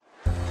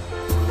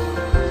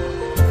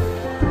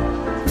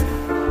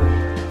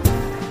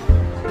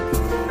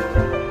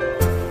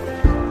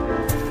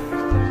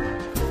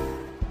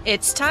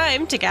It's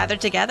time to gather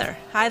together.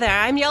 Hi there,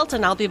 I'm Yelta,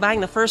 and I'll be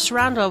buying the first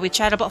round while we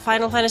chat about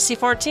Final Fantasy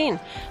XIV.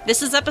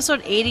 This is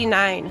episode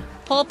 89.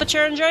 Pull up a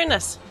chair and join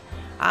us.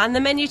 On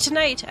the menu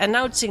tonight,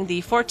 announcing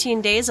the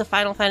 14 Days of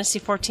Final Fantasy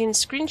XIV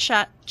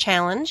Screenshot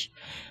Challenge.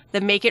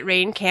 The Make It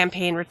Rain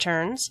campaign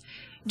returns.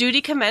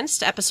 Duty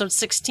Commenced, episode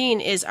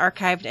 16 is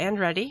archived and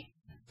ready.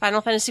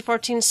 Final Fantasy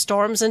XIV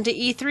storms into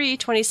E3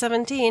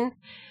 2017.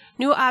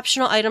 New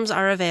optional items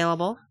are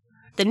available.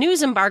 The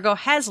news embargo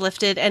has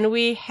lifted, and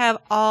we have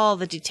all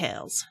the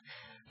details.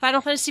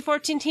 Final Fantasy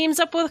XIV teams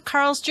up with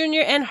Carl's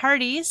Jr. and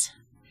Hardee's.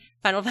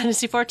 Final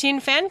Fantasy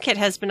XIV fan kit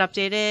has been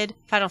updated.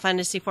 Final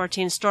Fantasy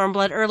XIV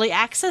Stormblood early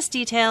access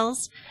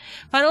details.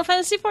 Final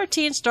Fantasy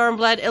XIV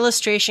Stormblood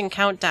illustration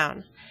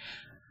countdown.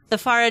 The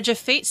Far Edge of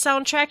Fate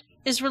soundtrack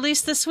is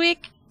released this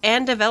week,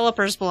 and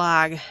developers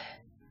blog.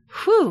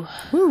 Whew.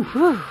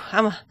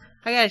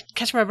 I gotta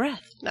catch my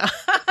breath. No.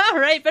 All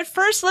right, but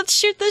first, let's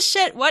shoot this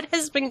shit. What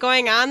has been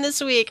going on this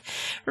week?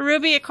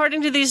 Ruby,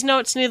 according to these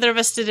notes, neither of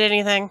us did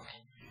anything.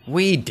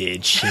 We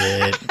did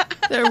shit.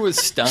 There was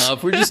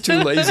stuff. We're just too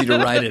lazy to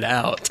write it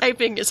out.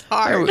 Typing is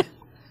hard.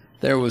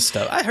 There was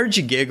stuff. I heard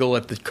you giggle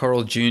at the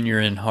Carl Jr.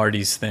 and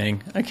Hardee's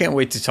thing. I can't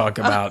wait to talk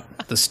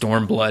about the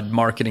Stormblood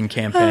marketing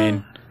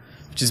campaign,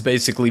 which is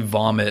basically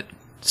vomit,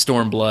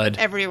 Stormblood.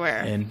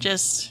 Everywhere. And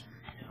just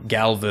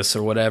Galvus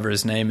or whatever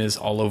his name is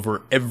all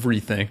over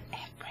everything.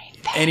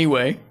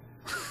 Anyway,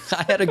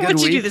 I had a good week.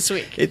 What'd you do this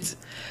week?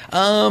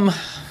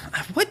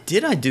 What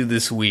did I do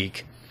this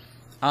week?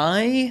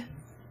 I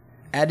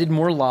added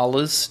more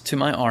Lalas to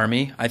my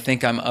army. I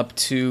think I'm up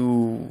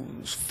to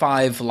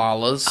 5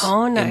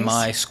 Lalas in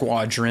my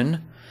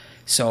squadron.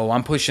 So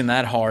I'm pushing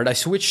that hard. I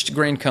switched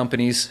Grand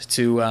Companies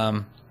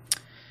to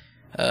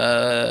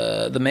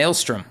the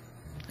Maelstrom.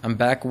 I'm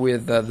back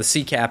with the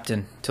Sea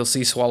Captain till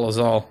Sea Swallows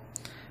All.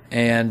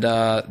 And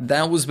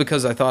that was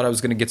because I thought I was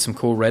going to get some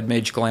cool Red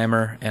Mage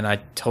glamour, and I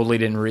totally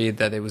didn't read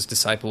that it was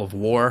Disciple of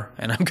War,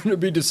 and I'm going to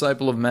be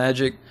Disciple of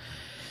Magic.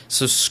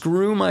 So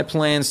screw my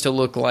plans to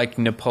look like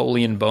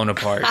Napoleon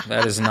Bonaparte.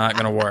 That is not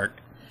going to work.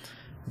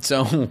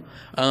 So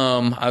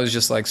I was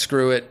just like,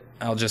 screw it.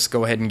 I'll just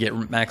go ahead and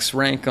get max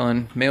rank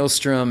on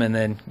Maelstrom, and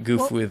then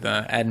goof with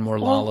adding more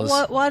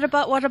Lalas. What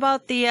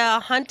about the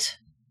hunt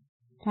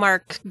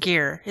mark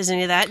gear? Is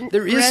any of that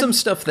there is some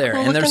stuff there,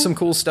 and there's some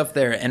cool stuff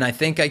there, and I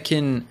think I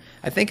can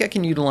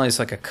utilize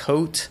like a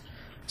coat,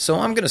 so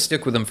I'm gonna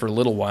stick with them for a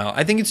little while.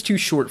 I think it's too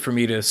short for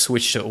me to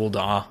switch to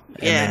Ul'dah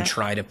and then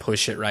try to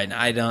push it right now.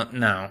 I don't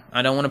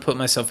want to put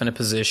myself in a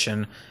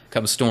position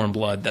come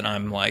Stormblood that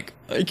I'm like,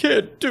 I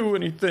can't do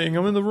anything,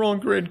 I'm in the wrong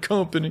Grand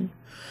Company.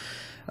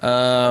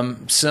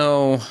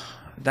 So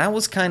that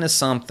was kind of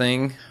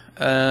something.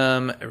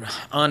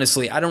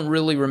 Honestly, I don't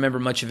really remember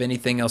much of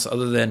anything else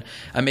other than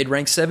I made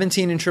rank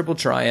 17 in Triple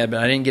Triad, but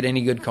I didn't get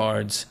any good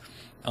cards.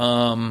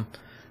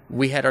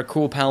 We had our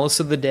cool Palace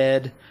of the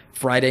Dead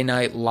Friday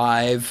Night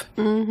Live.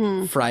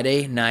 Mm-hmm.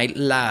 Friday Night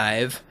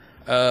Live.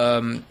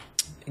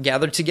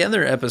 Gathered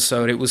Together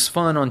episode. It was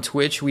fun on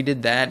Twitch. We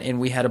did that,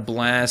 and we had a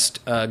blast.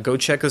 Go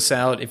check us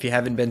out. If you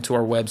haven't been to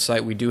our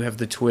website, we do have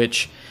the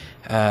Twitch,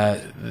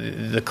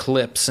 the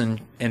clips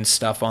and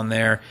stuff on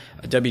there.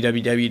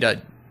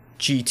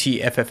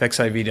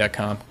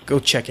 www.gtffxiv.com. Go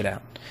check it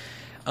out.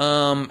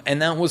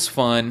 And that was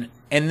fun.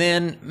 And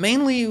then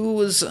mainly it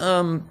was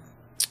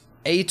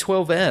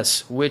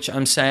A12S, which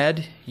I'm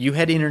sad. You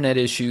had internet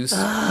issues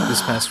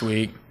this past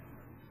week.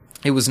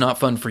 It was not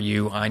fun for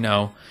you, I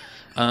know.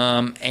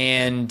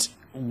 And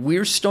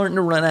we're starting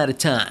to run out of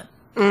time.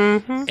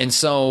 Mm-hmm. And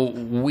so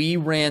we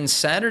ran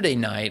Saturday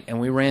night, and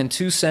we ran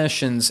 2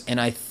 sessions,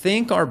 and I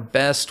think our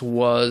best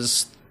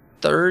was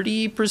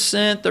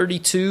 30%,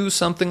 32,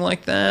 something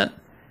like that.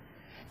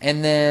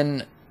 And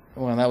then,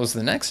 well, that was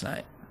the next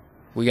night.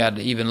 We got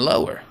even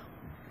lower.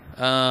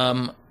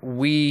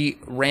 We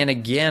ran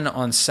again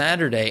on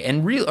Saturday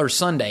or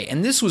Sunday,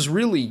 and this was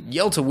really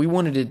Yelta. We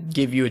wanted to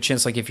give you a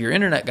chance, like if your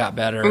internet got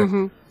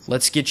better,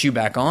 let's get you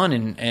back on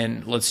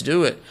and let's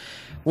do it.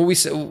 Well,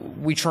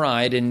 we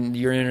tried, and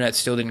your internet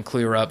still didn't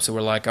clear up, so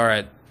we're like, all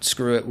right,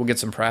 screw it, we'll get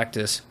some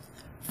practice.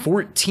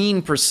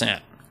 14%.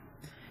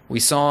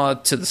 We saw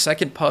to the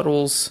second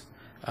puddles.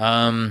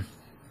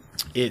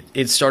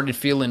 It started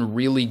feeling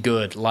really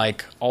good,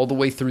 like all the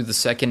way through the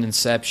second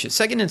Inception.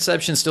 Second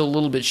Inception's still a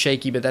little bit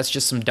shaky, but that's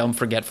just some dumb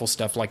forgetful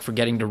stuff, like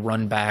forgetting to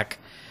run back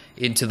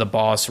into the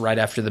boss right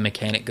after the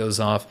mechanic goes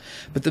off.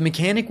 But the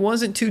mechanic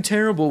wasn't too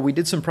terrible. We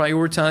did some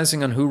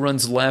prioritizing on who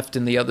runs left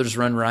and the others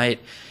run right,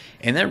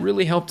 and that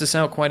really helped us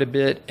out quite a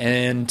bit.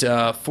 And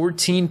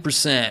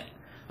 14%.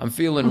 I'm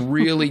feeling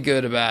really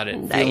good about it.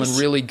 Nice. Feeling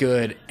really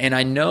good. And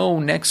I know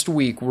next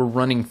week we're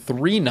running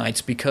 3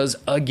 nights because,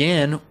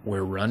 again,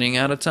 we're running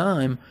out of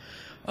time.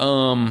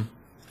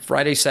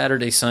 Friday,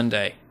 Saturday,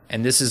 Sunday.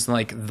 And this is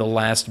like the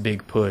last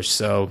big push.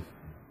 So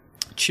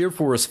cheer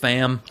for us,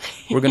 fam.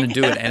 We're going to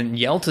do it. And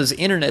Yelta's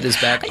internet is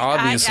back,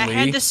 obviously. I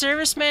had the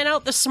serviceman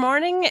out this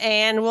morning,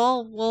 and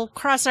we'll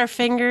cross our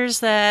fingers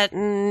that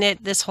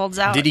this holds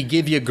out. Did he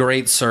give you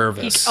great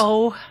service?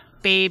 Oh,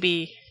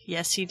 baby.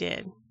 Yes, he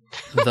did.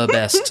 The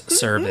best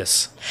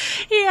service.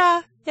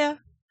 Yeah. Yeah.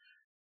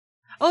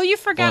 Oh, you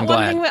forgot Well,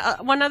 one I'm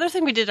thing. One other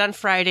thing we did on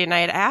Friday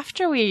night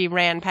after we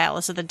ran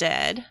Palace of the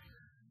Dead.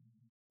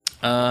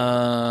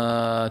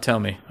 Tell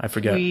me. I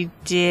forget. We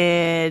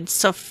did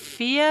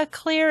Sophia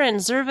Clear and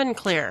Zervin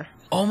Clear.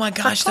 Oh my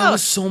gosh, that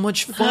was so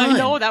much fun. I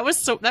know, that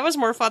was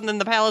more fun than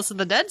the Palace of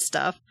the Dead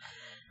stuff.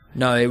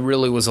 No, it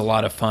really was a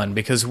lot of fun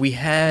because we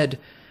had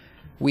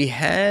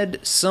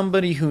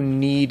somebody who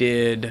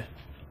needed.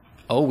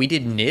 Oh, we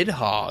did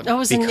Nidhogg. Oh, it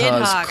was a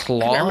Nidhogg.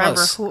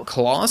 Klaus,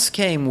 Klaus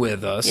came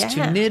with us to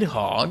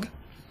Nidhogg.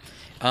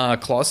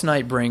 Klaus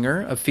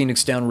Nightbringer of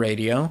Phoenix Down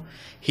Radio.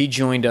 He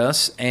joined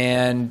us,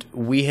 and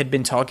we had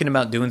been talking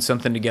about doing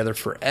something together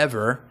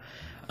forever.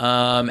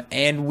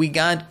 And we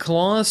got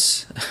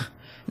Klaus.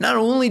 Not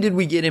only did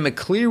we get him a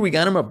clear, we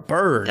got him a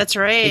bird. That's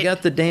right. He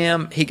got the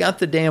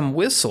damn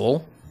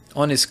whistle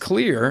on his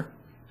clear,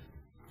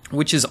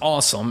 which is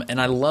awesome.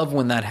 And I love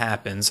when that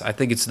happens. I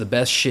think it's the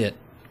best shit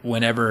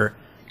whenever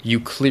you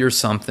clear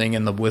something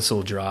and the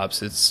whistle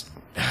drops. It's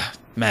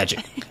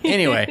magic.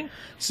 Anyway,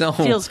 so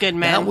feels good,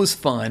 man. That was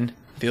fun.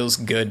 Feels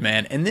good,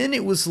 man. And then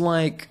it was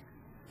like,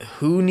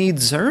 who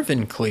needs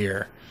Zervin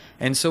clear?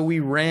 And so we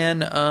ran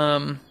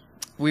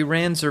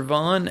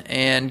Zervan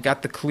and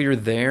got the clear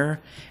there.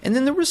 And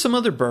then there were some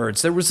other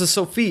birds. There was the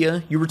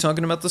Sophia. You were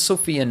talking about the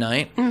Sophia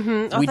night.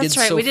 Mm-hmm. Oh, that's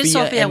right. We did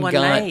Sophia one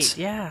night.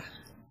 Yeah.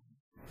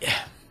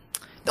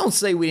 Don't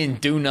say we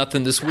didn't do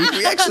nothing this week.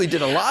 We actually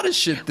did a lot of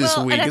shit this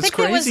week. It's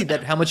crazy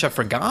how much I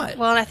forgot.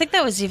 Well, and I think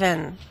that was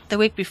even the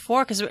week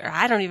before because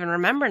I don't even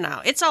remember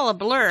now. It's all a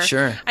blur.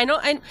 Sure. I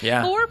know.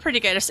 Well, we're pretty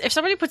good. If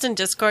somebody puts in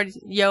Discord,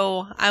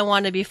 yo, I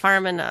want to be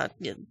farming a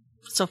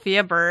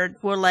Sophia bird,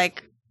 we're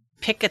like,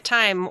 pick a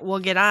time, we'll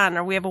get on.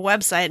 Or we have a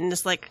website and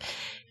it's like,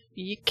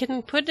 you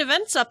can put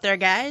events up there,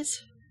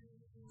 guys.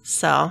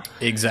 So.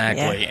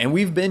 Exactly. And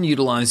we've been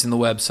utilizing the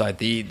website.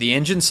 The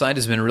engine site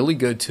has been really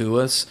good to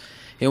us.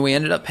 We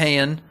ended up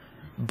paying,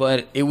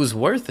 but it was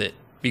worth it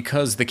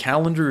because the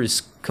calendar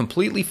is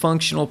completely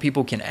functional.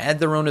 People can add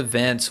their own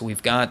events.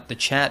 We've got the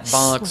chat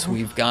box.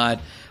 We've got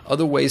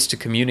other ways to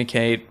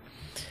communicate.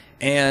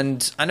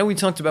 And I know we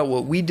talked about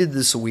what we did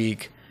this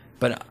week,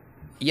 but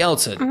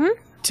Yeltsin,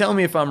 tell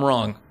me if I'm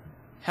wrong.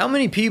 How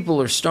many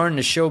people are starting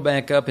to show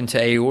back up into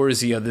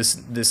Eorzea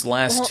this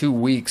last 2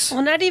 weeks?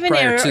 Well, not even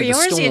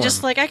Eorzea,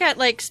 just like I got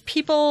like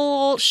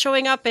people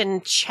showing up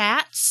in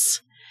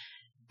chats.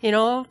 You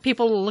know,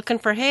 people looking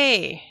for,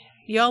 hey,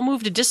 y'all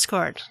move to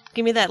Discord.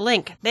 Give me that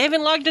link. They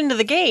haven't logged into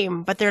the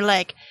game, but they're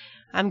like,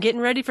 I'm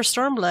getting ready for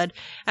Stormblood.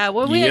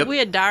 We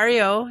had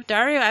Dario.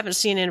 Dario, I haven't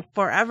seen in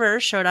forever,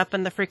 showed up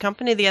in the Free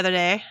Company the other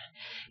day.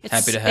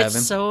 Happy to have him.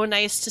 It's so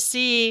nice to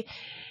see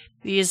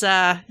these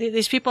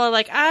people are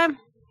like,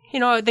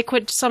 they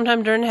quit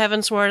sometime during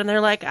Heavensward, and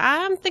they're like,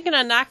 I'm thinking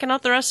of knocking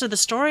out the rest of the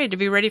story to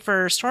be ready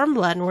for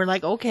Stormblood. And we're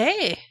like,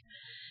 okay.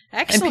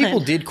 Excellent. And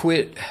people did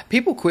quit.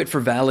 People quit for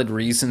valid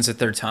reasons at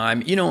their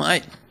time. You know,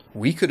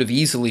 we could have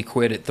easily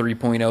quit at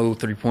 3.0,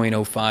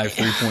 3.05,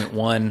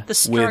 3.1 the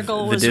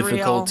struggle with the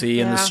difficulty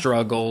real. and the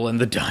struggle and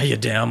the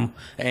diadem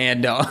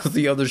and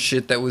the other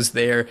shit that was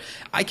there.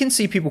 I can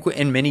see people quit,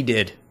 and many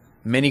did.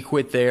 Many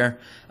quit there.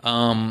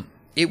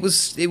 It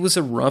was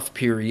a rough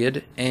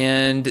period,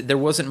 and there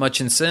wasn't much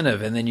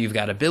incentive. And then you've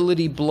got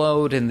ability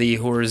bloat and the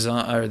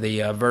horizontal or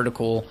the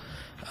vertical.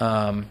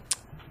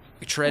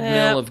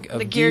 Treadmill of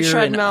the gear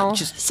treadmill.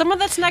 Some of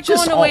that's not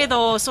going away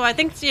though, so I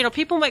think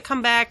people might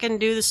come back and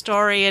do the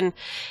story, and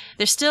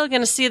they're still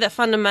going to see that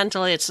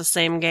fundamentally it's the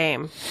same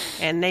game,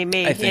 and they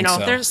may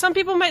there's some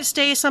people might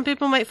stay, some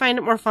people might find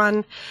it more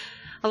fun.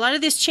 A lot of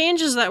these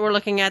changes that we're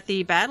looking at,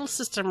 the battle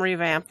system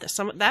revamp,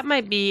 that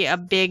might be a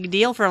big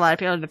deal for a lot of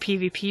people. The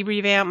PvP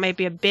revamp might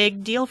be a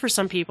big deal for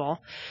some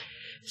people.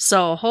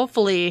 So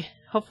hopefully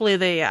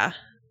the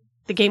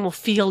game will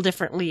feel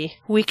differently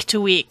week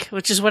to week,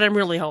 which is what I'm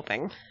really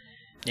hoping.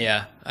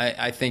 Yeah,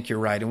 I think you're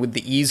right. And with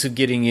the ease of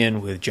getting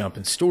in with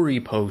jumping story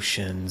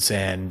potions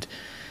and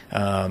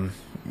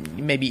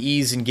maybe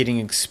ease in getting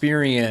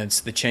experience,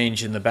 the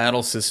change in the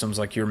battle systems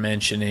like you're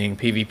mentioning,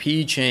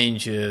 PvP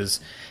changes,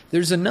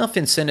 there's enough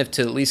incentive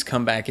to at least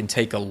come back and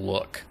take a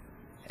look.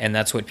 And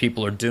that's what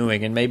people are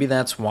doing. And maybe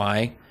that's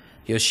why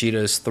Yoshida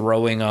is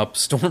throwing up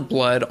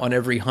Stormblood on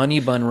every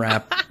honey bun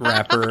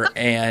wrapper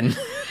and...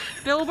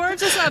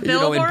 Billboards? Is that a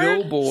billboard?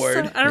 And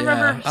billboard. So, I don't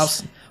remember...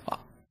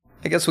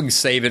 I guess we can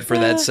save it for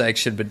that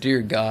section, but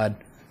dear God,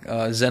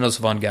 Xenos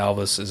von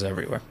Galvus is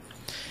everywhere.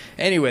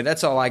 Anyway,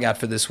 that's all I got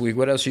for this week.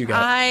 What else you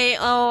got?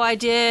 I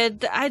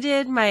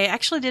did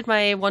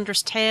my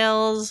Wondrous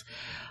Tales.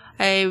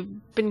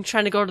 I've been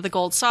trying to go to the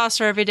Gold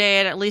Saucer every day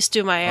and at least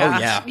do my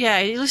at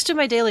least do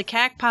my daily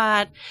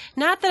Cacpot.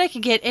 Not that I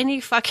could get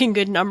any fucking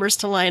good numbers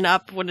to line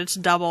up when it's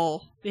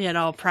double,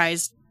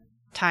 prize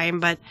time,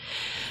 but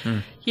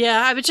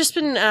yeah, I've just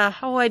been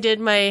I did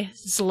my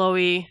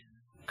Zloe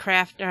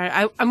craft.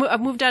 I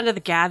moved on to the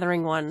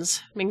gathering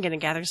ones. I've been getting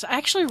gatherings. I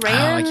actually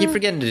ran. Oh, I keep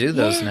forgetting to do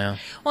those now.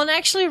 Well, and I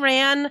actually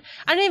ran.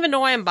 I don't even know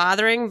why I'm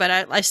bothering, but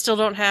I still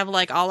don't have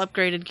like all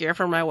upgraded gear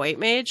for my White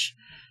Mage.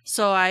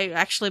 So I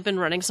actually been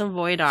running some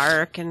Void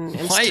Arc and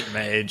White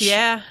Mage.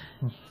 Yeah,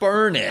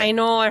 Burn it. I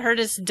know, I heard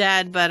it's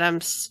dead, but I'm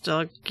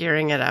still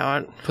gearing it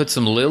out. Put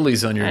some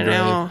lilies on your I grave.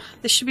 know.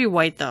 This should be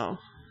white, though.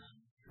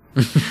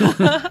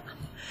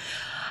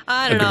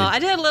 I don't know. I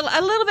did a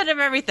little bit of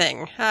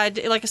everything.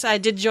 Like I said, I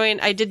did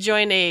join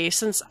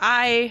since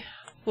I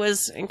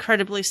was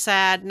incredibly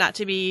sad not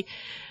to be,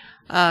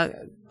 I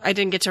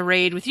didn't get to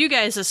raid with you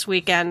guys this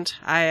weekend.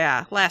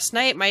 Last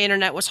night my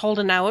internet was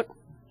holding out.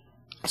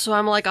 So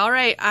I'm like, all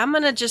right, I'm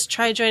going to just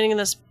try joining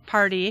this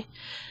party.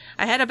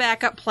 I had a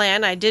backup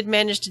plan. I did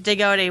manage to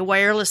dig out a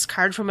wireless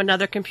card from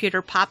another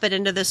computer, pop it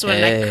into this one,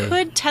 and I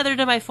could tether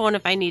to my phone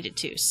if I needed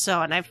to.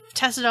 So, and I've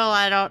tested all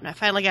that out, and I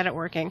finally got it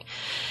working.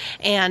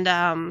 And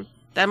I'm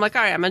like,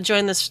 all right, I'm gonna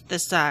join this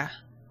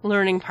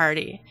learning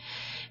party.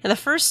 And the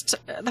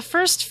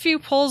first few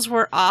pulls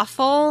were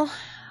awful.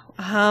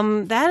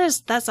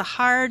 That's a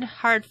hard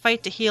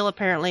fight to heal.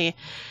 Apparently,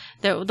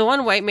 the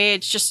one white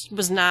mage just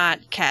was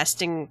not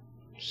casting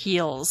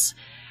heals,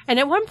 and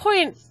at one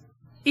point.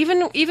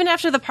 Even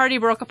after the party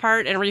broke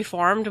apart and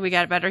reformed, we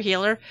got a better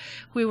healer.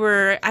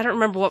 I don't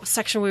remember what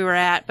section we were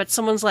at, but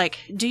someone's like,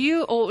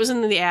 it was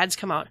in the ads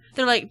come out.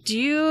 They're like, do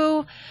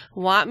you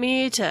want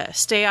me to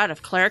stay out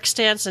of cleric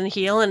stance and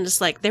heal? And just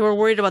like, they were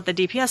worried about the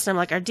DPS. And I'm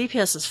like, our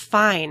DPS is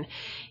fine.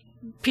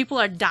 People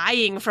are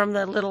dying from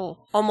the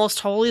little almost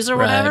holies or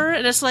whatever. Right.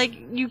 And it's like,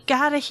 you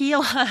gotta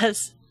heal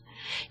us.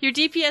 Your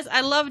DPS,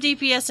 I love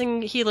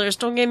DPSing healers,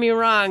 don't get me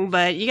wrong,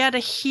 but you gotta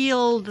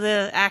heal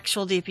the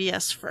actual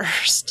DPS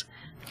first.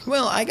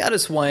 Well, I got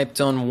us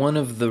wiped on one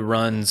of the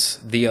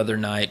runs the other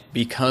night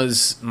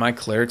because my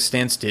cleric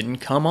stance didn't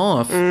come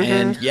off. Mm-hmm.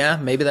 And yeah,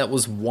 maybe that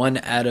was 1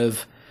 out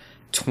of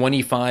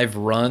 25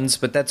 runs,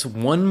 but that's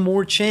one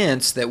more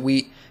chance that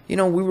we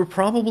were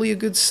probably a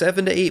good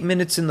 7 to 8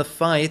 minutes in the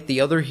fight. The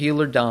other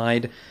healer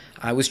died.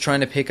 I was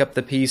trying to pick up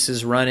the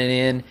pieces, running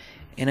in,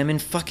 and I'm in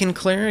fucking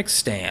cleric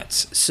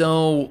stance.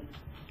 So,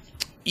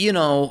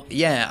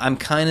 yeah, I'm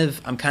kind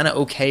of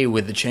okay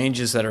with the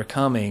changes that are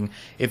coming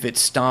if it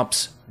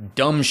stops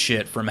dumb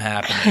shit from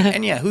happening.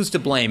 And yeah, who's to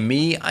blame?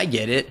 Me? I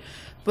get it.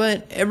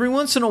 But every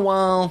once in a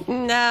while...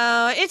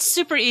 No, it's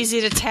super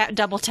easy to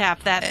double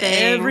tap that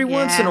thing. Every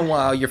once in a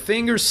while, your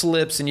finger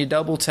slips and you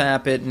double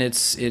tap it and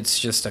it's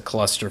just a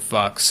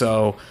clusterfuck.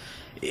 So...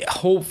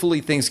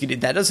 hopefully things get...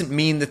 That doesn't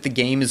mean that the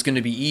game is going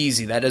to be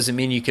easy. That doesn't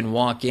mean you can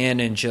walk in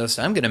and just,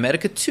 I'm going to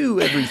Medica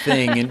 2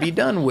 everything and be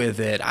done with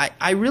it.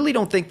 I really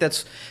don't think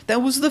that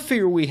was the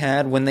fear we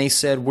had when they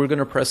said, we're going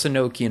to press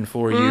Enochian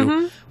for you.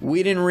 Mm-hmm.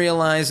 We didn't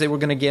realize they were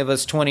going to give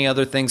us 20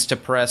 other things to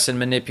press and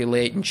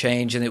manipulate and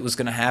change, and it was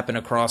going to happen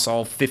across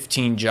all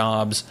 15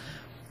 jobs.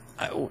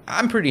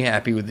 I'm pretty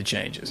happy with the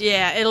changes.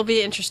 Yeah, it'll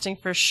be interesting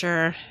for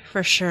sure.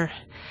 For sure.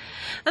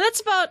 And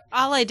that's about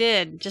all I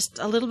did. Just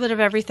a little bit of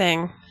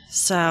everything.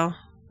 So,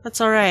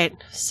 that's all right.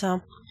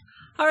 So,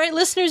 all right,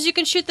 listeners, you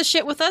can shoot the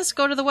shit with us.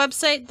 Go to the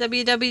website,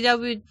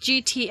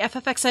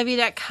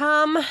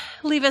 www.gtffxiv.com.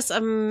 Leave us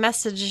a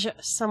message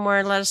somewhere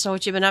and let us know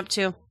what you've been up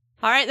to.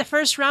 All right, the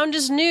first round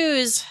is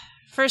news.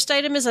 First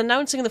item is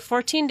announcing the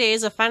 14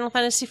 days of Final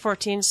Fantasy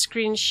XIV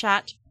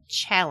Screenshot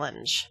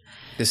Challenge.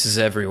 This is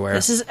everywhere.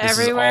 This is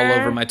everywhere. All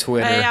over my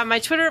Twitter. Yeah, my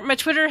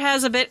Twitter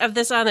has a bit of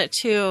this on it,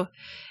 too.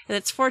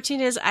 It's 14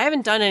 days. I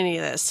haven't done any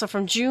of this. So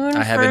from June 1st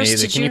I haven't either.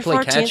 to Can you play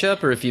 14th, catch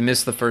up, or if you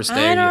miss the first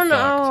day, I don't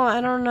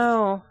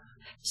know.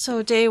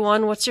 So day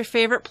 1, what's your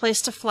favorite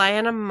place to fly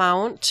on a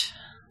mount?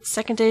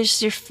 Second day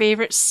is your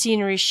favorite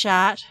scenery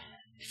shot.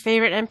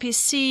 Favorite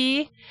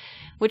NPC.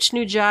 Which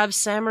new job,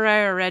 samurai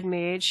or red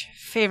mage?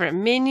 Favorite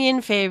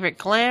minion, favorite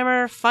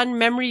glamour, fun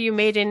memory you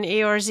made in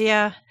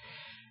Eorzea.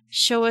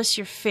 Show us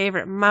your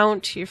favorite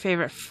mount, your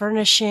favorite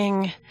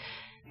furnishing.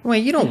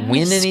 Wait, you don't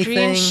win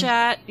anything?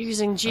 Screenshot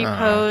using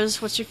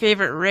G-pose. What's your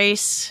favorite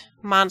race,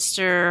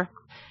 monster,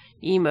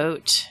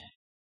 emote?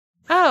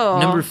 Oh.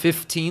 Number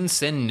 15,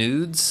 send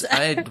nudes?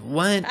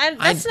 What?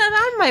 That's not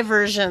on my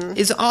version.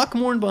 Is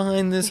Ockmorn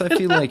behind this? I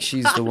feel like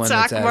she's the one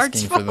that's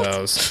asking for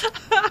those.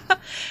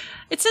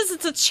 It says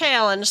it's a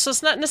challenge, so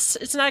it's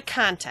not a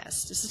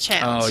contest. It's a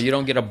challenge. Oh, you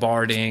don't get a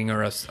barding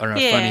or a funny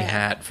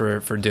hat for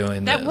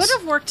doing this. That would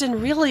have worked in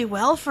really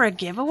well for a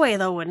giveaway,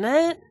 though, wouldn't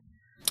it?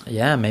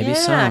 Yeah, maybe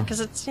so. Yeah, because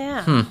it's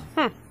All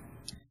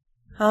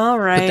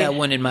right. Put that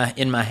one in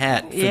my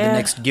hat for the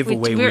next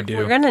giveaway we do.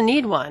 We're gonna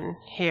need one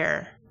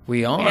here.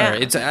 We are. Yeah.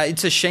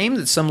 It's a shame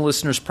that some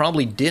listeners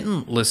probably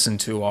didn't listen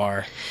to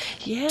our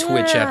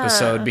Twitch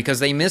episode because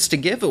they missed a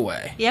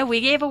giveaway. Yeah, we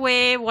gave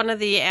away one of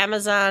the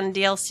Amazon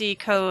DLC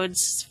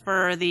codes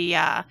for the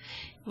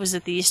was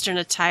it the Eastern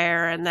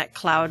Attire and that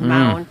cloud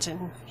mount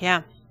and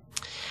yeah.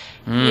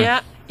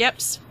 Yep.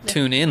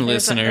 Tune in,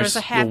 listeners.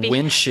 You'll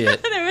win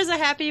shit. There was a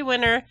happy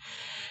winner.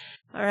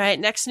 All right,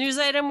 next news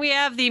item, we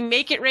have the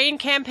Make It Rain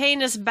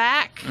campaign is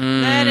back.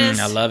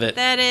 I love it.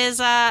 That is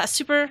a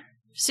super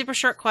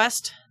short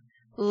quest,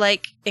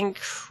 like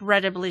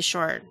incredibly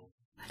short.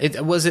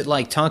 Was it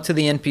like talk to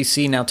the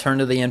NPC, now turn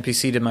to the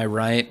NPC to my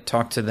right,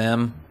 talk to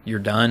them, you're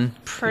done?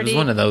 It was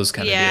one of those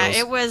kind of deals.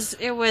 Yeah,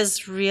 it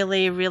was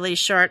really, really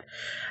short.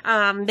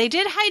 They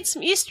did hide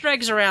some Easter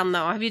eggs around,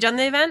 though. Have you done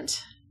the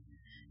event?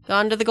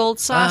 Gone to the Gold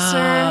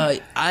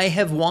Saucer? I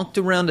have walked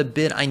around a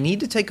bit. I need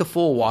to take a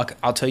full walk.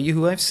 I'll tell you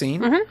who I've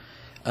seen.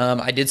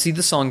 I did see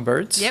the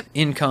Songbirds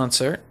in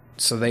concert,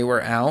 so they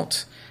were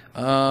out.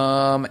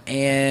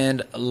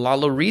 And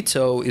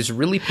Lalorito is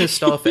really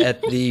pissed off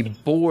at the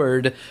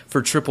board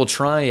for Triple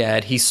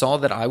Triad. He saw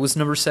that I was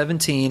number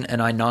 17,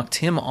 and I knocked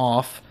him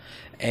off,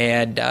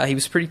 and he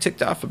was pretty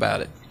ticked off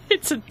about it.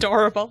 It's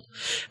adorable.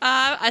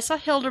 I saw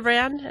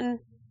Hildebrand, and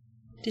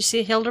did you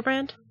see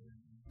Hildebrand?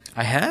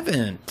 I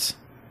haven't.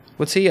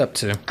 What's he up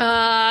to?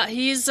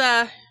 He's,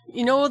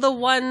 you know the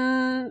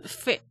one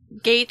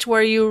gate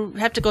where you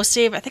have to go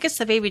save, I think it's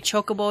the baby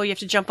chocobo, you have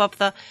to jump up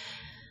the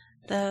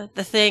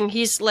thing.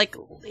 He's, like,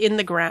 in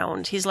the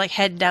ground. He's, like,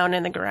 head down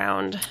in the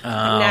ground.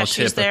 Oh,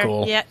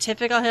 typical. There. Yeah,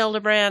 typical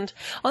Hildebrand.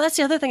 Oh, that's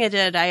the other thing I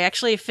did. I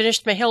actually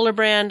finished my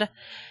Hildebrand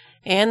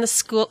and the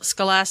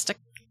Scholastic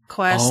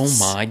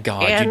Quests. Oh, my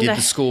God. You did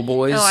the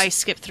schoolboys? Oh, I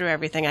skipped through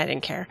everything. I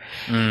didn't care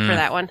for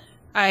that one.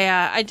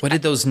 What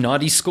did those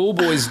naughty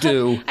schoolboys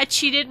do? I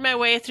cheated my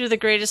way through the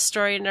greatest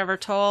story never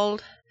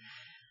told.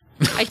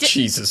 I did,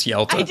 Jesus,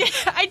 Yelta.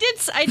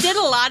 I did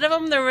a lot of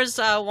them. There was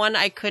one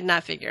I could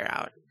not figure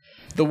out.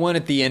 The one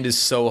at the end is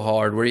so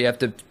hard, where you have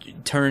to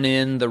turn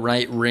in the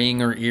right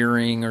ring or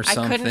earring or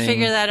something. I couldn't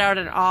figure that out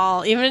at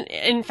all. Even,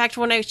 in fact,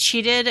 when I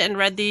cheated and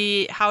read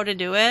how to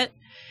do it,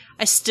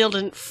 I still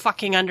didn't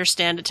fucking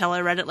understand it till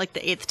I read it like the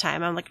 8th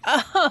time. I'm like,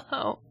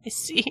 oh, I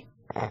see.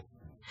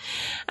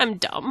 I'm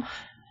dumb.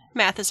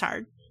 Math is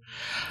hard.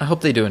 I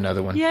hope they do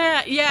another one.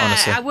 Yeah,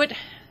 honestly. I would.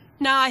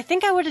 No, I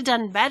think I would have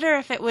done better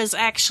if it was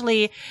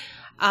actually, if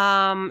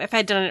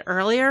I'd done it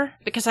earlier,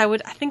 because I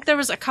think there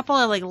was a couple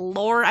of, like,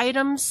 lore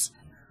items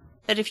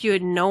that if you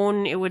had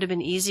known, it would have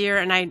been easier,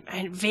 and I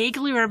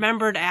vaguely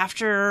remembered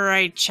after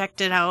I checked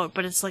it out,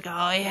 but it's like,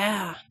 oh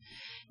yeah,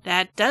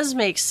 that does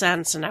make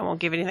sense, and I won't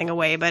give anything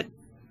away, but,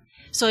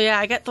 so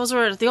yeah, those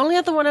were, the only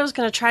other one I was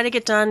going to try to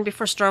get done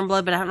before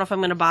Stormblood, but I don't know if I'm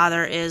going to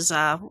bother, is,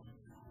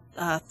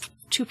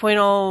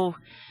 2.0,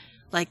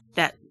 like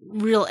that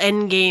real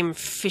endgame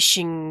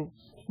fishing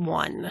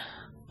one.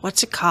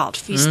 What's it called?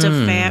 Feast of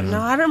Fam? No,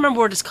 I don't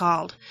remember what it's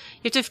called.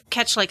 You have to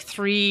catch like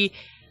 3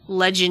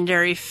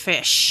 legendary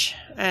fish.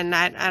 And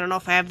I don't know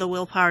if I have the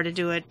willpower to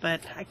do it,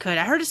 but I could.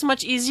 I heard it's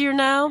much easier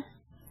now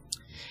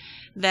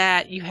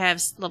that you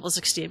have level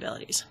 60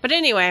 abilities. But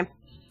anyway,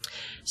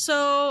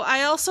 so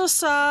I also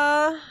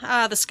saw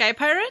the Sky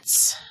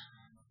Pirates.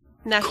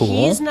 Now, cool.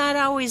 He's not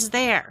always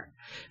there.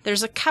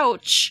 There's a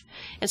couch,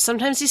 and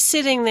sometimes he's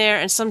sitting there,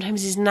 and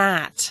sometimes he's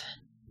not.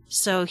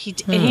 So he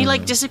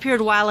like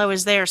disappeared while I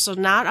was there. So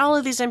not all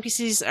of these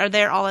NPCs are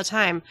there all the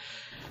time.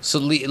 So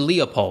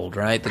Leopold,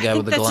 right? The guy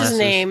with the glasses. That's his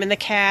name, and the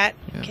cat.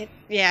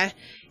 Yeah.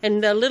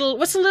 And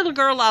what's the little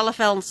girl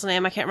Lalafeld's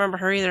name? I can't remember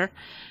her either.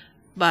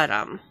 But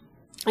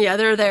yeah,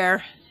 they're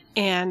there,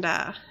 and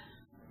I'm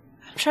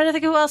trying to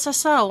think of who else I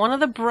saw. One of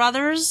the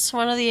brothers,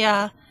 one of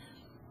the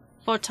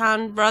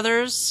Photon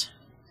brothers.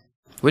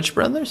 Which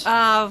brothers?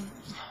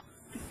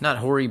 Not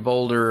Hoary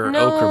Boulder or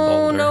Ochre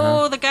Boulder.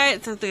 No, the guy,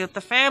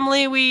 the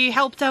family we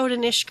helped out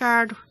in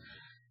Ishgard.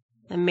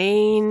 The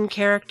main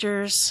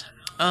characters.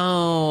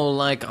 Oh,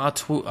 like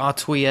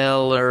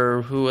Atuiel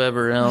or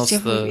whoever else.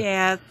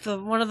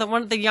 One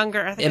of the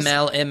younger. I think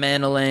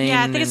Emanelaine.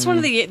 Yeah, I think it's one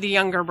of the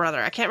younger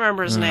brother. I can't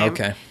remember his name.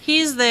 Okay.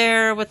 He's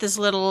there with his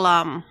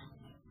little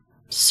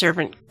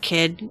servant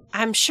kid.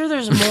 I'm sure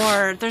there's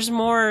more. There's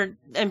more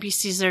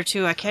NPCs there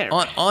too. I can't.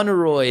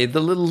 Honoroi, the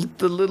little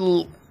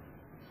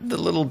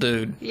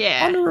dude.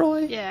 Yeah.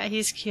 Honoroi. Yeah,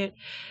 he's cute.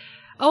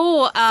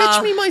 Oh,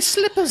 fetch me my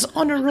slippers,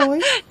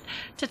 Honoroi.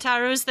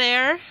 Tataru's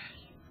there.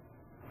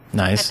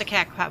 Nice. At the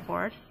Cactpot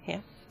board. Yeah.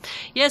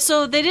 Yeah,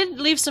 so they did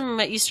leave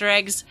some Easter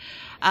eggs.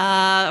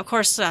 Of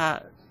course,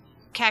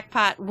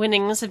 Cactpot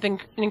winnings have been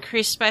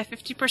increased by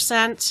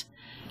 50%.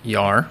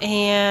 Yar.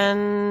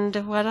 And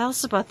what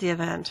else about the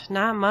event?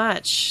 Not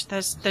much.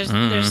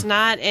 There's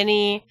not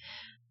any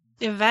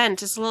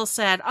event. It's a little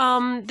sad.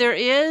 There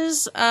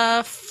is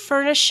a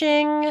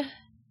furnishing,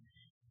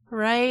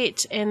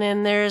 right? And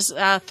then there's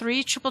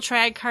 3 Triple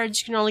Triad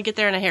cards you can only get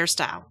there in a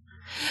hairstyle.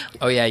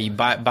 Oh yeah, you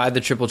buy the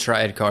Triple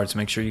Triad cards.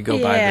 Make sure you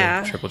go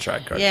buy the Triple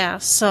Triad cards. Yeah,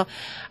 so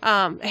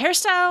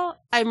hairstyle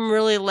I'm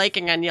really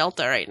liking on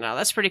Yelta right now.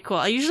 That's pretty cool.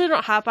 I usually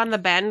don't hop on the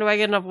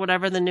bandwagon of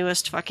whatever the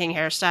newest fucking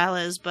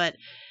hairstyle is, but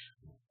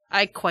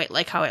I quite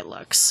like how it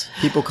looks.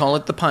 People call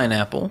it the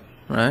pineapple,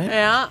 right?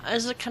 Yeah,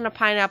 it's a kind of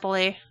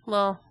pineapple-y.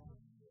 Well,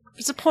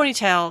 it's a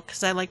ponytail,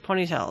 because I like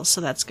ponytails,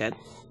 so that's good.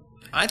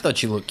 I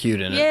thought you looked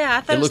cute in it. Yeah,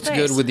 I thought it was looked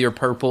nice. good with your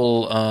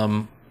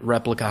purple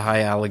replica High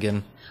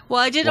Allergan. Well,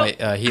 I did white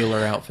healer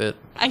outfit.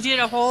 I did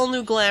a whole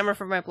new glamour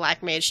for my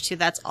Black Mage, too.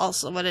 That's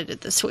also what I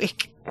did this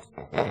week.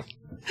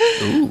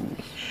 Ooh.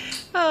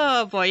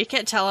 Oh, boy, you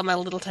can't tell I'm a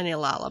little tiny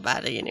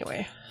Lalabaddy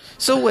anyway.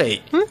 So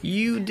wait,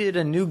 you did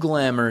a new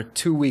glamour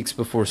 2 weeks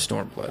before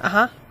Stormblood.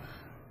 Uh-huh.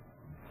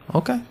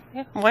 Okay.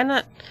 Yeah, why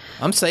not?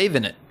 I'm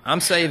saving it.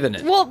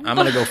 Well, I'm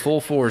going to go full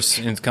force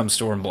and come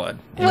Stormblood.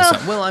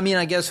 Well, I mean,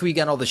 I guess we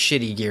got all the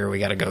shitty gear we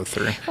got to go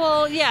through.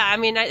 Well, yeah, I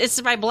mean,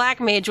 it's my Black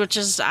Mage, which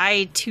is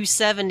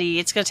I-270.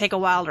 It's going to take a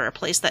while to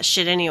replace that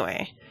shit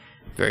anyway.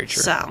 Very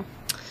true. So,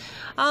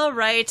 all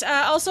right.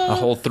 Also, a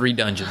whole 3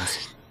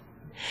 dungeons.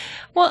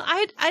 Well,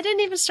 I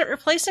didn't even start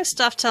replacing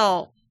stuff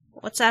till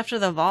what's after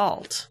the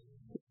vault.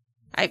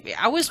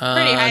 I was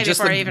pretty high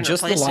before I even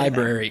replaced just the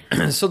library.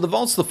 So the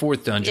vault's the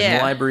 4th dungeon. Yeah.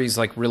 The library's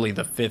like really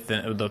the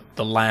 5th,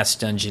 the last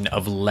dungeon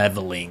of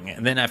leveling,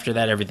 and then after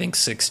that everything's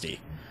 60.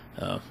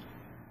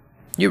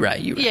 You're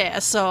right. Yeah.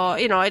 So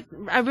I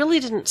really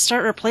didn't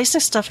start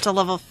replacing stuff till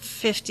level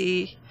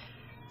 56.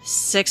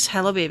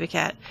 Hello, baby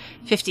cat.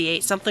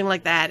 58, something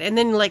like that, and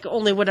then like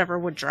only whatever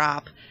would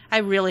drop. I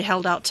really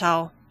held out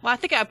till. Well, I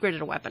think I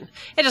upgraded a weapon.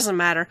 It doesn't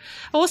matter.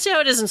 We'll see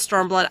how it is in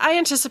Stormblood. I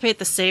anticipate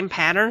the same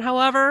pattern,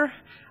 however.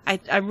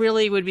 I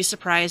really would be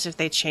surprised if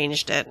they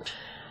changed it.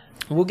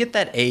 We'll get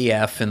that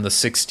AF in the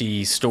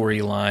 60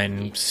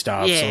 storyline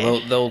stuff, so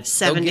they'll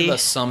give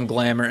us some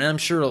glamour, and I'm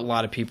sure a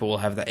lot of people will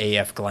have the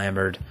AF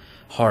glamored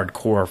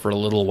hardcore for a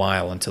little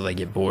while until they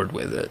get bored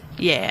with it.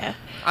 Yeah.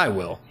 I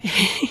will.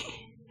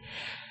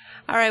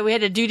 All right, we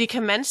had a Duty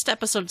Commenced,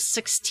 episode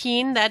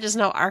 16. That is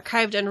now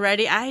archived and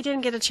ready. I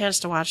didn't get a chance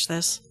to watch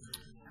this.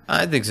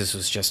 I think this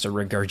was just a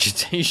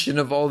regurgitation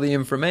of all the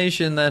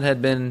information that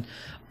had been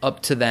up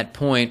to that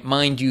point.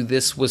 Mind you,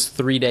 this was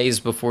 3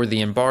 days before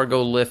the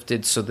embargo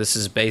lifted, so this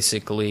is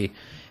basically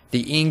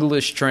the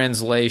English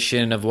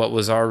translation of what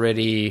was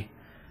already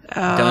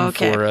done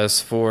for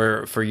us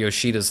for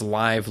Yoshida's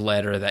live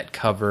letter that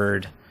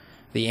covered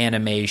the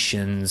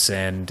animations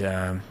and,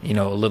 a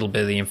little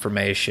bit of the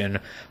information.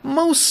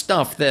 Most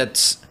stuff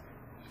that's,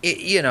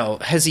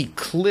 has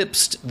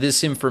eclipsed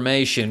this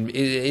information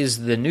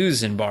is the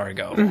news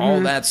embargo. Mm-hmm. All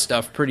that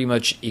stuff pretty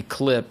much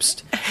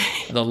eclipsed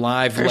the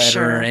live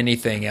letter or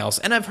anything else.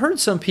 And I've heard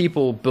some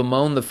people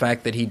bemoan the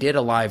fact that he did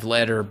a live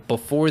letter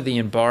before the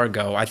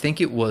embargo. I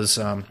think it was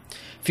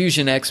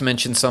Fusion X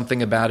mentioned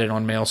something about it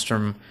on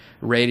Maelstrom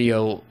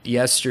Radio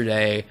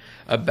yesterday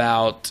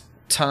about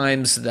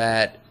times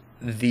that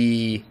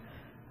the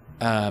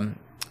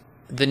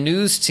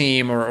news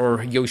team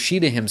or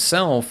Yoshida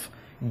himself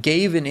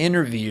gave an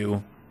interview,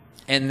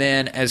 and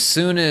then as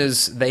soon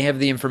as they have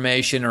the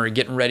information or are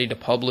getting ready to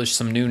publish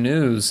some new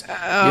news,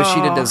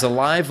 Yoshida does a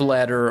live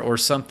letter or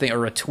something,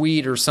 or a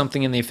tweet or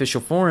something in the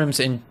official forums,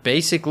 and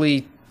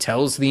basically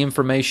tells the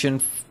information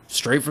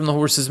straight from the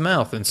horse's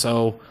mouth. And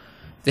so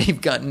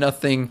they've got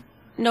nothing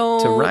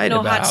to write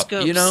about. Hot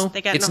scoops.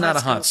 It's not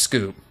a hot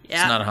scoop.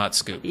 Yeah. It's not a hot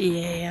scoop.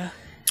 Yeah.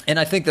 And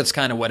I think that's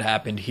kind of what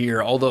happened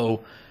here, although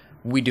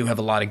we do have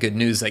a lot of good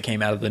news that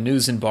came out of the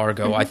news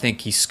embargo. Mm-hmm. I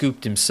think he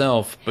scooped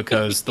himself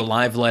because the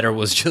live letter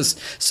was just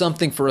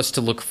something for us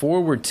to look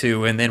forward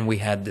to, and then we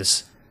had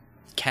this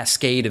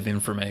cascade of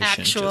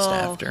information just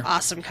after.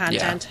 Awesome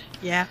content.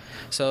 Yeah.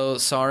 So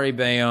sorry,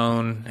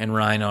 Bayonne and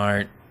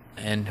Reinhardt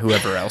and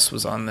whoever else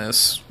was on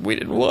this. We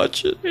didn't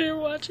watch it.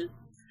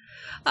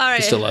 All right.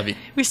 We still love you.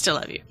 We still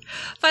love you.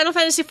 Final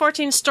Fantasy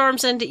XIV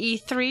storms into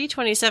E3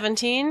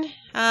 2017.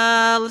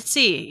 Let's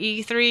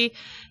see. E3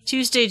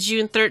 Tuesday,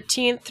 June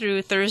 13th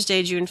through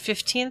Thursday, June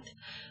 15th.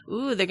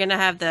 Ooh, they're going to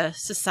have the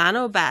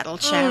Susano Battle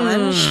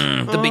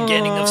Challenge. The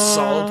beginning of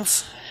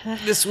Salt.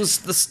 This was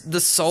the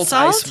Salt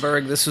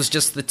iceberg. This was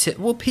just the tip.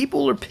 Well,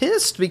 people are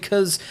pissed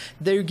because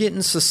they're getting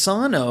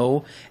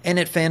Susano, and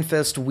at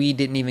FanFest we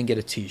didn't even get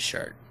a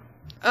T-shirt.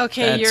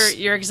 Okay,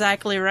 you're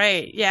exactly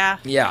right. Yeah.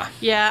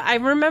 I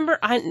remember.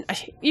 I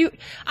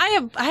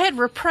had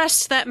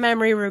repressed that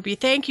memory, Ruby.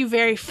 Thank you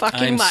very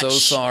fucking much. I'm so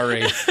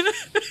sorry.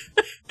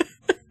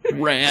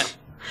 Rant.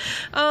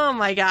 Oh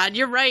my god,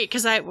 you're right.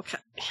 Because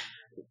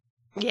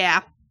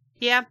yeah.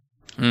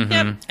 Mm-hmm.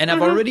 Yep. And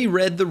I've already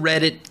read the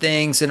Reddit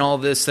things and all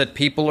this that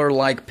people are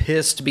like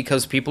pissed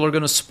because people are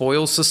going to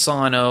spoil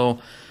Susano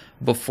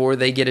before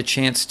they get a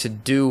chance to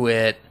do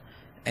it.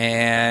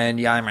 And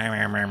you don't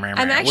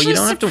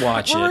have to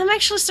watch it. Well, I'm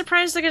actually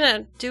surprised they're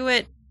going to do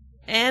it.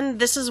 And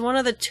this is one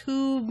of the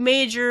 2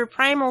 major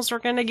primals we're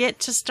going to get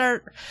to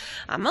start.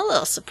 I'm a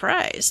little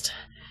surprised.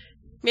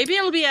 Maybe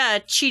it'll be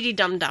a cheaty,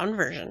 dumbed-down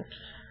version.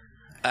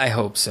 I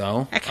hope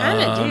so. I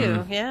kind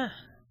of do, yeah.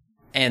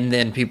 And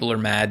then people are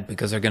mad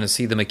because they're going to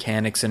see the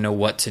mechanics and know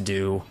what to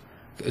do.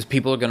 Because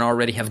people are going to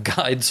already have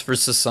guides for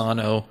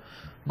Susano.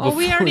 Well,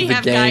 we already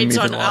have guides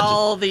on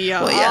all the we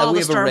have a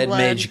Red Stormblood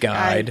Mage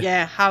guide.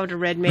 How to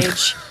Red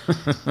Mage.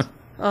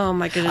 Oh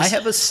my goodness. I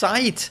have a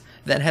site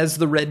that has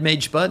the Red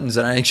Mage buttons,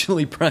 and I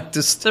actually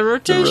practiced the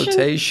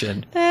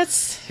rotation.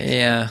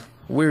 Yeah,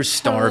 we're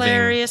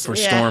starving for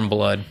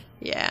Stormblood.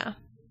 Yeah.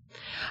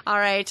 All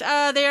right.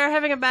 They are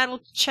having a battle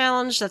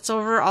challenge that's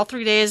over all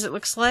 3 days, it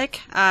looks like.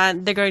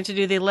 They're going to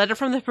do the Letter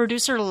from the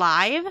Producer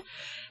live.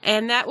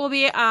 And that will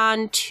be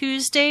on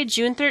Tuesday,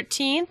 June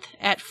 13th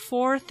at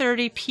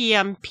 4:30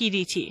 p.m.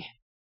 PDT.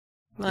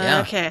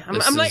 Yeah, okay.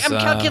 I'm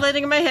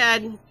calculating in my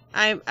head.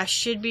 I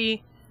should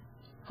be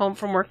home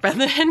from work by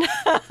then.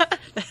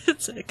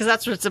 Because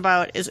that's what it's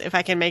about, is if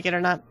I can make it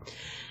or not.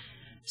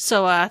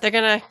 So they're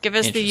going to give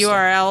us the Interesting.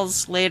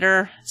 URLs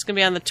later. It's going to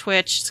be on the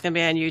Twitch. It's going to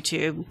be on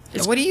YouTube.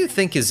 What do you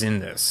think is in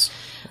this?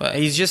 Well,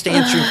 he's just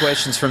answering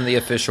questions from the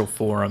official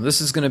forum.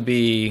 This is gonna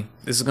be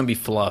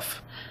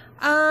fluff.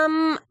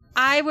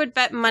 I would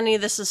bet money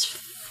this is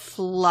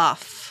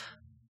fluff.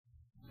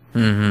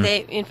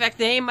 Mm-hmm.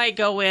 They might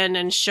go in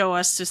and show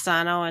us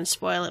Susano and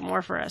spoil it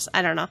more for us.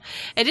 I don't know.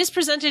 It is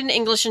presented in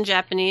English and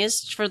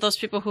Japanese for those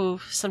people who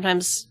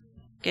sometimes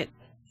get,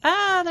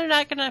 they're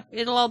not gonna,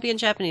 it'll all be in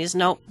Japanese.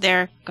 Nope,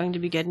 they're going to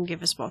be good and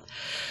give us both.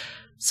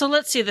 So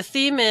let's see, the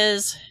theme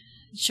is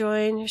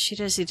join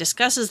Yoshida. He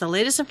discusses the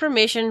latest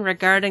information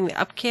regarding the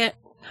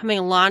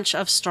upcoming launch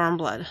of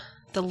Stormblood.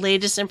 The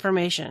latest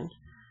information.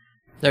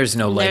 There's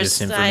no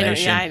latest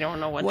information. I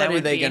don't know what that would be. What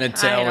are they going to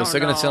tell us? They're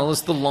going to tell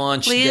us the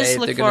launch date. Please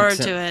look forward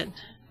to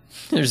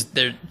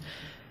it.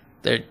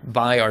 They're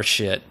buy our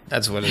shit.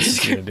 That's what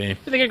it's going to be.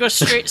 They're going to go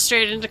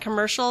straight into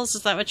commercials?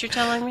 Is that what you're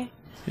telling me?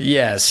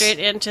 Yes. Straight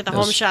into the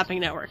Home Shopping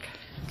Network.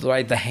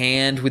 Right, the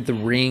hand with the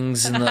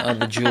rings and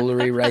the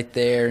jewelry right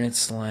there. And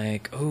it's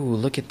like, oh,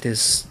 look at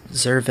this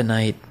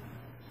Zervanite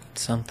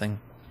something.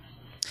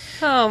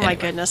 Oh, my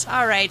goodness.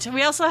 All right.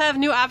 We also have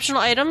new optional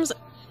items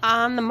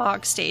on the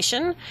Mog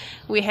Station.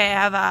 We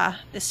have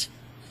this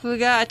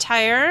Fuga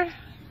attire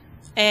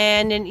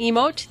and an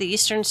emote, the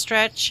Eastern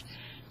Stretch,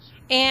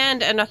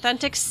 and an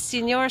authentic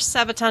Senor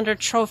Sabotander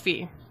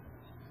trophy,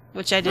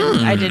 which I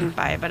didn't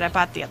buy, but I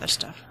bought the other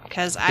stuff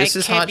because I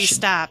can't be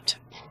stopped.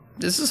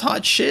 This is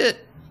hot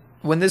shit.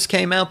 When this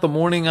came out the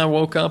morning I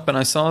woke up and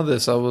I saw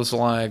this, I was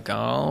like,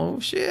 oh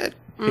shit.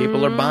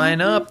 People are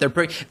buying up.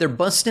 They're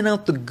busting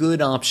out the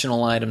good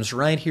optional items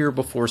right here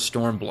before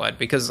Stormblood,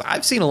 because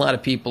I've seen a lot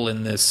of people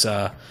in this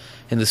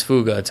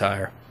Fuga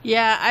attire.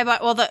 Yeah, I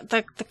bought. Well,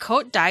 the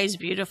coat dyes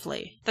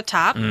beautifully. The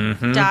top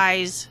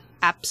dyes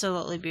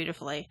absolutely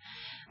beautifully.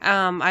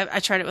 I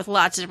tried it with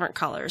lots of different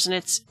colors, and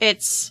it's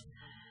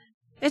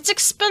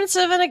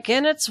expensive. And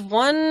again, it's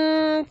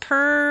one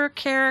per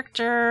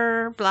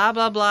character. Blah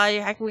blah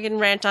blah. We can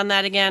rant on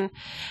that again.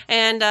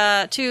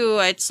 And two,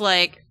 it's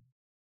like,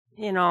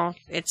 you know,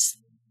 it's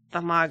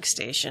the Mog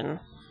Station.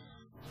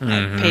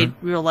 I paid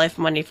real life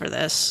money for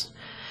this.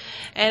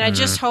 And I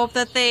just hope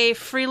that they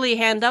freely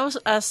hand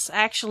us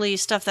actually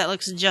stuff that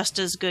looks just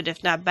as good,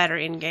 if not better,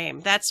 in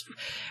game. That's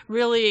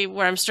really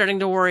where I'm starting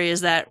to worry,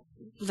 is that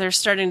they're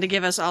starting to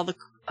give us all the,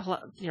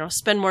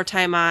 spend more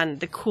time on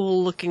the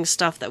cool looking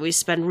stuff that we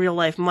spend real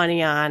life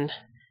money on.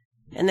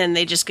 And then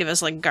they just give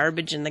us like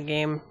garbage in the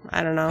game.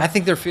 I don't know. I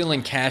think they're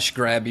feeling cash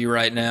grabby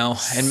right now,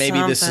 and maybe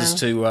this is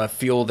to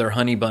fuel their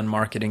honey bun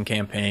marketing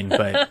campaign.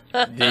 But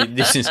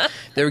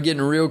they're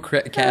getting real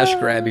cash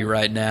grabby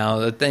right now.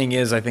 The thing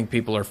is, I think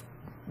people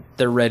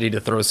they're ready to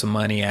throw some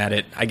money at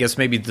it. I guess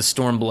maybe the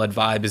Stormblood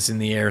vibe is in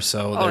the air,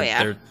 so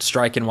they're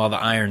striking while the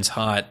iron's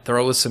hot.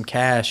 Throw us some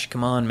cash.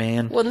 Come on,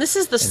 man. Well, this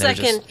is the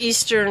second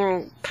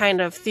Eastern kind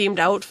of themed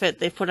outfit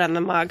they put on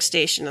the Mog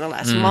Station in the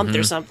last month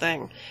or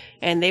something.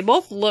 And they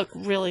both look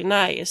really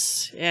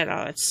nice. You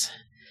know,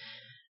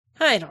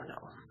 I don't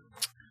know.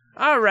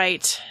 All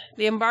right.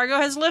 The embargo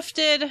has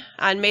lifted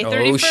on May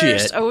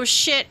 31st. Oh,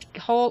 shit.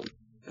 Hold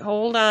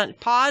on.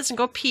 Pause and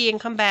go pee and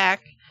come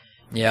back.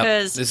 Yeah.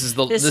 This is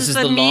the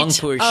long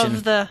portion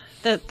of the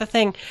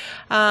thing.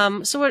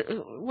 So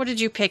what did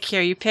you pick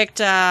here? You picked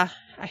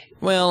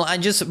Well, I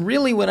just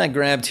really what I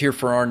grabbed here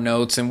for our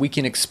notes, and we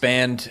can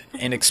expand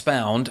and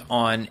expound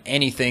on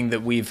anything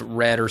that we've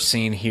read or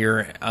seen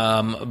here.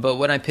 But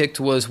what I picked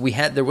was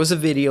there was a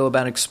video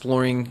about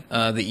exploring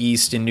the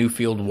East in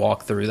Newfield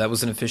walkthrough. That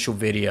was an official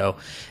video.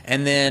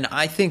 And then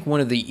I think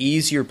one of the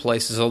easier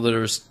places, although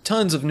there's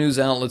tons of news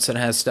outlets that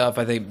has stuff.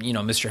 I think,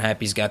 Mr.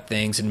 Happy's got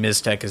things and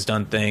Miztech has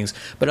done things.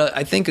 But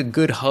I think a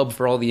good hub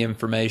for all the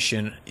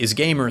information is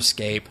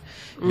Gamerscape.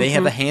 They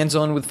have a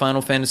hands-on with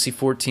Final Fantasy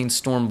XIV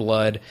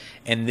Stormblood,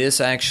 and this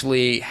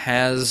actually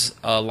has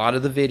a lot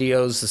of the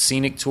videos, the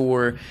scenic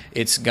tour.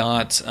 It's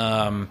got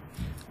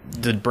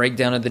the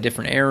breakdown of the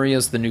different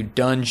areas, the new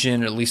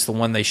dungeon, or at least the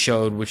one they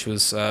showed, which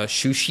was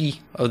Shushi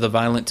of the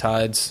Violent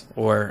Tides,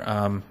 or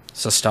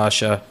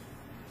Sastasha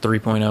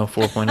 3.0,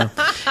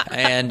 4.0,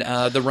 and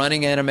the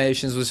running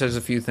animations, which has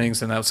a few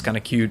things, and that was kind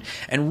of cute.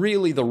 And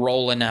really the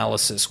role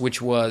analysis, which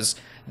was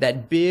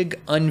that big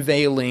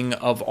unveiling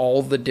of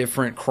all the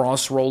different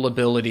cross-roll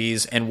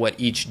abilities and what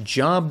each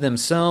job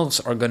themselves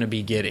are going to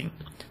be getting.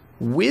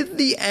 With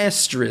the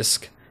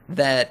asterisk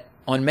that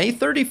on May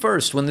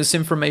 31st, when this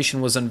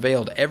information was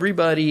unveiled,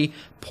 everybody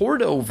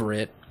poured over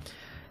it,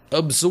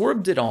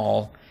 absorbed it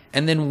all,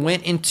 and then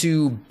went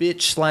into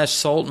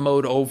bitch/salt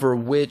mode over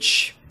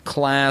which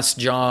class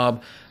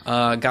job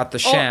got the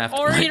shaft.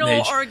 Or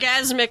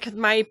Orgasmic,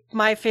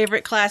 my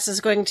favorite class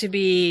is going to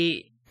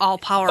be all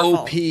powerful.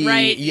 OP,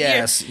 right?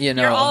 yes,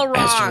 you're all wrong.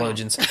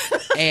 Astrologians.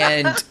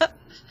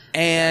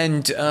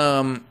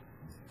 and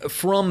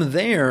from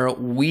there,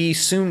 we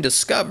soon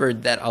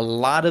discovered that a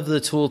lot of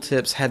the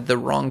tooltips had the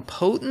wrong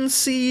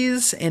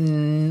potencies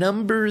and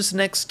numbers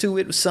next to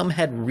it. Some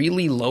had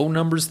really low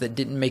numbers that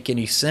didn't make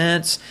any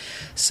sense.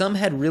 Some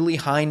had really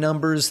high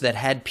numbers that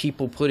had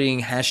people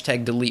putting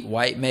 #delete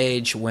white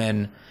mage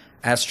when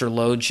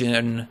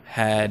Astrologian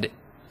had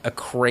a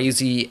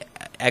crazy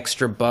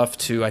extra buff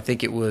to, I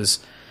think it was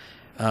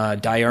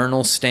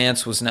diurnal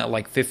stance was now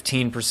like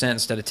 15%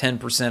 instead of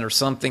 10% or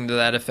something to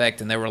that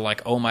effect, and they were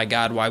like, oh my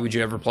god, why would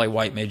you ever play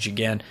White Mage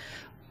again?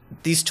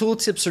 These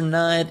tooltips are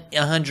not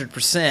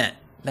 100%.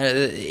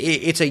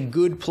 It's a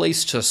good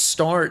place to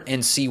start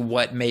and see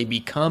what may be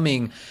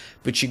coming,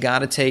 but you got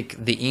to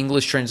take the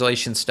English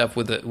translation stuff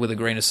with a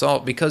grain of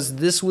salt, because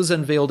this was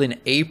unveiled in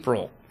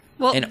April.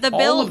 Well, and the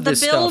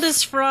build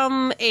is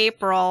from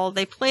April.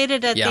 They played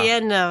it at the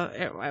end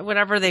of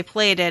whenever they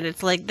played it.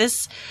 It's like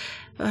this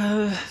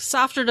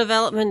software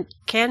development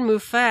can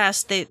move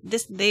fast.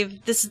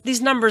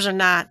 These numbers are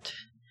not.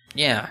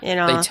 Yeah, you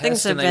know, they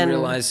test and they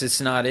realize it's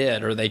not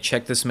it, or they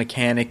check this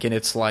mechanic and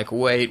it's like,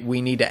 wait,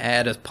 we need to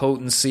add a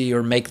potency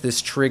or make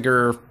this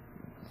trigger,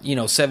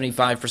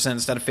 75%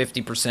 instead of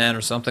 50%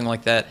 or something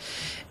like that.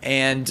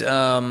 And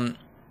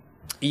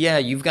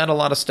you've got a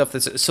lot of stuff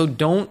that's so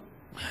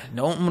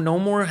no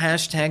more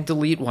hashtag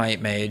delete White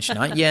Mage,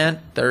 not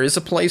yet. There is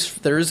a place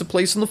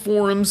in the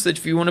forums that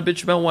if you want to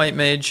bitch about White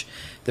Mage,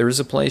 there is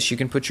a place you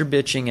can put your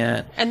bitching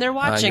at. And they're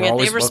watching it.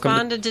 They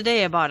responded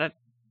today about it.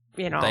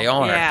 They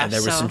are, and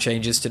there were some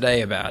changes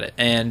today about it.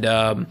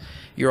 And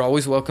you're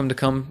always welcome to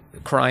come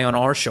cry on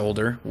our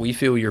shoulder. We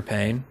feel your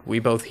pain. We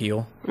both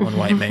heal on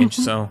White Mage,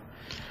 so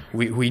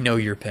we know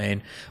your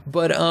pain.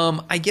 But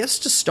I guess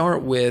to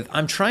start with,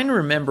 I'm trying to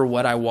remember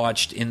what I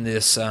watched in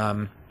this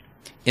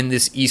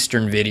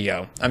Eastern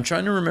video. I'm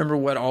trying to remember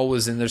what all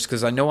was in this,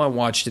 because I know I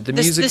watched it. The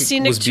music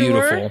was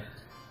beautiful.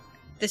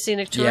 The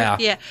scenic tour?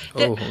 Yeah.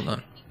 Oh, hold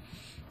on.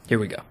 Here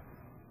we go.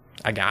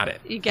 I got it.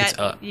 You got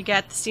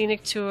the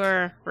scenic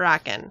tour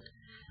rocking.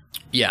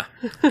 Yeah.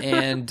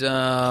 And,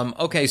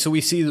 okay, so we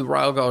see the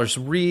Rhalgr's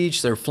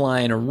Reach. They're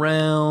flying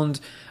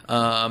around.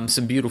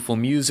 Some beautiful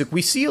music.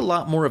 We see a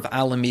lot more of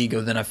Ala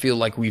Mhigo than I feel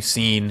like we've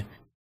seen,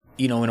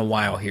 in a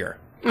while here.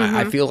 Mm-hmm.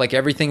 I feel like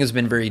everything has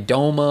been very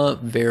Doma,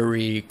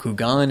 very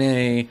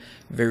Kugane,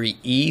 very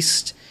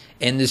East.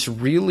 And this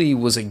really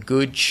was a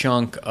good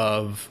chunk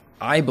of,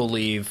 I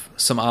believe,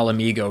 some Ala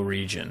Mhigo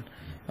region.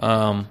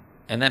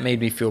 And that made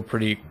me feel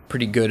pretty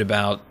good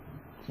about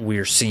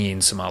we're seeing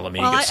some Ala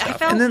Mhigo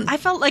stuff. I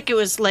felt like it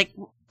was like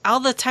all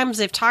the times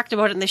they've talked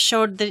about it and they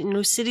showed the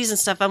new cities and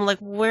stuff. I'm like,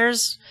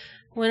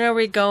 when are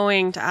we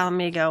going to Ala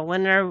Mhigo?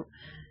 When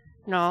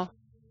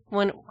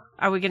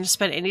are we going to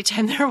spend any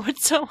time there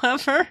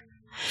whatsoever?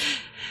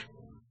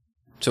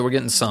 So we're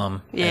getting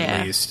some,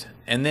 at least.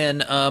 And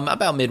then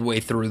about midway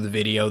through the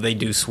video, they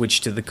do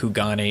switch to the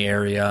Kugane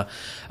area.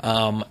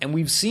 And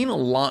we've seen a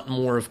lot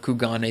more of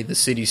Kugane, the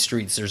city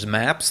streets. There's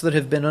maps that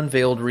have been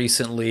unveiled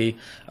recently.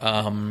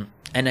 And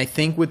I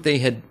think what they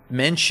had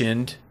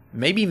mentioned,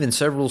 maybe even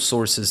several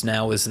sources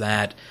now, is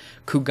that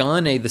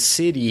Kugane, the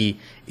city,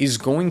 is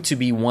going to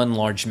be one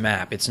large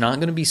map. It's not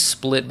going to be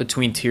split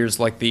between tiers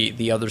like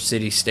the other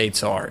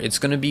city-states are. It's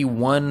going to be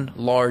one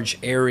large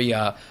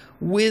area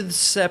with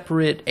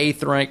separate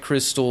aetheryte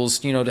crystals,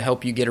 to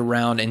help you get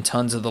around, and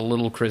tons of the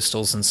little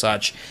crystals and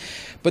such.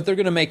 But they're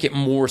going to make it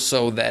more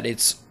so that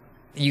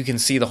you can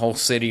see the whole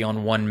city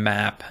on one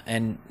map,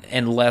 and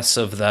less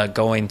of the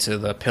going to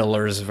the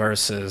pillars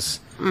versus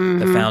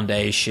the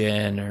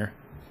foundation or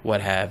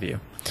what have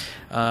you.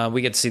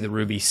 We get to see the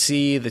Ruby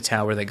Sea, the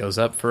tower that goes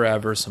up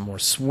forever, some more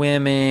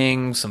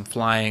swimming, some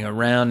flying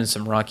around, and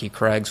some rocky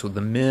crags with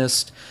the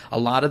mist. A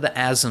lot of the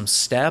Azem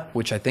Steppe,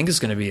 which I think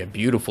is going to be a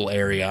beautiful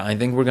area. I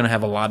think we're going to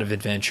have a lot of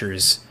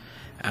adventures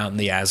out in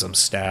the Azem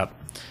Steppe.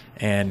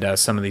 And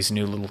some of these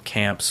new little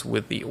camps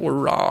with the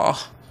Aura.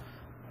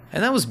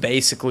 And that was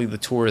basically the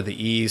tour of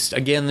the East.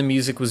 Again, the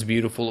music was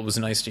beautiful. It was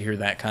nice to hear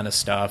that kind of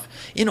stuff.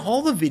 In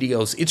all the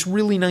videos, it's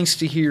really nice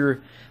to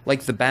hear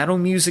like the battle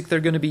music they're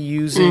going to be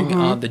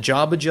using. The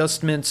job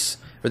adjustments,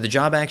 or the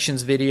job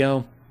actions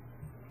video,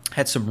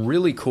 had some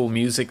really cool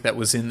music that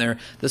was in there.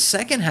 The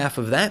second half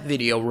of that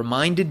video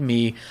reminded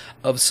me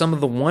of some of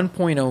the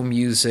 1.0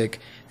 music.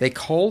 They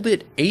called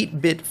it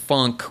 8-bit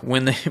funk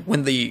when the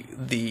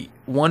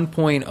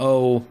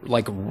 1.0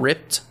 like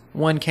ripped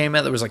one came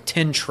out. There was like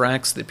 10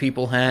 tracks that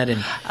people had,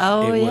 and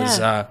it was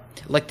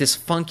like this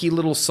funky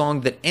little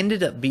song that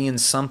ended up being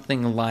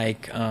something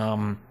like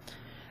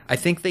I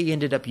think they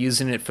ended up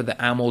using it for the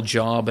Amel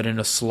Jaw, but in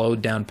a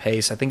slowed down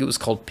pace. I think it was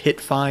called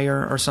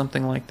Pitfire or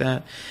something like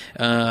that.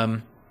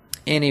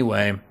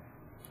 Anyway,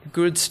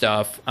 good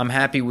stuff. I'm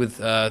happy with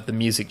the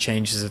music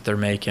changes that they're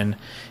making,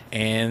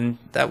 and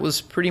that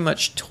was pretty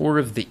much Tour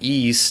of the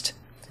East.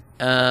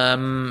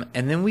 And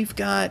then we've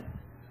got,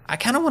 I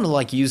kind of want to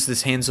like use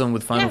this hands-on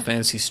with Final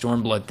Fantasy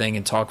Stormblood thing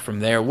and talk from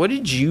there. What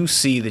did you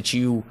see that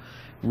you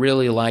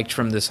really liked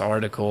from this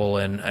article,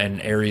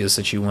 and areas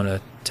that you want to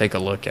take a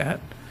look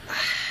at?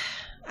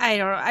 I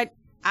don't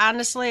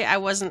know. I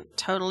wasn't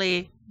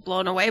totally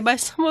blown away by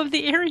some of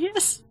the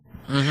areas.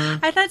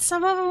 I thought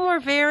some of them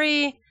were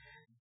very,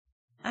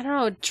 I don't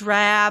know,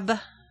 drab.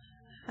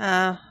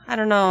 I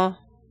don't know.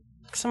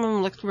 Some of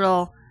them looked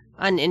real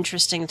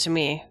uninteresting to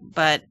me,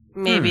 but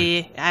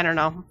maybe, I don't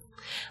know.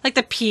 Like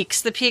the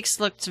peaks. The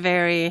peaks looked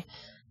very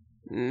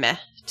meh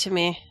to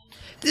me.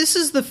 This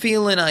is the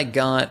feeling I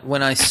got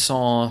when I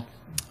saw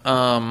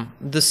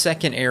the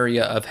second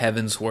area of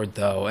Heavensward,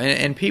 though,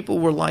 and people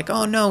were like,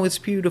 "Oh no, it's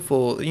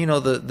beautiful." You know,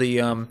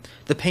 the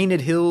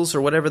Painted Hills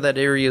or whatever that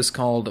area is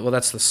called. Well,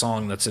 that's the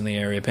song that's in the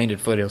area, Painted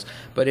Foothills.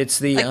 But it's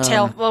the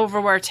like over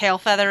where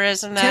Tailfeather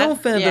is, and that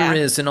Tailfeather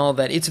is, and all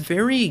that. It's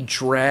very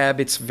drab.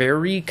 It's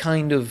very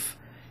kind of,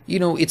 you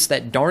know, it's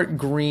that dark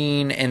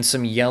green and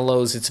some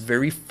yellows. It's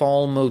very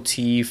fall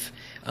motif.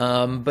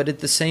 But at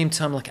the same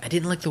time, like, I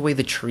didn't like the way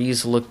the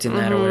trees looked in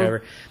that or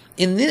whatever.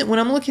 When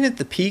I'm looking at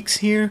the peaks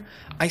here,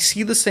 I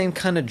see the same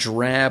kind of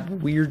drab,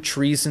 weird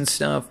trees and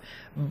stuff.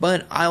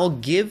 But I'll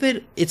give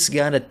it's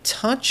got a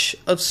touch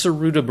of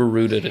Saruta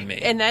Baruta to me.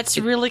 And that's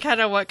really kind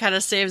of what kind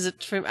of saves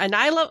it from. And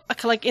I love,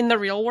 like, in the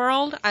real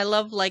world, I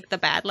love, like, the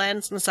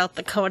Badlands in South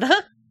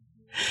Dakota.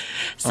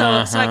 So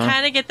I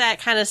kind of get that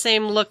kind of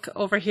same look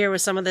over here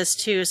with some of this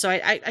too. So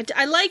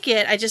I like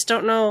it. I just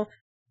don't know.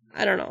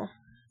 I don't know.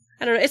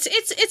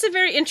 It's a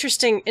very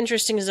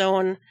interesting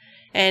zone,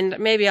 and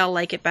maybe I'll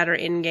like it better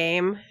in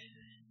game.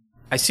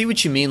 I see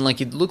what you mean. Like,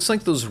 it looks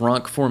like those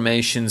rock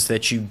formations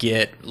that you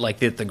get,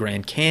 like at the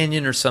Grand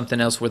Canyon or something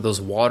else, where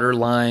those water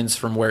lines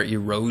from where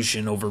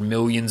erosion over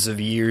millions of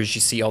years,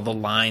 you see all the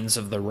lines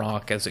of the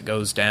rock as it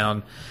goes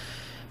down.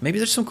 Maybe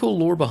there's some cool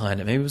lore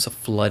behind it. Maybe it was a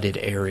flooded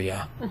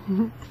area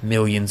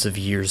millions of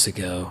years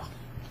ago.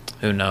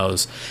 Who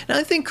knows? And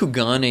I think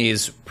Kugane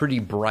is pretty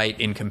bright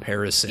in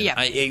comparison.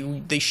 Yeah.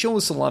 They show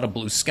us a lot of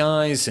blue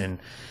skies and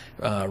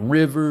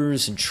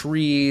rivers and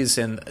trees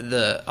and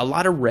a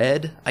lot of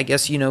red, I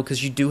guess, you know,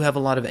 because you do have a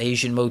lot of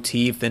Asian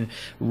motif, and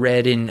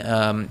red in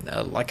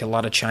like a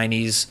lot of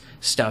Chinese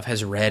stuff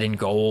has red and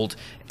gold,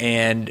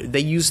 and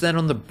they use that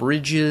on the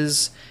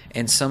bridges,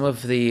 and some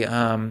of the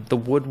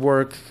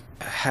woodwork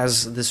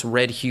has this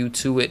red hue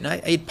to it,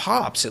 and it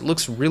pops. It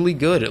looks really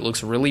good. It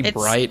looks really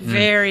bright. It's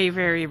very,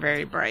 very,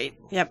 very bright.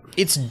 Yep.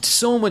 It's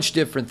so much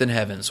different than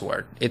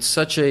Heavensward. It's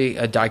such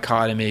a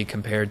dichotomy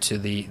compared to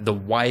the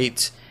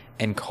white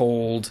and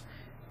cold.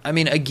 I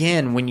mean,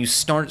 again, when you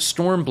start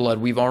Stormblood,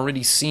 we've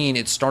already seen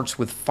it starts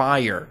with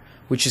fire,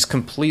 which is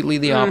completely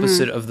the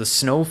opposite of the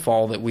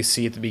snowfall that we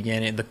see at the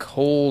beginning. The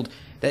cold,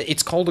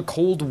 it's called a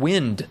cold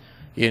wind.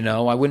 You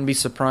know, I wouldn't be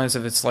surprised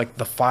if it's like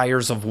the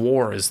fires of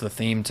war is the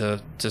theme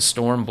to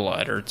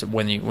Stormblood, or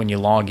when you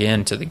log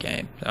into the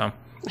game. So.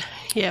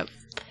 Yep.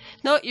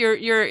 No,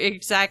 you're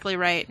exactly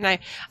right, and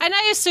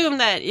I assume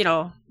that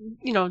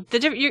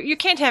you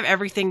can't have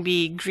everything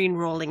be green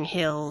rolling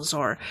hills,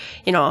 or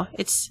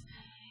it's,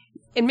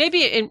 and maybe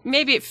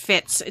it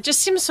fits. It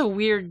just seems so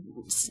weird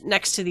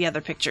next to the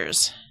other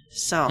pictures.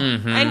 So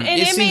and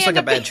it seems like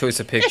a bad choice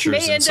of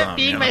pictures. It may end up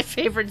being my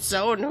favorite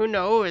zone. Who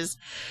knows?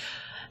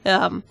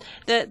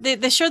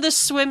 They show the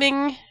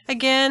swimming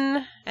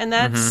again, and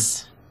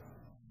that's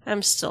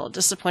I'm still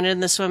disappointed in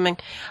the swimming,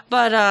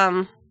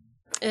 but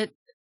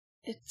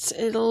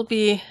it'll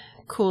be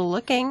cool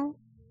looking.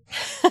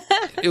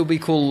 It'll be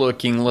cool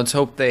looking. Let's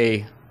hope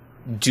they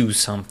do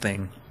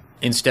something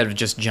instead of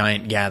just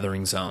giant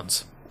gathering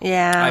zones.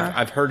 Yeah,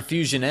 I've heard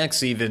Fusion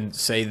X even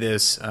say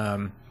this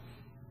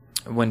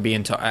when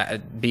being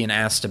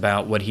asked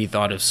about what he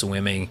thought of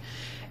swimming,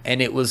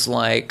 and it was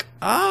like,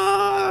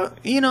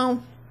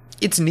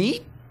 it's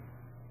neat.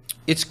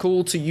 It's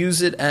cool to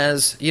use it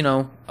as,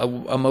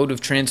 a mode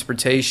of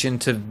transportation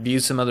to view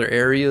some other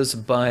areas,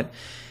 but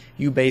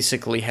you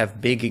basically have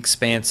big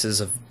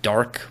expanses of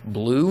dark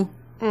blue.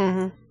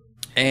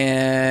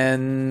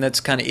 And that's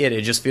kind of it.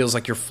 It just feels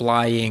like you're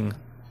flying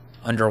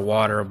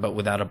underwater, but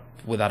without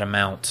a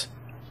mount.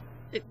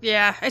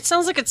 It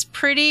sounds like it's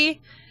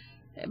pretty,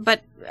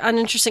 but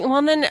uninteresting. Well,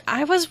 and then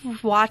I was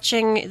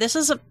watching,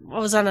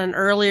 was on an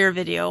earlier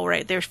video,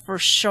 right? They were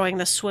showing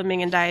the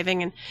swimming and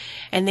diving,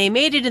 and they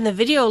made it in the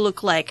video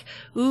look like,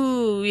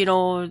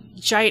 ooh,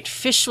 giant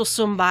fish will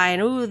swim by,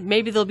 and ooh,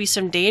 maybe there'll be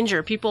some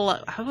danger. People,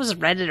 I was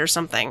Reddit or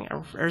something,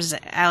 or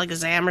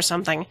Alakazam or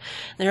something.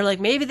 They're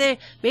like, maybe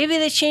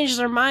they changed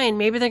their mind.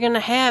 Maybe they're going to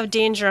have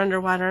danger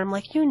underwater. I'm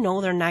like,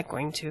 they're not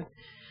going to.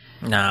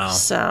 No.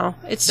 So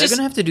they're going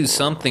to have to do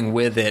something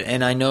with it,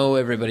 and I know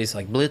everybody's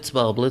like,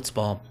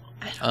 Blitzball.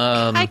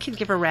 I could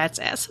give a rat's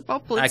ass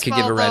about Blitzball. I could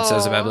give a rat's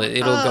ass about it.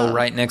 It'll go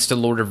right next to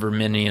Lord of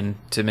Verminion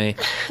to me.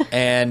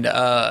 And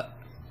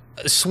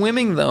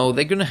swimming, though,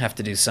 they're going to have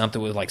to do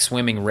something with, like,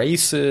 swimming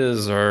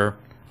races or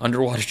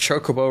underwater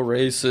chocobo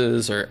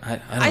races, or I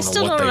don't know what they're going to do. I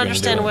still don't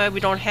understand why we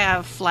don't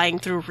have flying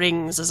through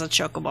rings as a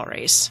chocobo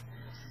race.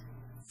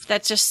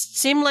 That just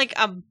seemed like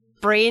a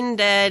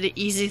brain-dead,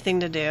 easy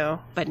thing to do,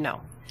 but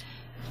no.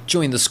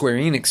 Join the Square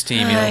Enix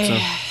team,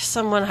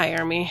 Someone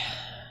hire me.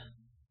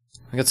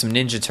 I got some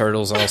Ninja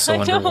Turtles also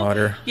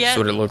underwater. Yeah, that's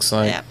what it looks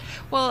like. Yeah.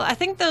 Well, I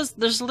think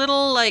there's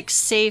little, like,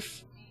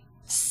 safe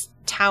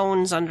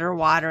towns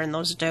underwater in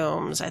those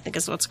domes, I think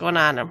is what's going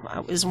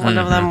on. Is one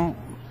of them...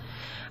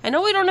 I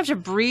know we don't have to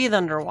breathe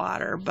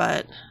underwater,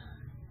 but...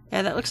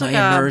 Yeah, that looks like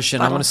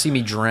immersion. I want to see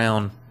me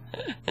drown.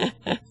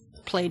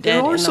 Play dead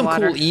in the water. There are some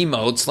cool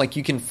emotes, like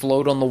you can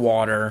float on the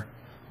water,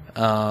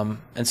 and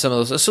some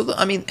of those. So,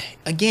 I mean,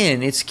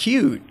 again, it's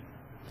cute.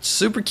 It's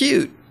super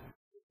cute.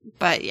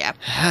 But yeah.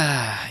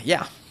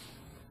 Yeah.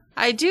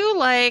 I do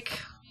like,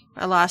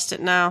 I lost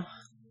it now,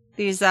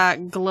 these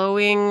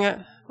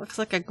glowing, looks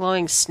like a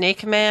glowing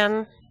snake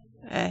man.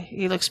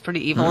 He looks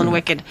pretty evil and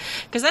wicked.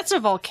 Because that's a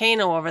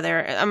volcano over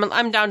there.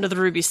 I'm down to the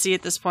Ruby Sea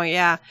at this point,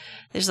 yeah.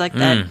 There's like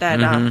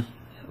that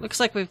looks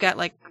like we've got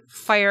like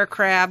fire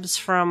crabs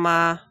from,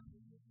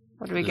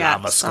 what do we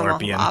got?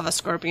 Lava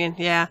scorpion,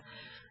 yeah.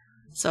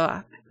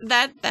 So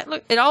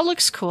it all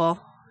looks cool.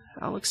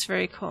 It all looks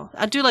very cool.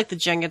 I do like the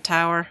Jenga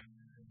tower.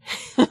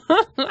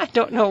 I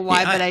don't know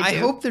why, but I do. I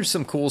hope there's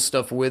some cool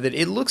stuff with it.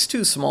 It looks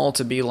too small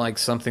to be like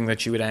something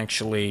that you would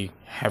actually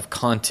have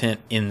content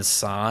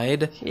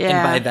inside. Yeah.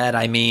 And by that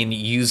I mean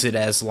use it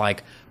as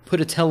like put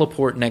a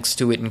teleport next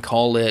to it and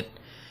call it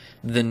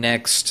the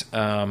next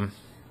Nizal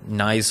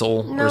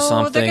or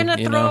something. No, they're going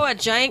to throw a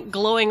giant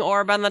glowing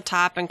orb on the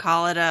top and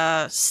call it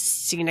a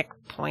scenic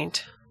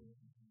point.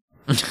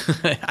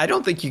 I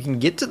don't think you can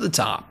get to the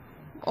top.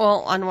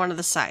 Well, on one of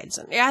the sides.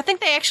 Yeah, I think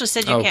they actually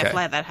said you can't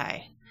fly that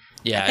high.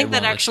 Yeah, I think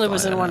that actually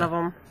was in one of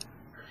them.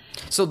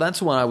 So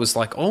that's why I was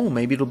like, oh,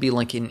 maybe it'll be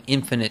like an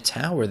infinite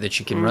tower that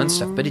you can run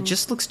stuff. But it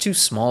just looks too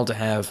small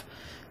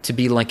to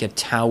be like a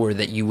tower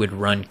that you would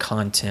run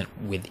content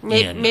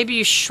within. Maybe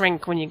you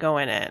shrink when you go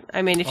in it.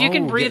 I mean, if you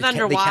can breathe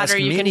underwater,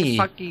 you can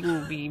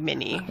fucking be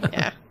mini.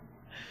 Yeah.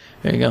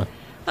 There you go.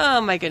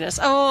 Oh my goodness.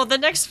 Oh, the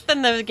next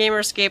in the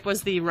Gamerscape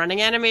was the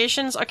running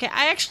animations. Okay,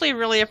 I actually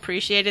really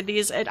appreciated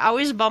these. It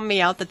always bummed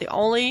me out that the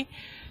only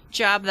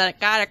job that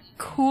got a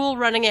cool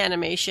running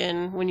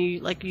animation when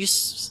you like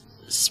use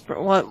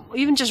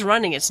even just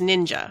running, it's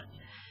ninja.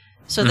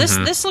 So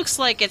this looks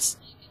like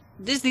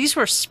these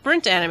were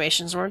sprint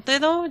animations, weren't they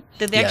though?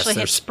 Did they actually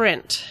hit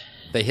sprint?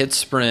 They hit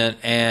sprint,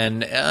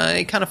 and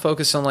it kind of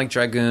focused on like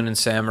Dragoon and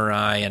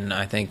Samurai, and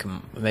I think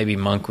maybe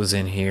Monk was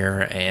in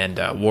here, and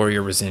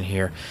Warrior was in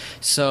here.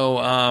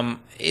 So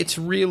it's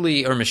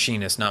really, or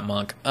Machinist, not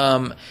Monk.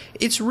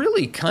 It's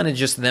really kind of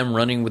just them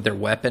running with their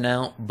weapon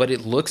out, but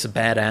it looks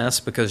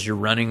badass because you're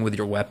running with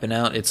your weapon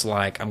out. It's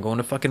like, I'm going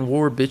to fucking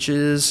war,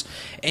 bitches.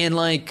 And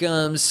like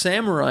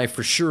Samurai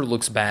for sure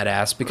looks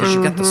badass because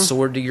you got the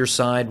sword to your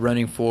side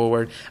running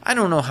forward. I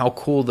don't know how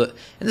cool and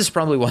this is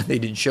probably why they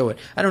didn't show it,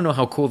 I don't know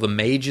how cool the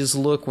mages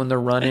look when they're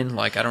running.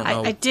 Like, I don't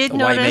know, I did a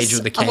notice white mage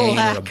with a cane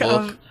or a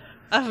book.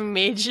 Of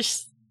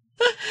mages.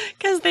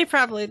 Because they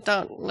probably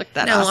don't look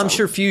that awesome. Now, I'm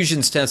sure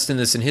Fusion's testing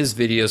this in his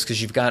videos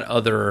because you've got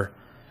other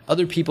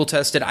people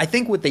tested. I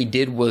think what they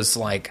did was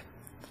like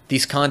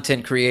these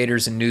content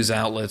creators and news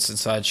outlets and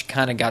such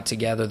kind of got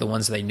together, the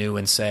ones they knew,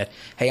 and said,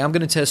 hey, I'm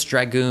going to test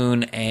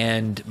Dragoon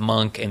and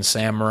Monk and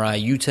Samurai.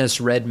 You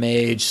test Red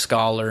Mage,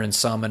 Scholar, and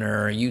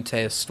Summoner. You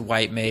test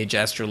White Mage,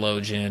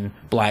 Astrologian,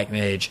 Black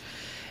Mage.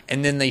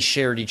 And then they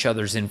shared each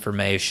other's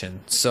information.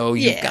 So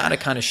you've got a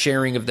kind of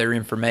sharing of their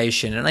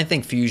information. And I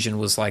think Fusion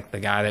was like the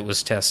guy that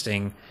was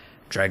testing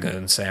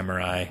Dragoon,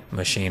 Samurai,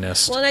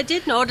 Machinist. Well, and I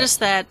did notice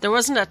that there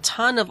wasn't a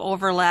ton of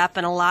overlap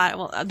and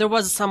there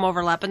was some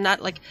overlap, but not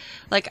like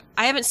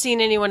I haven't seen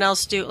anyone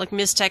else do, like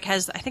Mistech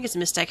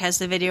has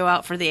the video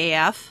out for the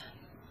AF.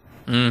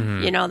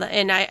 Mm-hmm. You know,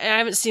 and I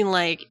haven't seen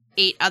like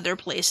 8 other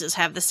places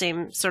have the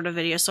same sort of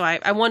video, so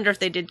I wonder if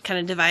they did kind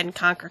of divide and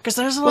conquer, because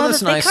there's a lot of,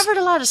 they covered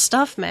a lot of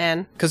stuff,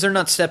 man. Because they're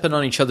not stepping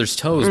on each other's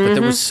toes, but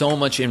there was so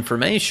much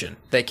information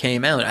that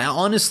came out.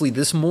 Honestly,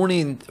 the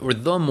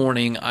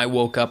morning I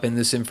woke up and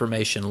this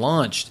information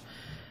launched,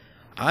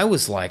 I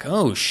was like,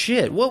 oh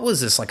shit, what was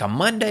this, like a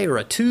Monday or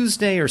a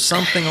Tuesday or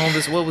something, all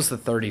this? What was the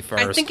 31st?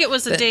 I think it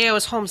was the day I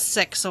was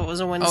homesick, so it was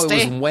a Wednesday. Oh,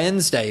 it was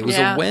Wednesday. It was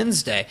a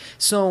Wednesday.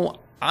 So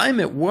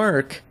I'm at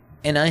work,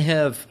 and I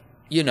have,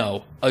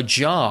 a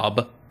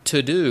job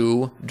to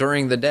do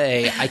during the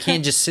day. I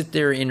can't just sit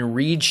there and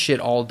read shit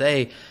all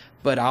day,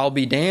 but I'll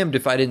be damned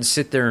if I didn't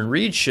sit there and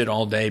read shit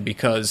all day,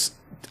 because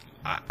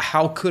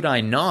how could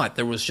I not?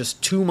 There was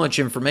just too much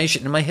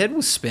information, and my head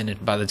was spinning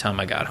by the time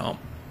I got home.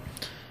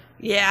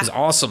 Yeah. It was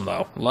awesome,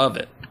 though. Love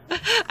it.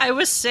 I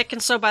was sick,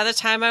 and so by the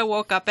time I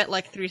woke up at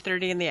like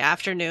 3:30 in the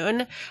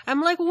afternoon, I'm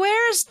like,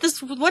 where's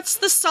this? What's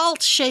the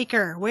salt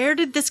shaker? Where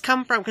did this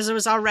come from? Because it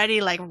was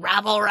already like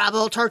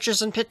rabble,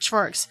 torches and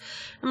pitchforks.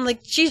 I'm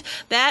like, geez,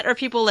 that or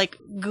people like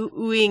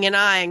oohing and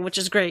eyeing, which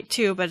is great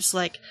too, but it's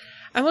like,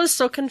 I was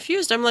so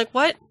confused. I'm like,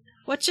 what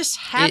just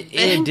happened?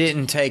 It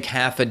didn't take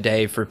half a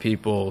day for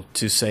people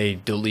to say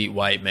delete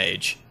White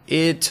Mage.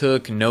 It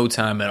took no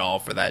time at all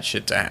for that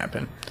shit to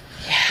happen.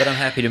 Yeah. But I'm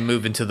happy to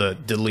move into the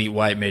delete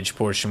White Mage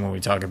portion when we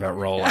talk about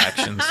roll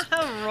actions.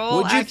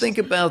 What'd you think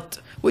about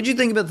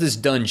this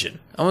dungeon?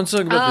 I want to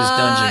talk about this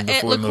dungeon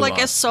before we move on. It looked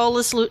like a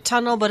soulless loot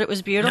tunnel, but it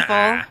was beautiful.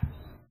 Nah.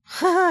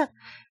 I'm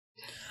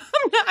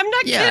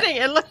not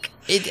kidding. I'm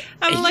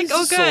like,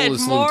 oh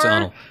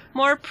good,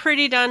 more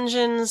pretty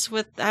dungeons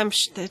with.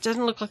 It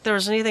doesn't look like there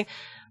was anything.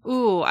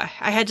 Ooh, I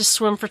had to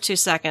swim for 2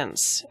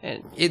 seconds.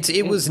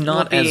 It was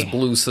not as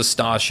blue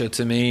Sastasha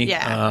to me.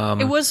 Yeah,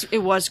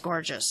 it was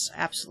gorgeous.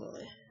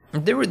 Absolutely.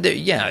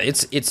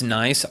 It's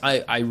nice.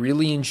 I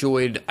really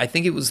enjoyed. I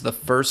think it was the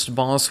first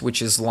boss,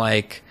 which is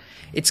like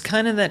it's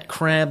kind of that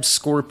crab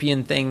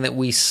scorpion thing that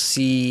we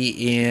see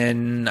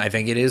in, I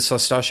think it is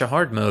Sastasha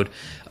hard mode.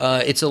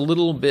 It's a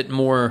little bit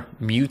more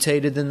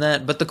mutated than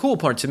that, but the cool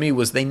part to me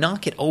was they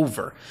knock it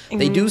over.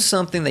 They do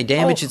something, they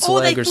damage its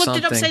leg or something. They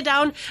flipped it upside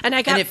down, and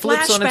I got it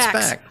flips flashbacks. on its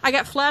back. I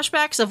got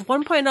flashbacks of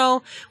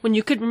 1.0 when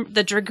you could,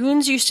 the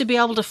Dragoons used to be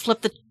able to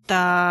flip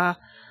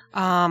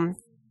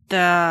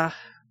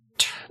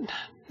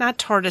not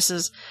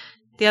tortoises,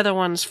 the other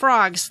ones,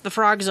 the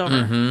frogs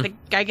over, the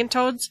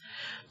Gigantoads.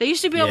 They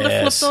used to be able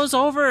to flip those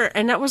over,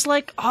 and that was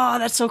like, oh,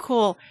 that's so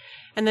cool.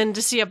 And then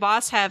to see a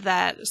boss have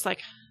that, it's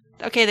like,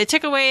 okay, they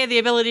took away the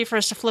ability for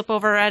us to flip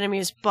over our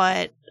enemies,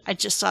 but I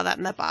just saw that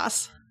in that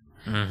boss.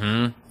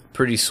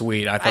 Pretty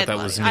sweet. I thought that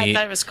was neat. I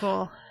thought it was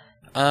cool.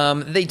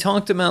 They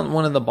talked about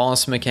one of the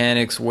boss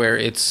mechanics where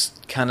it's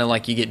kind of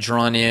like you get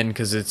drawn in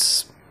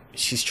because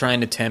she's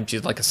trying to tempt you,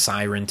 like a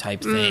siren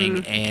type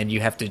thing, and you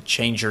have to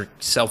change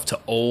yourself to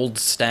old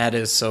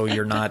status so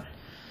you're not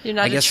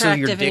I guess so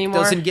your dick anymore.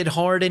 Doesn't get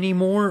hard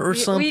anymore or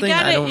something.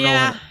 I don't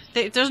know.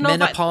 There's no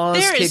menopause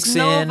there kicks is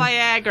no in.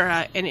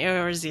 Viagra in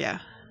Eorzea.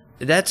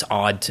 That's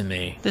odd to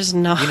me. There's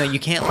no. You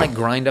can't like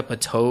grind up a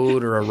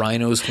toad or a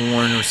rhino's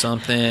horn or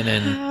something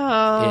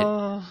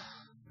and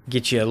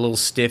get you a little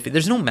stiff.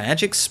 There's no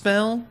magic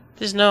spell.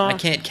 There's no. I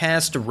can't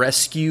cast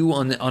rescue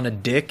on a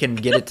dick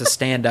and get it to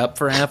stand up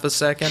for half a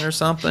second or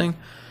something.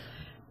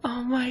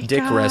 Oh my god.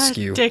 Dick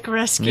rescue. Dick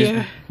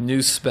rescue.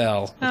 New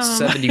spell. It's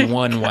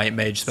 71 white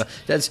mage spell.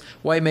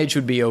 White mage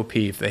would be OP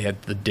if they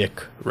had the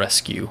dick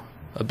rescue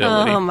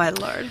ability. Oh my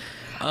lord.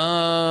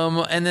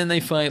 And then they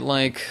fight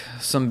like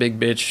some big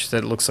bitch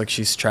that looks like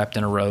she's trapped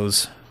in a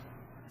rose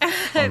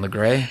on the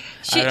gray.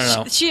 I don't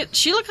know.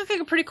 She looked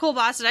like a pretty cool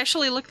boss. It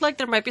actually looked like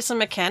there might be some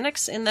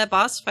mechanics in that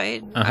boss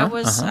fight. I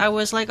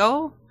was like,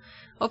 oh,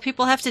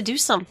 people have to do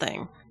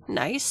something.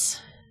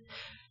 Nice.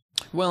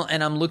 Well,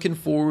 and I'm looking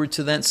forward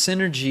to that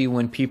synergy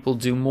when people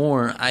do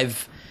more.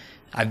 I've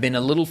been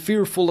a little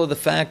fearful of the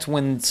fact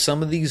when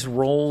some of these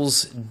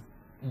roles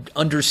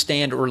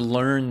understand or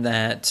learn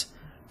that,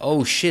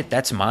 oh shit,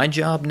 that's my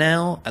job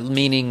now,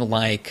 meaning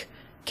like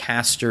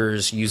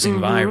casters using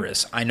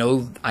virus. I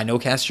know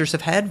casters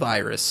have had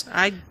virus.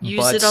 I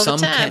use it all the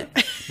time.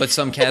 But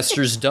some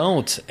casters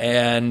don't,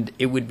 and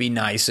it would be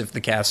nice if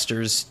the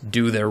casters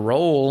do their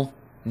role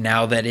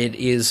now that it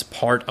is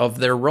part of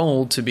their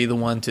role to be the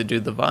one to do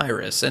the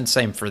virus, and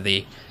same for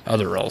the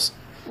other roles.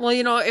 Well,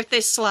 if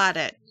they slot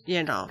it,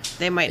 they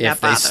might not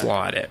If bother. they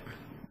slot it.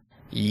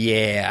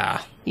 Yeah.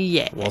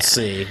 We'll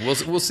see.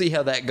 We'll see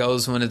how that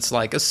goes when it's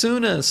like,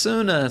 Asuna.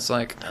 It's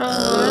like,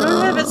 I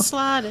don't have it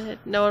slotted.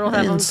 No one will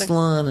have it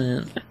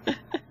slotted.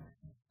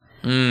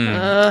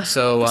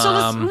 So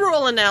let's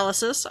rule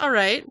analysis. All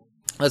right.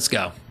 Let's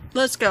go.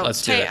 Let's do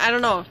it. I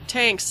don't know.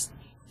 Tanks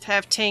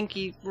have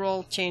tanky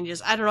roll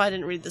changes. I don't know. I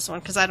didn't read this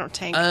one because I don't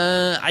tank.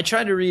 I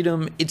tried to read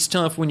them. It's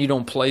tough when you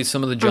don't play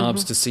some of the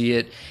jobs to see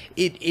it.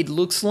 It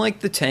looks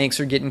like the tanks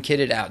are getting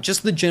kitted out.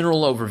 Just the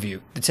general overview.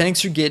 The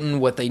tanks are getting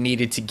what they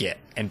needed to get.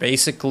 And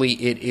basically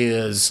it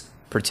is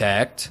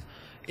protect.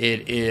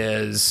 It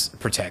is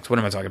protect. What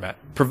am I talking about?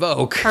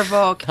 Provoke.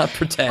 Not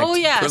protect. Oh,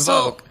 yeah.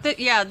 Provoke. So,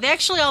 they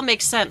actually all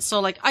make sense.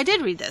 So, I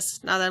did read this.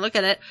 Now that I look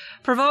at it.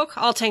 Provoke,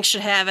 all tanks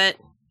should have it.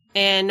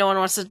 And no one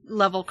wants to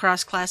level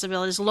cross-class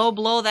abilities. Low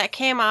blow, that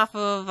came off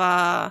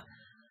of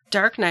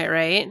Dark Knight,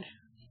 right?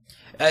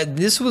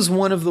 This was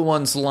one of the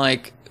ones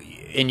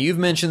and you've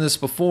mentioned this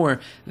before,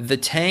 the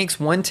tanks,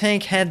 one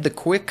tank had the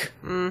quick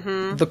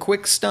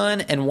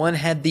stun, and one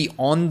had the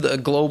on the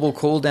global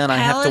cooldown. I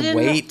have to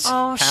wait.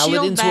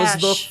 Paladins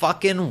was the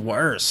fucking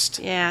worst.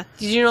 Yeah.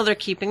 Did you know they're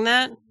keeping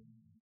that?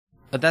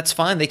 But that's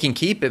fine. They can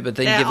keep it, but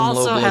they give them low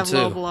blow too. They also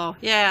have low blow.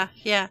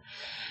 Yeah.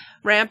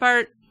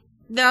 Rampart.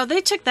 No,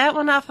 they took that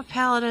one off of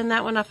Paladin,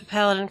 that one off of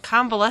Paladin.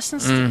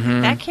 Convalescence,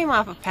 that came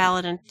off of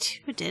Paladin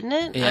too, didn't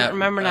it? Yeah, I don't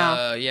remember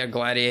now.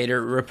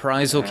 Gladiator.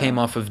 Reprisal came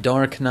off of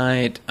Dark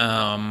Knight.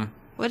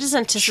 What is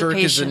Anticipation? Shirk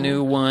is a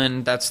new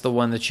one. That's the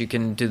one that you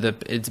can do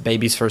it's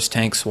baby's first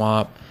tank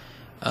swap.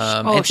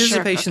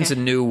 Anticipation's a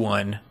new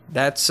one.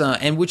 That's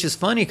and which is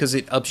funny because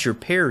it ups your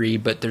parry,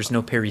 but there's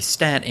no parry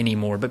stat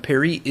anymore. But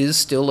parry is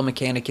still a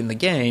mechanic in the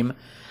game.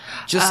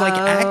 Just like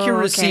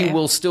accuracy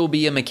will still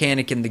be a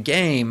mechanic in the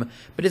game,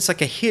 but it's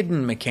like a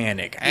hidden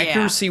mechanic.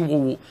 Accuracy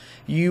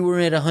you are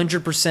at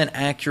 100%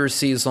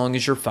 accuracy as long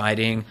as you're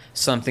fighting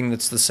something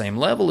that's the same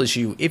level as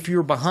you. If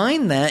you're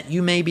behind that,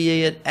 you may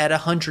be at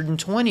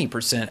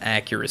 120%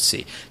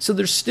 accuracy. So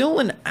there's still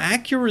an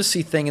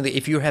accuracy thing.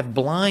 If you have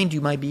blind,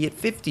 you might be at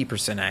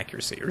 50%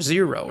 accuracy or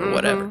 0 or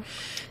whatever.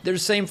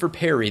 There's the same for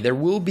parry. There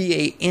will be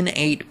a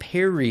innate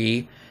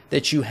parry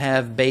that you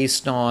have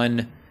based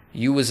on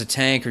you as a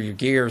tank or your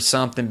gear or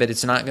something, but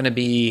it's not going to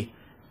be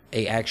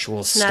a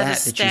actual stat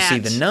that you see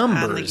the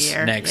numbers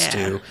next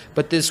to,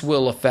 but this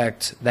will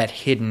affect that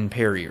hidden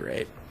parry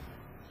rate.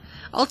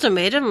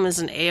 Ultimatum is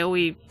an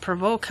AoE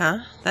provoke, huh?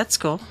 That's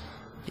cool.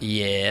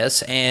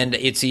 Yes, and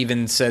it's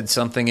even said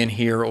something in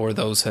here, or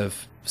those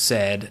have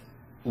said,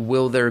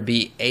 will there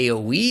be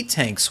AoE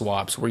tank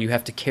swaps where you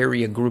have to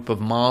carry a group of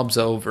mobs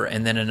over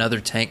and then another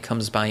tank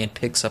comes by and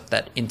picks up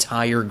that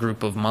entire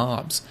group of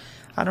mobs?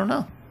 I don't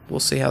know. We'll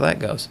see how that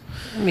goes.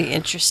 It'll be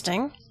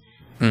interesting.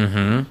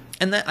 Mm-hmm.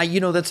 And that,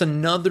 that's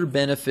another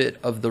benefit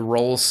of the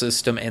role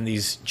system and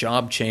these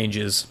job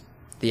changes,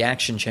 the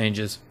action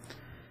changes,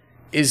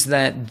 is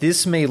that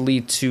this may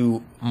lead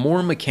to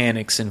more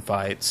mechanics in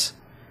fights,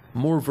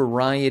 more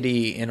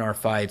variety in our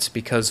fights,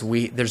 because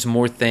there's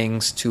more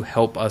things to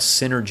help us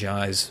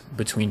synergize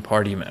between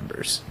party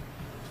members.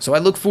 So I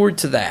look forward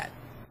to that.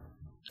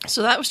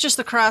 So that was just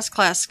the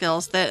cross-class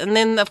skills. And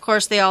then, of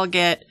course, they all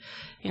get,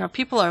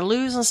 people are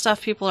losing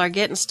stuff, people are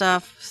getting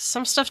stuff.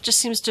 Some stuff just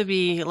seems to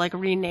be,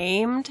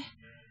 renamed.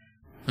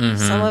 Mm-hmm.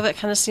 Some of it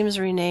kind of seems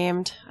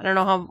renamed. I don't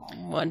know how I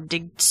want to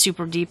dig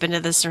super deep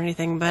into this or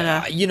anything,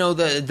 but...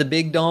 the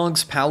big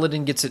dogs,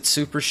 Paladin gets its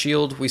super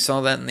shield. We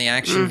saw that in the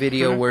action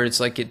video where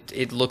it's like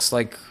it looks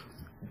like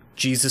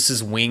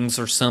Jesus's wings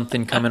or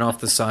something coming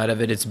off the side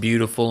of it. It's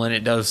beautiful, and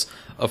it does,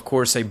 of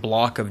course, a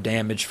block of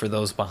damage for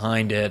those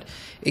behind it.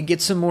 It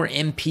gets some more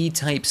MP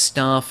type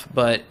stuff,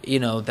 but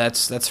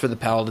that's for the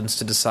Paladins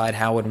to decide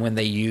how and when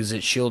they use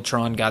it.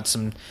 Shieldtron got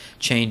some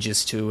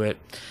changes to it.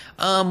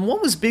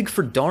 What was big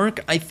for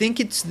Dark? I think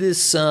it's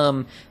this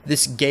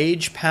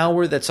gauge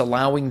power that's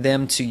allowing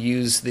them to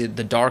use the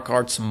dark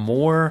arts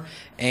more,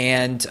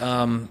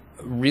 and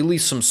really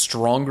some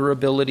stronger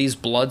abilities.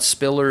 Blood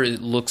Spiller,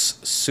 it looks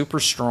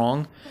super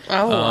strong.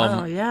 Oh,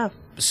 wow, yeah.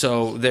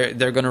 So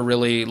they're going to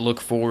really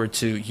look forward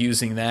to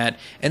using that.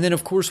 And then,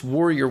 of course,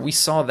 Warrior, we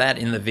saw that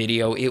in the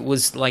video. It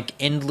was like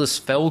endless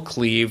fell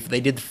cleave.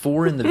 They did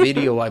 4 in the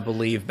video, I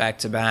believe, back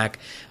to back.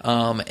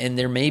 And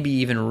there may be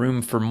even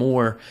room for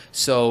more.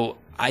 So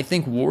I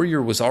think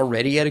Warrior was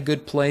already at a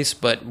good place,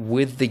 but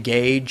with the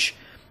gauge,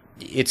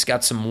 it's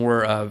got some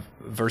more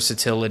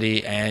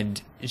versatility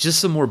and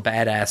just some more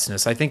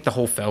badassness. I think the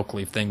whole fell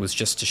cleave thing was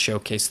just to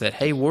showcase that,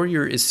 hey,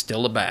 Warrior is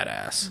still a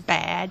badass.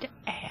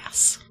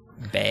 Badass.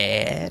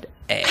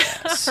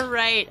 Badass.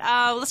 Right.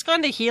 Let's go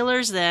on to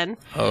healers then.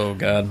 Oh,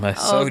 God, my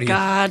sodium. Oh,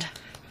 God.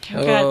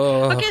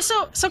 Oh. Okay,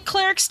 so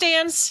Cleric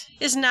stance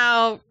is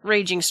now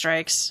Raging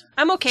Strikes.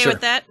 I'm okay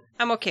with that.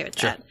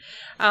 Sure.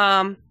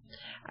 that.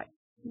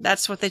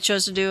 That's what they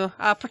chose to do.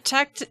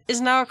 Protect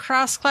is now a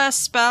cross-class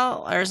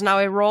spell, or is now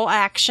a role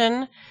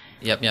action.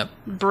 Yep.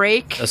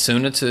 Break.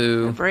 Asuna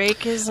too.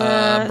 Break is Break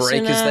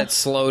Asuna. is that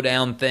slow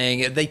down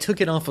thing. They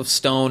took it off of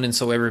Stone, and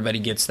so everybody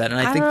gets that. And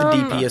I think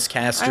the DPS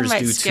casters I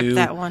might do skip too.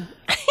 that one.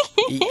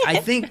 I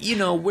think,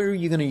 where are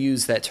you going to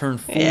use that? Turn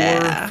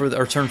 4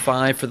 or turn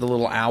 5 for the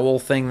little owl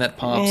thing that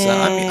pops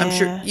out? I'm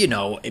sure,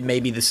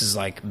 maybe this is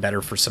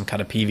better for some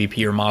kind of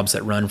PvP or mobs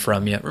that run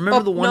from you.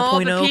 Remember the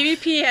 1.0? No, the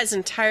PvP has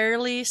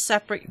entirely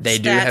separate They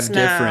stats do have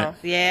now.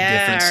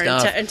 different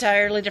stuff.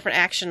 Entirely different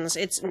actions.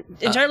 It's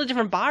entirely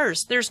different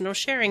bars. There's no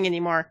sharing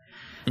anymore.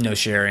 No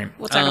sharing.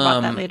 We'll talk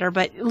about that later.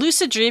 But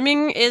Lucid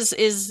Dreaming is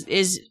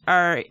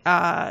our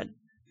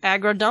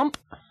aggro dump.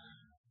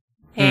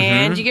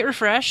 And you get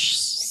refresh,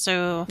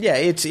 so... Yeah,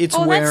 it's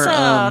where...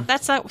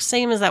 that's that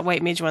same as that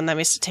White Mage one that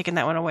was taking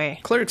that one away.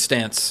 Cleric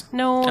Stance.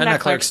 No,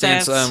 not Cleric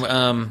Stance.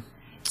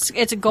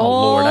 It's a gold.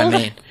 Oh, Lord, I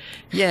mean...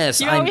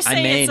 Yes, you always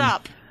say it's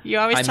up. You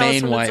always tell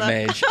us when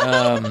White it's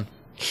Mage.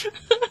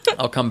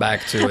 I'll come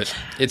back to it.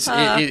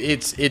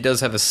 It does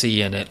have a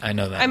C in it. I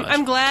know that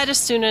I'm glad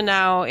Asuna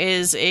now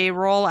is a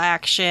role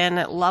action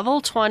at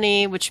level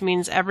 20, which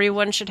means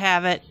everyone should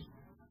have it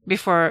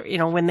before,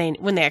 when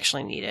they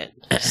actually need it.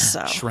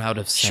 So Shroud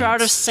of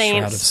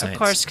Saints, of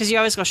course, because you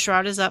always go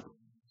Shroud is up.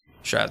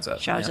 Shroud's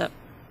up. Up.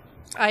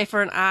 Eye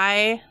for an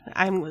Eye.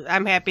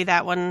 I'm happy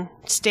that one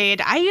stayed.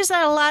 I use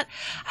that a lot.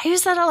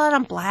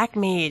 On Black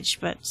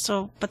Mage, but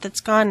that's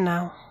gone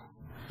now.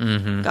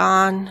 Mm-hmm.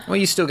 Gone. Well,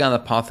 you still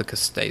got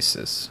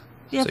Apotheostasis.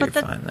 Yeah, so but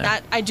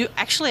that I do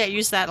actually. I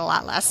used that a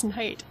lot last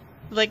night.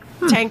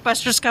 Tank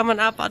Busters coming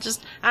up. I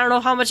don't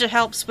know how much it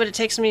helps, but it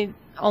takes me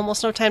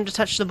almost no time to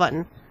touch the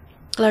button.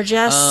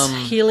 Largesse,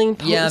 healing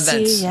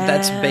potency.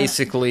 That's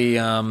basically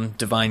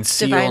Divine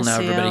Seal. Now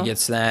Seal. Everybody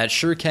gets that.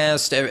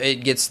 Surecast,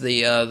 it gets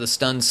the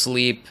stun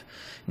sleep,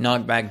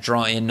 knockback,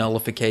 draw in,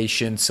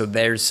 nullification. So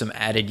there's some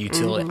added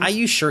utility. I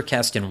use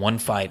Surecast in one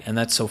fight, and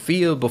that's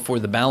Sophia before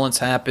the balance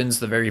happens,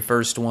 the very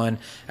first one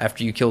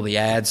after you kill the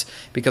ads.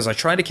 Because I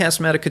try to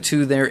cast Medica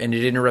 2 there, and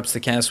it interrupts the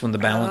cast when the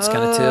balance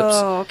kind of tips.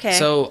 Okay.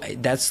 So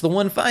that's the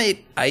one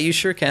fight. I use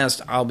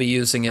Surecast. I'll be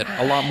using it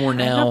a lot more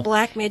now. I'm a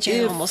Black Mage.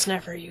 I almost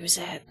never use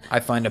it. I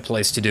find a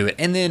place to do it.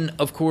 And then,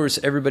 of course,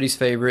 everybody's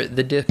favorite,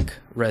 the Dick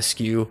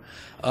Rescue.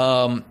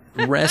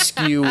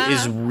 Rescue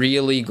is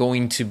really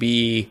going to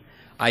be,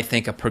 I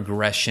think, a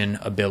progression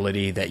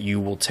ability that you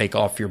will take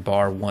off your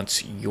bar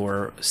once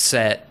your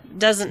set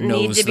doesn't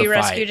need to be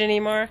rescued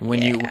anymore.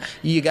 When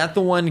you got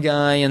the one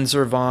guy in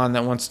Zervan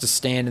that wants to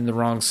stand in the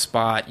wrong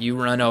spot, you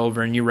run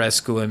over and you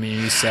rescue him and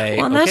you say,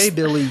 "Okay,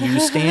 Billy, you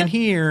stand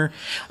here."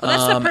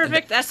 Well,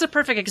 that's the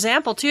perfect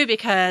example too,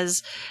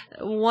 because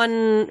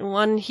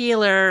one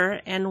healer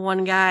and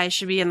one guy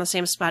should be in the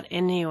same spot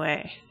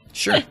anyway.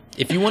 Sure.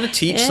 If you want to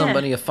teach Yeah.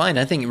 somebody a fight,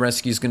 I think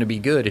rescue is going to be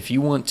good. If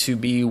you want to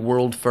be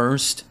world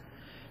first,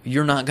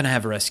 you're not going to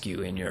have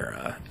rescue in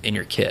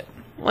your kit.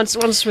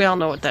 Once we all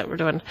know what that we're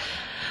doing.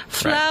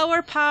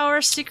 Flower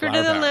power, secret of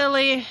the Flower power.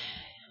 lily.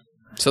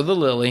 So the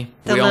lily.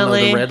 The we all know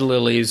lily. the red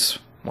lilies,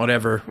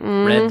 whatever.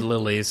 Red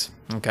lilies.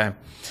 Okay.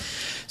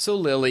 So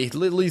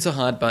Lily's a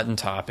hot button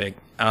topic.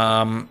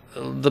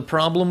 The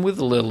problem with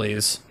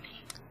lilies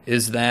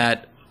is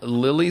that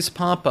lilies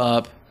pop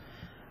up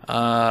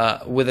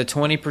with a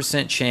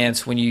 20%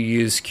 chance when you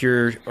use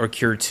Cure or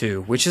Cure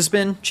 2, which has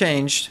been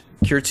changed.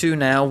 Cure 2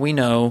 now, we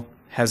know,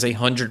 has a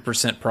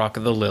 100% proc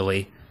of the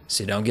lily,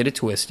 so don't get it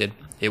twisted.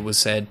 It was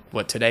said,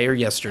 today or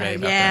yesterday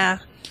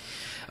about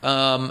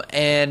that?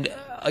 And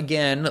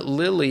again,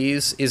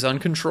 lilies is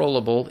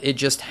uncontrollable. It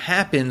just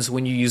happens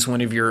when you use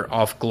one of your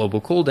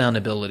off-global cooldown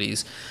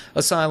abilities.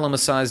 Asylum,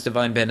 Assize,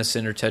 Divine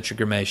Benison, or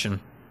Tetragrammation.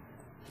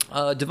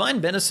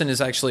 Divine Benison is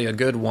actually a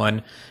good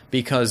one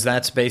because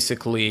that's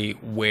basically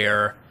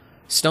where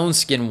Stone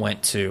Skin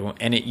went to,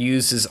 and it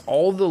uses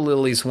all the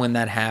lilies when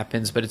that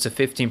happens, but it's a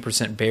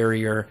 15%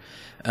 barrier.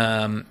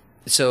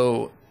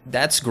 So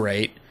that's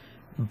great.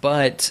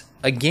 But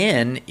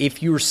again,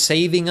 if you're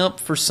saving up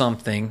for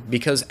something,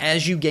 because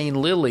as you gain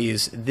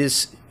lilies,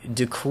 this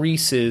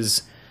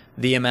decreases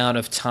the amount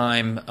of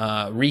time,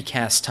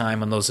 recast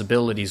time on those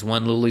abilities.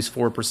 One lily's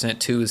 4%,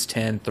 2 is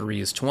 10, 3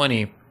 is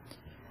 20,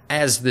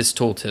 as this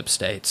tooltip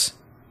states.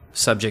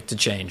 Subject to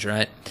change,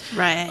 right?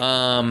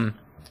 Right.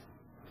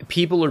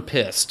 People are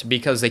pissed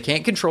because they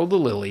can't control the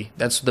lily.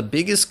 That's the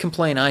biggest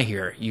complaint I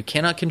hear. You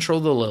cannot control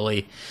the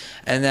lily,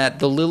 and that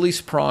the lilies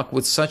proc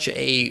with such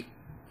a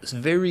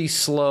very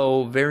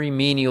slow, very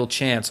menial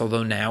chance,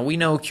 although now we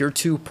know Cure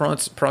 2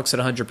 procs at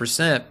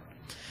 100%,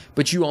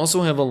 but you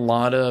also have a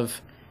lot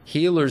of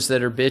healers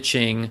that are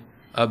bitching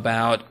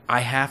about,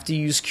 I have to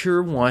use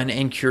Cure 1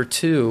 and Cure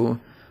 2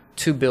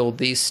 to build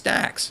these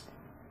stacks.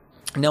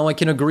 Now, I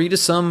can agree to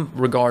some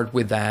regard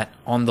with that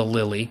on the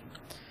lily,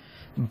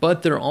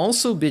 but they're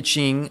also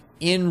bitching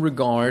in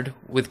regard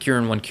with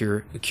Cure 1,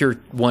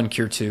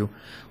 Cure 2,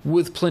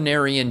 with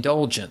Plenary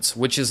Indulgence,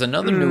 which is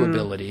another new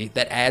ability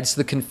that adds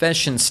the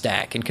Confession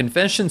stack. And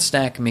Confession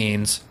stack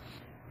means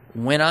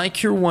when I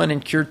Cure 1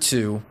 and Cure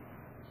 2,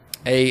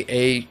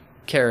 a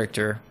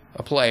character,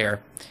 a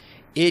player,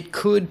 it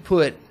could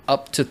put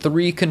up to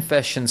 3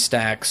 Confession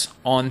stacks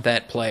on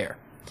that player.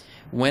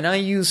 When I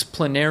use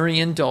Plenary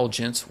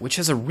Indulgence, which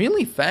has a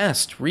really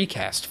fast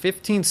recast,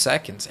 15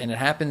 seconds, and it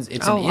happens,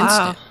 it's an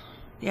instant.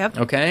 Yep.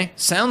 Okay?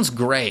 Sounds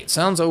great.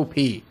 Sounds OP.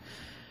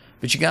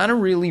 But you got to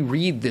really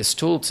read this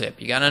tooltip.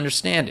 You got to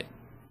understand it.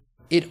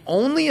 It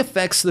only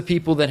affects the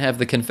people that have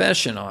the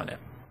confession on it.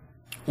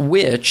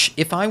 Which,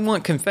 if I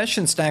want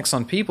confession stacks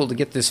on people to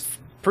get this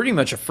pretty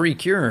much a free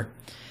cure,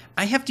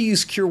 I have to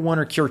use Cure 1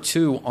 or Cure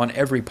 2 on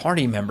every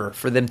party member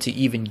for them to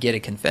even get a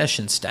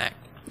confession stack.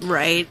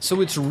 Right.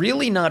 So it's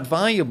really not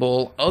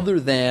viable other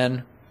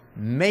than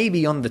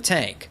maybe on the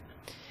tank.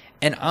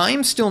 And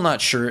I'm still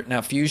not sure.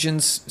 Now,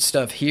 Fusion's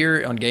stuff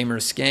here on Gamer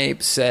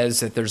Escape says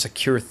that there's a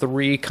Cure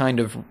 3 kind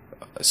of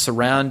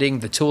surrounding.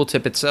 The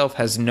tooltip itself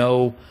has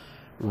no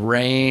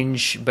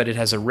range, but it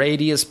has a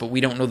radius, but we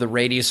don't know the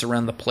radius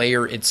around the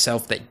player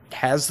itself that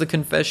has the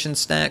confession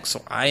stack,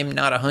 so I'm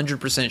not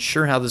 100%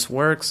 sure how this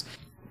works.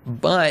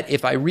 But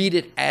if I read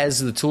it as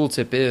the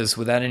tooltip is,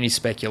 without any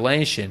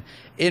speculation,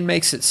 it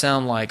makes it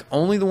sound like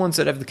only the ones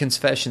that have the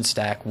confession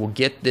stack will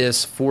get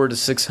this 400 to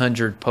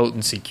 600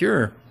 potency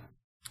cure,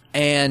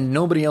 and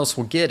nobody else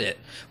will get it,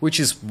 which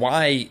is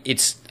why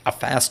it's a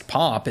fast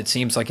pop. It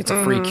seems like it's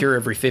a free cure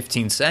every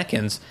 15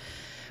 seconds.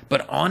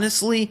 But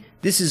honestly,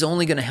 this is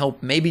only going to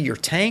help maybe your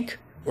tank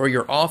or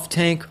your off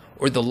tank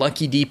or the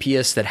lucky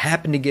DPS that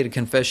happened to get a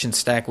confession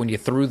stack when you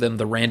threw them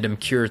the random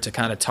cure to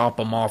kind of top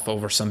them off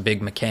over some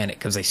big mechanic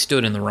because they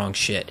stood in the wrong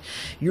shit.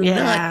 You're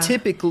not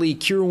typically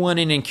Cure 1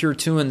 and Cure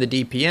 2 in the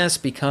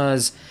DPS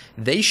because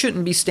they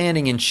shouldn't be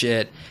standing in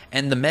shit,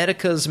 and the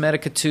Medicas,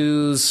 Medica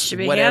 2s, should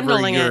be whatever,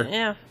 handling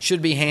it,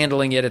 should be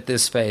handling it at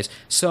this phase.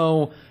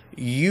 So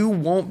you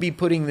won't be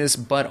putting this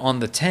butt on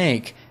the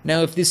tank.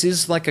 Now, if this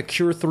is like a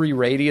Cure 3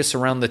 radius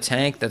around the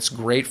tank, that's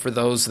great for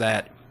those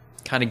that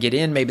kind of get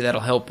in. Maybe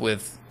that'll help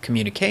with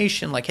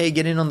communication, like, hey,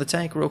 get in on the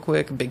tank real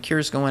quick, a big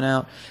cure's going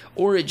out.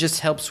 Or it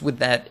just helps with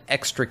that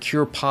extra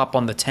cure pop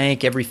on the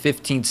tank. Every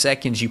 15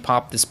 seconds you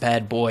pop this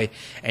bad boy,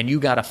 and you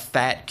got a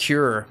fat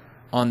cure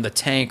on the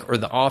tank or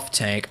the off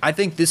tank. I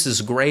think this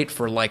is great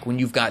for like when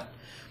you've got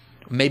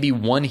maybe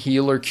one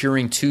healer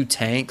curing 2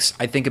 tanks.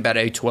 I think about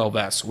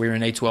A12S. We're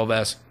in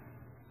A12S.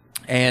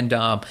 And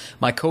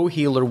my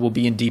co-healer will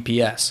be in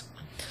DPS,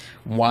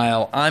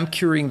 while I'm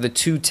curing the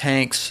 2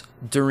 tanks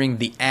during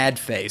the ad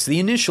phase, the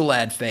initial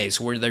ad phase,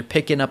 where they're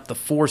picking up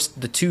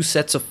the 2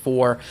 sets of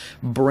 4,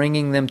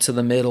 bringing them to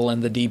the middle,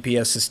 and the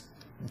DPS is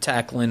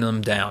tackling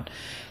them down.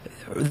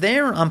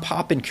 There, I'm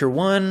popping Cure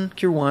 1,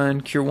 Cure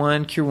 1, Cure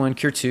 1, Cure 1,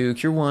 Cure 2,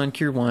 Cure 1,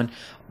 Cure 1,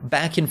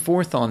 back and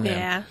forth on them.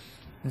 Yeah.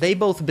 They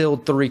both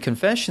build 3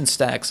 confession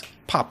stacks,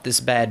 pop this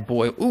bad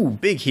boy, ooh,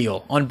 big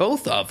heal on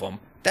both of them.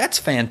 That's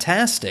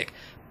fantastic.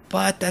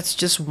 but that's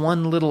just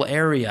one little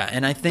area,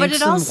 and I think But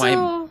it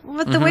also,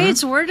 with the way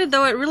it's worded,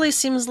 though, it really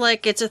seems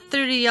like it's a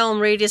 30 yalm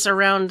radius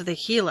around the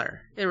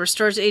healer. It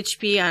restores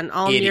HP on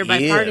all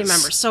nearby party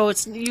members. So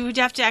you would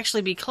have to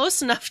actually be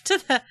close enough to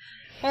the...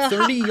 Well,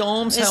 30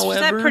 yalms, however... Is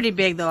that pretty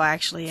big, though,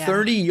 actually? Yeah.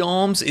 30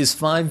 yalms is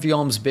 5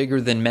 yalms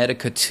bigger than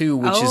Medica 2,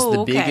 which is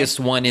the biggest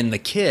one in the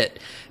kit.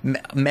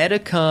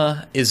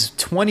 Medica is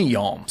 20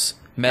 yalms.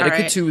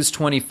 Medica 2 is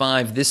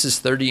 25. This is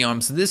 30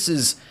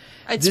 yalms.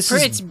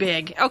 It's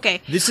big.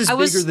 Okay. This is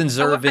bigger than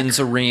Zervin's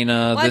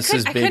Arena. Well, is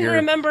bigger. I couldn't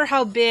remember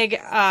how big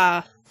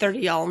 30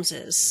 yalms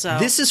is. So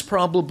this is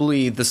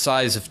probably the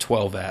size of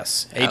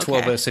 12S.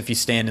 A12S if you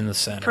stand in the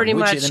center. Pretty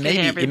much.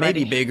 It may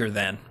be bigger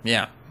then.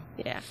 Yeah.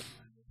 Yeah.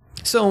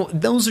 So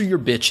those are your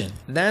bitchin'.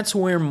 That's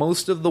where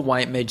most of the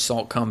White Mage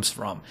Salt comes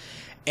from.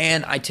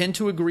 And I tend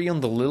to agree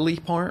on the Lily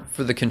part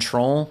for the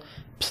control.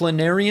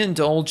 Plenary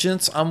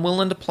Indulgence, I'm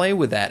willing to play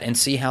with that and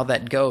see how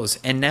that goes.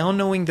 And now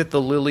knowing that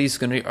the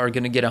Lilies are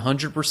going to get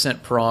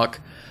 100%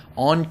 proc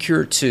on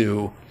Cure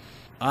 2,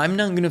 I'm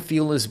not going to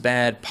feel as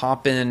bad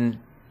popping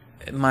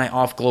my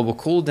off-global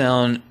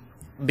cooldown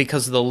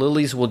because the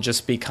Lilies will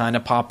just be kind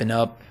of popping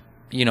up,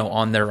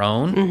 on their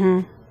own.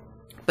 Mm-hmm.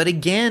 But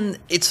again,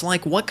 it's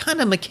like, what kind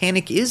of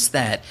mechanic is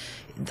that?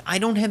 I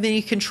don't have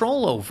any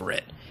control over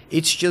it.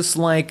 It's just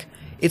like,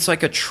 it's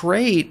like a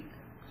trait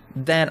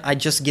that I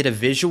just get a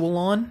visual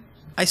on,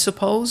 I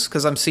suppose,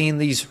 because I'm seeing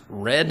these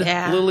red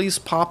lilies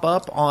pop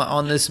up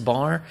on this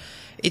bar.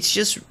 It's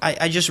just,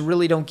 I just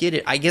really don't get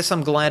it. I guess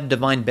I'm glad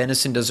Divine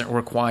Benison doesn't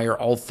require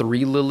all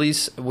 3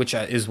 lilies, which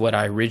is what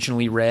I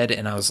originally read,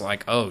 and I was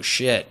like, oh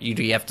shit,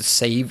 you have to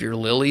save your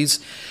lilies?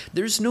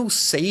 There's no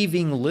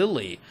saving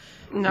lily.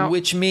 No.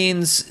 Which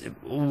means,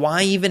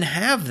 why even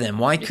have them?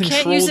 Why control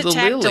the lilies? You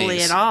can't use it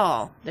tactically at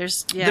all.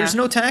 There's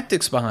no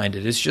tactics behind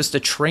it. It's just a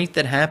trait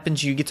that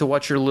happens. You get to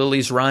watch your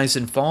lilies rise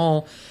and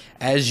fall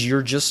as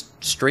you're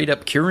just straight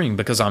up curing,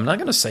 because I'm not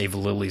going to save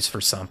lilies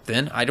for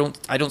something. I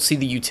don't see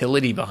the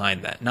utility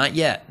behind that. Not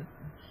yet.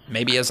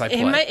 Maybe as I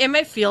play. It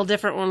might feel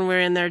different when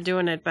we're in there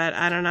doing it, but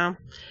I don't know.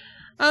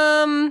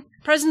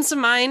 Presence of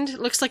Mind,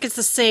 looks like it's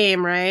the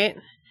same, right?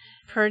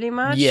 Pretty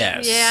much?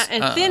 Yes. Yeah,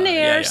 and Thin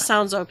Air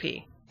sounds OP.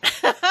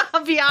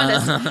 I'll be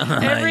honest.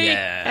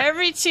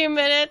 Every 2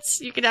 minutes,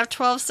 you could have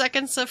 12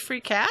 seconds of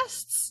free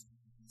casts.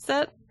 Is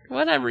that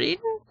what I'm reading?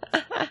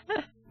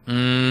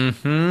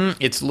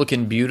 It's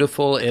looking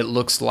beautiful. It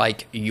looks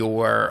like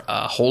your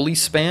holy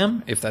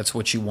spam, if that's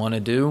what you want to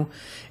do.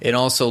 It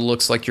also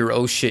looks like your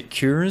oh shit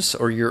cures,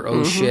 or your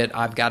oh shit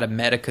I've got a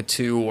Medica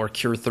 2 or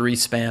Cure 3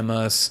 spam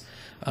us.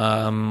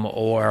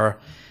 Or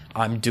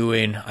I'm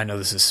doing, I know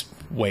this is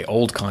way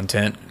old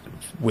content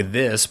with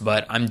this,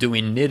 but I'm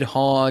doing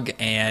Nidhogg,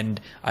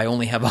 and I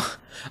only have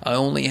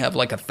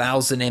like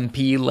 1,000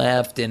 MP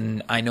left,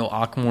 and I know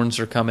Akmorns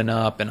are coming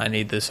up, and I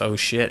need this oh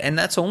shit, and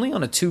that's only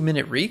on a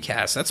 2-minute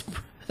recast. That's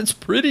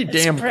pretty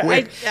damn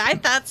quick. I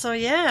thought so,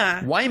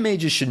 yeah. White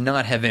mages should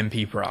not have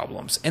MP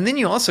problems, and then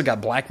you also got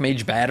black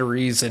mage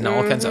batteries and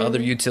all kinds of other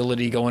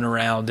utility going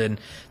around, and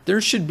there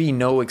should be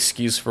no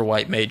excuse for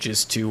white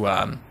mages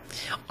to.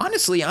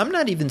 Honestly, I'm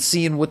not even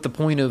seeing what the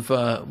point of,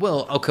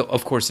 okay,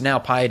 of course, now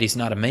Piety's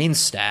not a main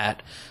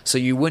stat, so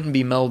you wouldn't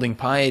be melding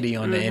Piety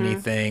onto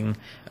anything.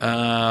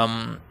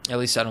 At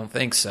least I don't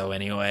think so,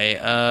 anyway.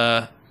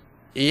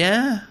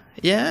 Yeah,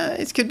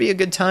 it could be a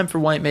good time for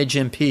White Mage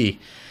MP.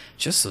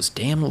 Just those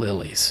damn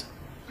lilies.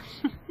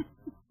 Do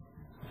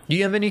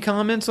you have any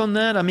comments on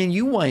that? I mean,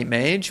 you White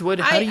Mage, how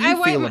do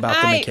you feel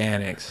about the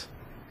mechanics?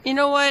 You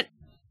know what?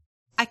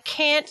 I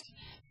can't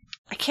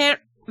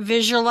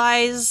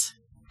visualize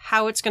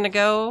how it's going to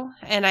go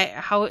and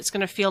how it's going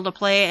to feel to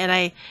play,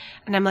 and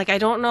I'm like, I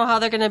don't know how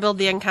they're going to build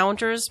the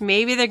encounters.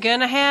 Maybe they're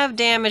going to have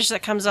damage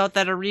that comes out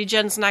that a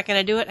regen's not going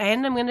to do it,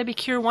 and I'm going to be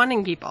cure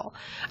wanting people.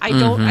 I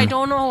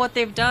don't know what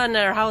they've done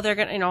or how they're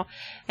going to,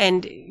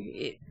 and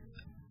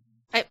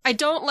I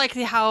don't like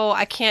how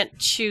I can't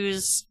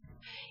choose.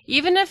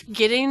 Even if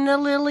getting the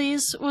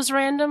lilies was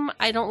random,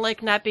 I don't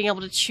like not being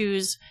able to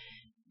choose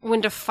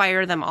when to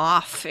fire them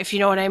off, if you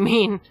know what I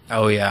mean.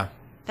 Oh yeah.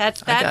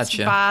 That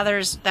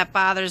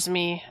bothers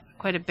me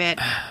quite a bit.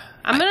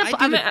 I'm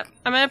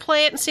gonna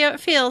play it and see how it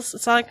feels.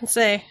 That's all I can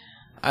say.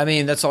 I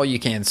mean, that's all you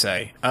can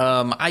say.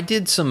 I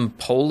did some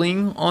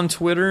polling on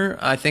Twitter.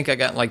 I think I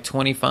got like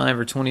 25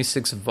 or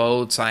 26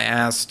 votes. I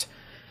asked,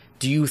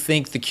 do you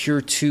think the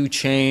Cure 2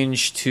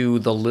 change to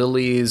the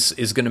lilies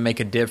is going to make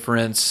a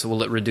difference?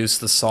 Will it reduce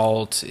the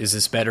salt? Is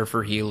this better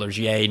for healers?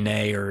 Yay,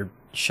 nay, or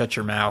shut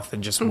your mouth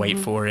and just wait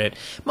for it?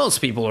 Most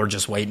people are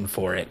just waiting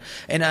for it.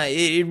 And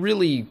it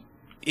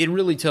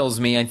really tells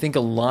me, I think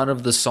a lot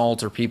of the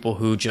salt are people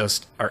who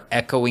just are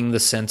echoing the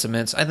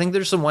sentiments. I think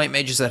there's some white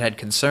mages that had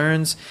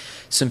concerns,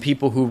 some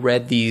people who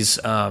read these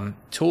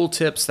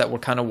tooltips that were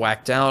kind of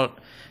whacked out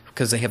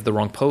because they have the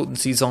wrong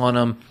potencies on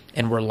them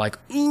and were like,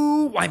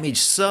 ooh, white mage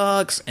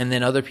sucks. And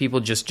then other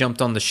people just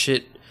jumped on the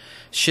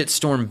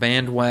shitstorm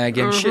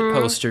bandwagon, shit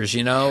posters,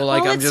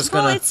 like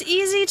it's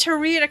easy to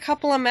read a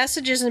couple of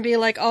messages and be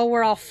like, oh,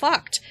 we're all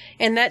fucked.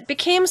 And that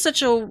became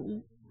such a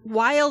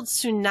wild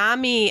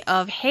tsunami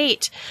of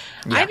hate.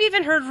 Yeah. I've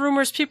even heard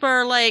rumors people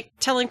are like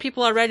telling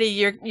people already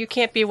you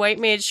can't be white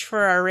mage for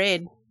our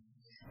raid.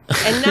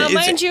 And now,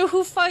 mind you,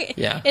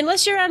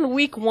 unless you're on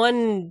week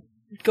 1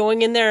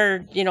 going in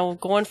there,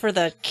 going for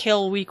the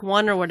kill week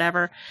 1 or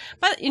whatever.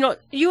 But,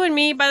 you and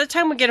me, by the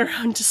time we get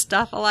around to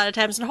stuff a lot of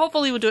times, and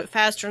hopefully we'll do it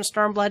faster in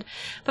Stormblood,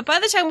 but by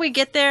the time we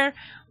get there,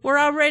 we're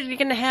already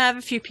going to have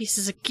a few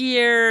pieces of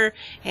gear,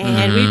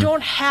 and we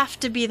don't have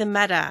to be the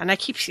meta. And I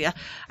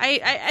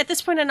at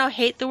this point, I now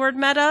hate the word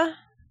meta.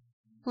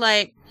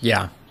 Like,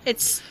 yeah.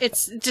 It's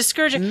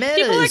discouraging.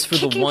 Meta is for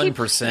the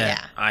 1%,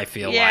 I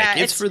feel like.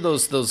 It's for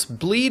those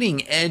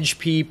bleeding edge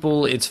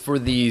people. It's for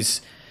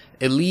these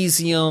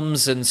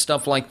Elysiums and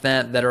stuff like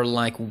that are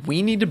like,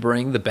 we need to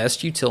bring the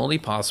best utility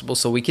possible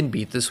so we can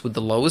beat this with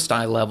the lowest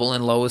eye level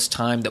and lowest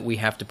time that we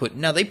have to put.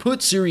 Now, they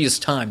put serious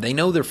time. They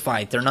know their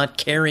fight. They're not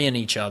carrying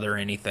each other or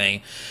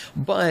anything.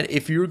 But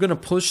if you're going to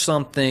push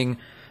something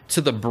to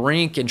the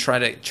brink and try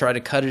to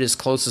cut it as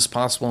close as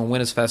possible and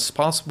win as fast as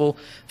possible,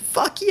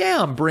 fuck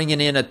yeah, I'm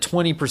bringing in a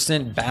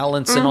 20%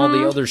 balance and all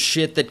the other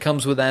shit that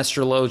comes with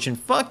Astrologian.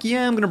 Fuck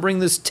yeah, I'm going to bring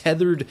this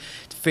tethered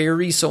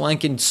fairy so I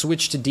can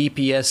switch to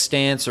DPS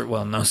stance, or,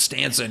 well, no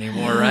stance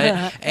anymore,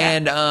 right?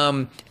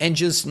 And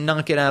just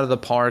knock it out of the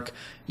park.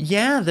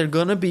 Yeah, they're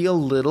going to be a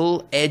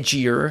little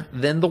edgier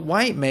than the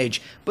white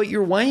mage, but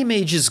your white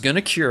mage is going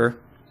to cure.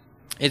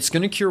 It's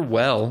going to cure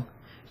well.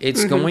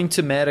 It's going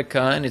to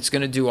Medica, and it's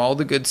going to do all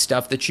the good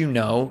stuff that you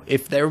know.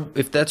 If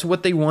that's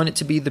what they want it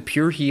to be, the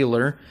pure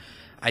healer,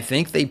 I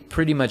think they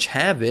pretty much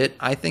have it.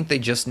 I think they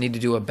just need to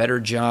do a better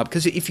job.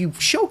 Because if you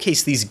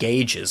showcase these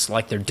gauges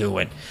like they're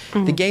doing,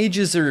 the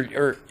gauges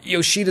are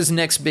Yoshida's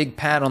next big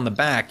pat on the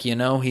back,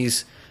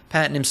 He's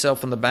patting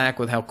himself on the back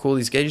with how cool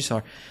these gauges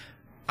are.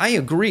 I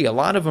agree. A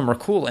lot of them are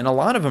cool, and a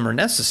lot of them are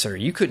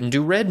necessary. You couldn't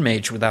do Red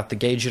Mage without the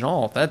gauge at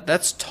all.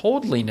 That's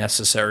totally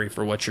necessary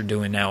for what you're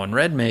doing now in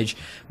Red Mage.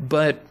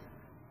 But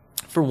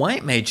for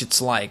White Mage,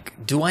 it's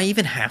like, do I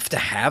even have to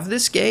have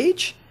this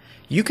gauge?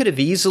 You could have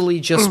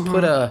easily just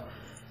put a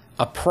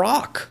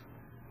proc.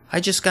 I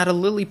just got a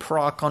Lily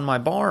proc on my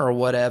bar or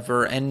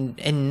whatever, and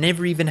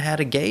never even had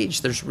a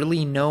gauge. There's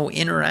really no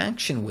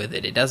interaction with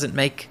it. It doesn't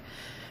make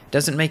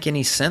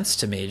any sense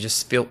to me. It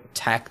just feels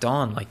tacked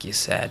on, like you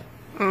said.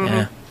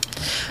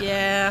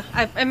 Yeah,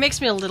 it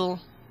makes me a little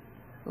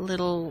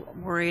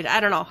worried. I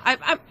don't know.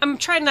 I'm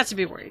trying not to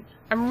be worried.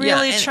 I'm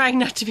really trying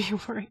not to be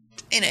worried.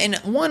 And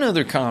one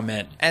other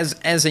comment,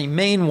 as a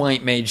main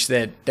white mage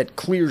that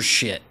clears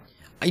shit,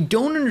 I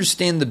don't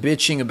understand the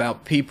bitching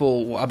about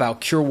people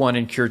about Cure 1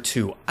 and Cure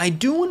 2. I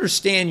do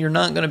understand you're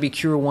not going to be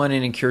Cure 1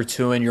 and Cure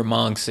 2 and your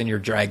monks and your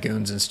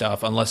dragoons and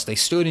stuff unless they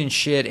stood in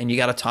shit and you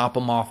got to top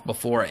them off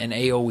before an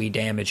AoE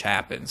damage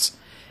happens.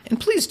 And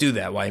please do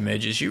that, white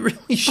mages. You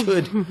really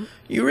should.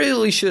 You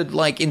really should,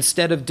 like,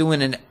 instead of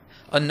doing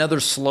another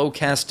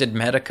slow-casted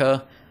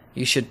Medica,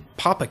 you should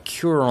pop a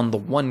cure on the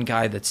one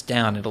guy that's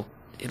down.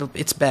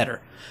 It's better.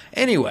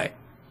 Anyway,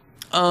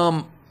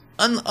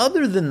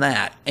 other than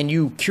that, and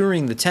you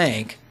curing the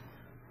tank,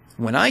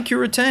 when I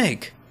cure a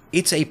tank,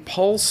 it's a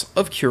pulse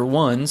of Cure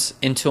 1s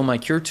until my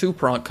Cure 2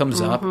 proc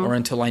comes up, or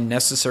until I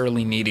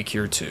necessarily need a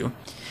Cure 2.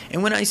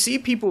 And when I see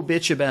people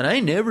bitch about, I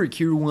never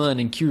Cure 1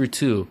 and Cure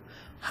 2,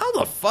 how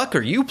the fuck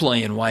are you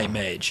playing White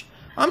Mage?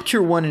 I'm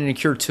Cure 1 and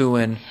Cure 2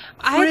 and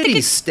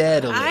pretty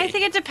steadily. I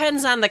think it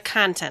depends on the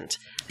content.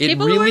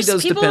 People does depend on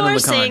the content. People who are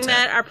saying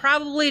that are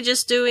probably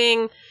just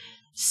doing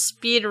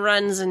speed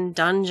runs and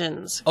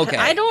dungeons. Okay.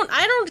 I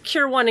don't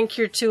Cure 1 and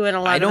Cure 2 in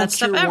a lot of that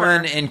stuff ever. I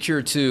don't Cure 1 and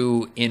Cure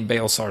 2 in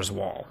Baelsar's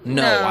Wall.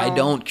 No, I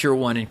don't Cure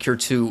 1 and Cure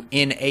 2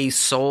 in a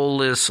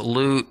soulless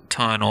loot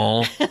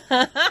tunnel.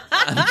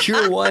 I'm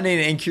Cure 1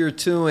 and Cure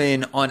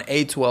 2 on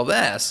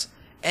A12S.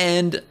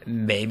 And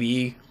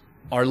maybe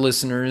our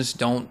listeners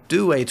don't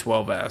do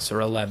A12S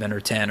or 11 or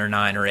 10 or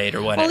 9 or 8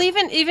 or whatever.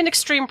 Well, even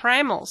Extreme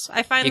Primals.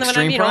 I find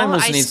Extreme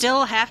that I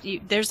still have to.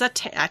 There's a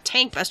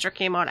Tank Buster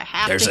came out. I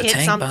have to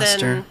hit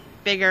something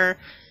bigger.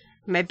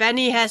 My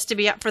Benny has to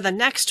be up for the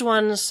next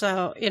one,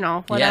 so,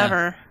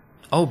 whatever. Yeah.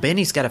 Oh,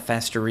 Benny's got a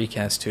faster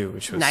recast too,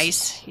 which was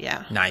nice.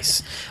 Yeah.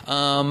 Nice.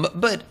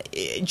 But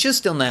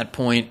just on that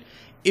point,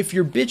 if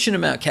you're bitching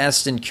about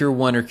casting Cure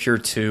 1 or Cure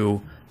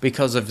 2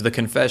 because of the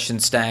confession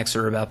stacks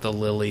or about the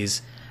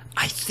lilies,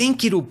 I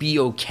think it'll be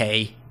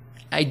okay.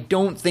 I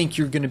don't think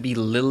you're going to be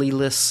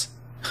lilyless.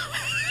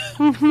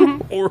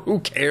 Or who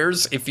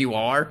cares if you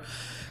are,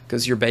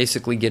 because you're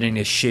basically getting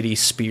a shitty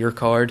spear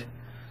card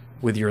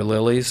with your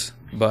lilies.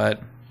 But,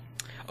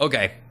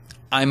 okay,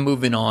 I'm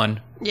moving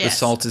on. Yes. The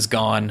salt is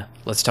gone.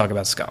 Let's talk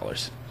about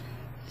scholars.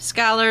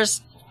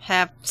 Scholars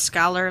have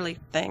scholarly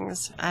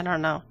things. I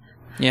don't know.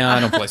 Yeah, I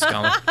don't play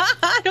Scholar.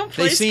 I don't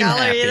play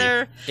Scholar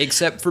either.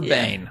 Except for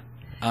Bane.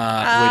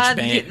 Which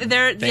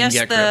Bane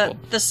get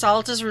crippled. The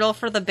salt is real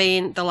for the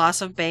Bane, the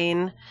loss of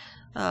Bane.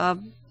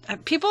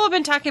 People have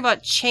been talking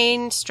about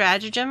chain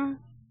stratagem.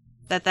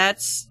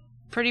 That's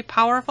pretty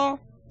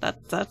powerful.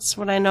 That's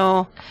what I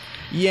know.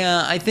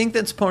 Yeah, I think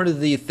that's part of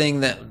the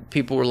thing that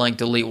people were like,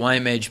 delete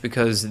White Mage,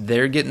 because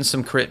they're getting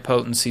some crit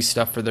potency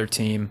stuff for their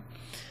team.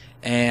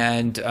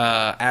 And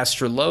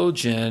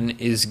Astrologian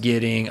is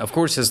getting, of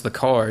course, has the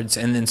cards,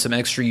 and then some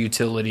extra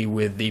utility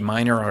with the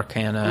Minor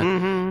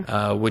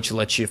Arcana, which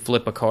lets you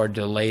flip a card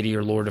to Lady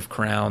or Lord of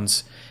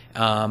Crowns.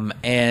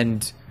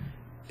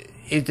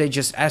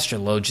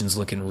 Astrologian's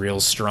looking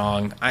real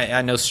strong.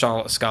 I know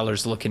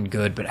Scholar's looking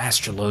good, but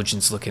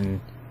Astrologian's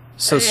looking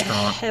so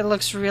strong. It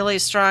looks really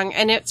strong,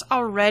 and it's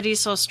already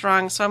so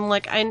strong. So I'm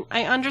like,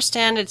 I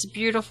understand it's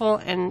beautiful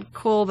and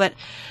cool, but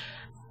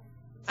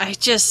I'm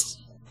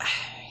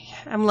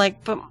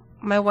like, but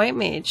my white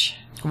mage.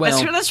 Well,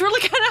 that's really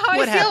kind of how I feel.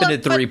 What happened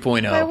at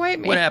 3.0? My white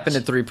mage. What happened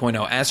at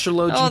 3.0?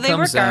 Astrologian comes out. They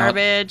were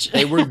garbage.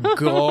 They were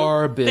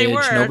garbage. They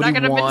were. Nobody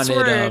not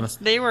wanted them.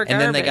 They were garbage.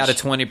 And then they got a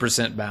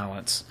 20%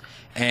 balance.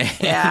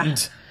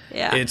 And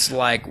it's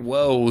like,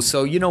 whoa.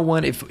 So you know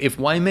what? If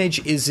white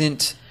mage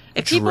isn't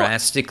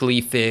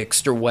drastically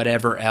fixed or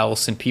whatever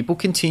else, and people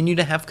continue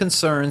to have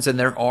concerns, and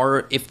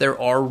if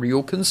there are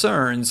real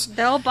concerns,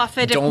 they'll buff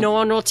it if no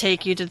one will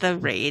take you to the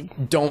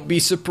raid. Don't be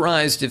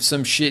surprised if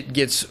some shit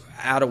gets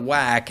out of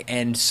whack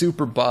and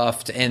super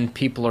buffed and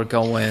people are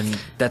going,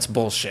 that's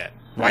bullshit.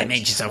 White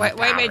mage is overpowered.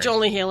 White mage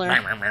only healer.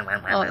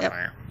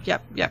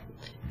 Yep.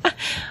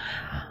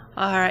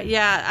 All right,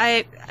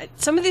 I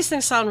some of these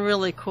things sound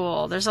really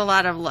cool. There's a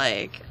lot of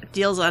like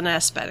deals on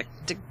aesthetic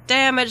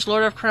damage.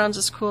 Lord of Crowns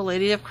is cool.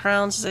 Lady of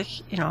Crowns is a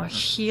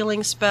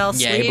healing spell.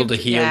 Yeah, able to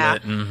heal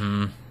it.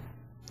 Mm-hmm.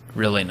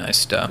 Really nice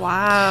stuff.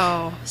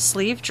 Wow,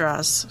 sleeve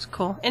draws,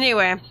 cool.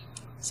 Anyway,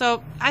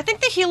 so I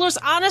think the healers,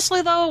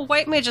 honestly though,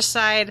 white mage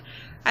aside,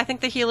 I think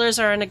the healers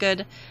are in a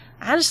good.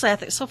 Honestly, I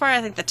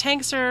think the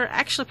tanks are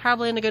actually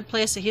probably in a good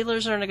place. The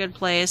healers are in a good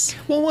place.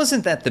 Well,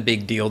 wasn't that the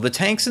big deal? The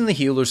tanks and the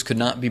healers could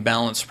not be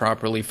balanced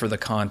properly for the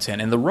content.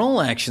 And the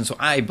role actions,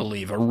 I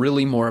believe, are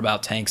really more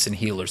about tanks and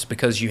healers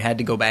because you had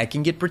to go back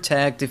and get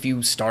Protect if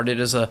you started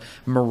as a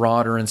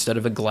Marauder instead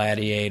of a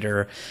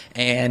Gladiator.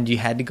 And you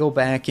had to go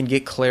back and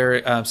get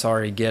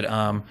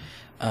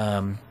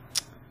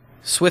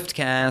Swift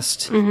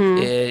Cast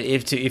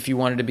if you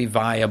wanted to be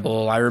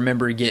viable. I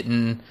remember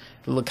getting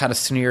kind of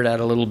sneered at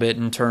a little bit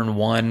in turn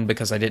 1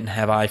 because I didn't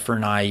have Eye for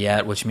an Eye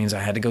yet, which means I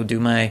had to go do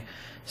my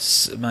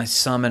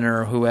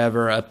summoner or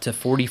whoever up to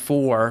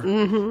 44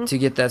 to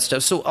get that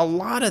stuff. So a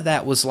lot of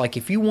that was like,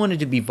 if you wanted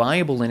to be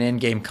viable in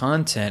endgame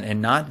content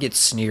and not get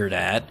sneered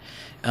at,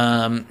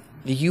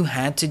 you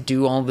had to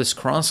do all this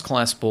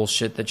cross-class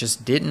bullshit that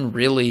just didn't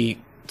really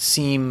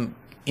seem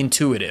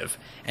intuitive.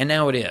 And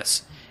now it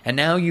is. And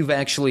now you've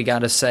actually got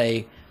to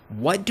say,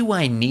 what do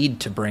I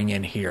need to bring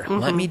in here?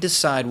 Let me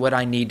decide what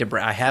I need to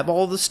bring. I have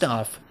all the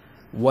stuff.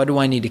 What do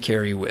I need to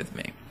carry with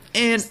me?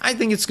 And I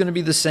think it's going to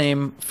be the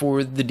same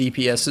for the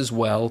DPS as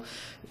well.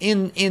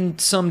 In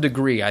some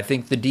degree, I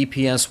think the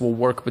DPS will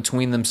work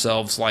between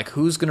themselves. Like,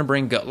 who's going to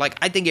bring...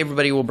 I think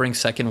everybody will bring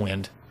Second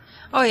Wind.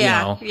 Oh,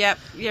 yeah. Yep.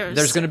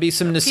 There's going to be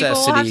some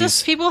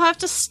necessities. People have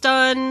to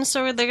stun,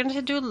 so they're going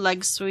to do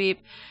leg sweep.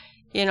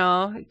 They're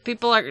going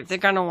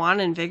to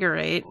want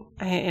Invigorate,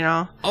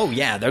 Oh,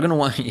 yeah, they're going to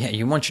want,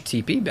 you want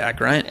your TP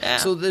back, right? Yeah.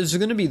 So there's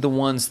going to be the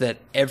ones that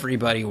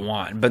everybody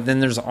want, but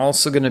then there's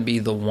also going to be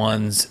the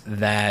ones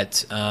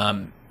that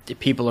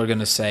people are going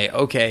to say,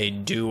 okay,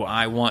 do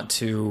I want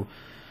to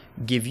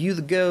give you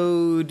the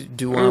goad?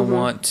 Do I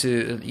want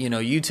to,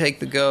 you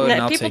take the goad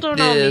and I'll take this? People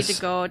don't all need the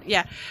goad.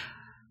 Yeah.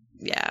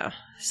 Yeah.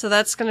 So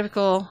that's going to be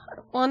cool.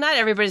 Well, not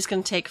everybody's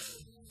going to take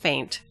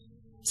Feint.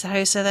 Is that how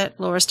you say that?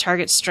 Lowers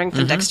target strength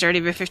and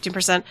dexterity by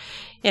 15%.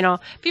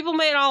 People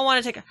may all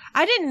want to take...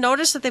 I didn't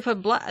notice that they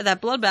put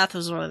that Bloodbath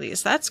was one of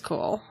these. That's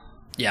cool.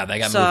 Yeah, they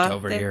got moved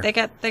over here. They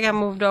got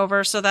moved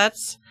over, so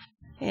that's...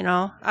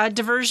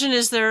 Diversion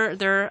is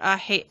their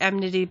hate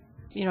enmity,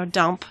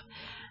 dump.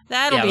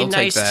 That'll be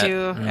nice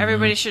too.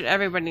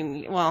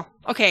 Everybody. Well,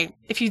 okay.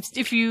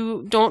 If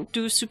you don't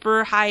do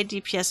super high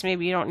DPS,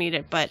 maybe you don't need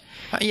it. But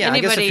I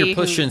guess if you're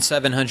pushing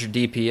 700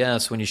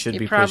 DPS when you should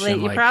be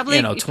pushing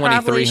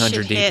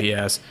 2300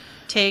 DPS,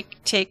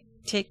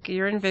 take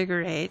your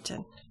Invigorate.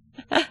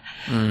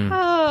 And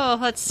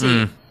let's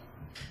see.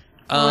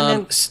 And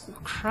then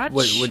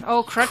Crutch.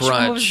 Crutch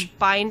moves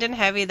Bind and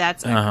Heavy.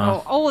 That's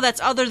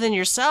that's other than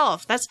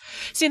yourself. That's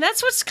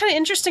what's kind of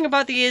interesting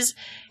about these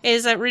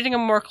is that reading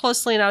them more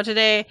closely now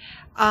today.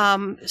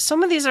 So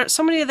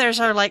many of theirs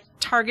are like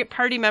target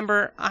party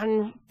member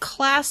on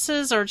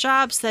classes or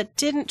jobs that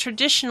didn't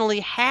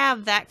traditionally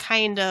have that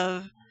kind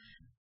of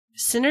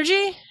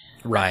synergy.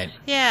 Right.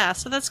 Yeah.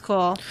 So that's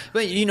cool.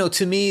 But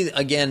to me,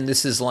 again,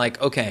 this is like,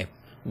 okay.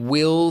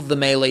 Will the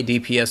melee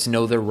DPS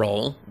know their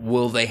role?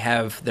 Will they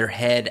have their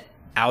head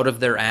out of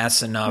their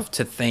ass enough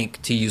to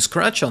think to use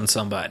Crutch on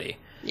somebody?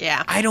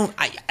 Yeah.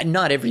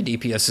 Not every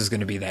DPS is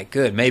going to be that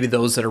good. Maybe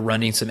those that are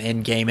running some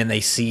end game and they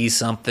see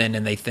something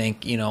and they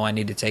think, I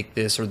need to take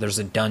this, or there's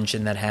a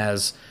dungeon that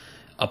has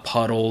a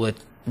puddle that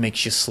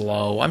makes you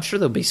slow. I'm sure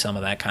there'll be some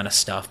of that kind of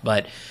stuff,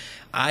 but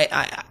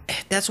I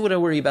that's what I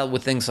worry about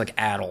with things like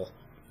Addle.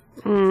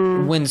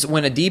 When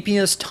a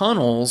DPS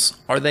tunnels,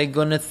 are they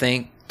going to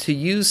think to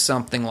use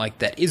something like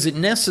that? Is it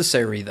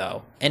necessary,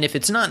 though? And if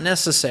it's not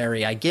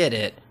necessary, I get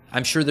it.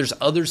 I'm sure there's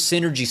other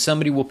synergy.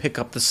 Somebody will pick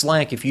up the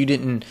slack. If you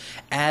didn't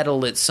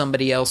addle it,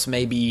 somebody else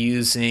may be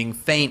using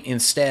Feint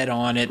instead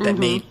on it that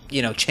may,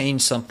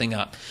 change something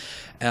up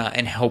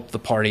and help the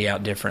party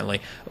out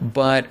differently.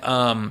 But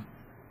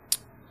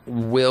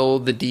will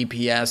the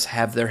DPS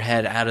have their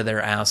head out of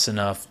their ass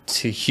enough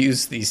to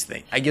use these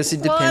things? I guess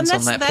it depends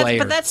on that player.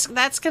 But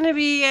that's going to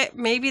be,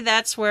 maybe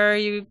that's where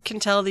you can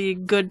tell the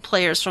good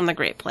players from the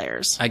great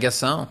players. I guess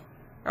so.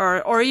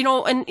 Or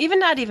and even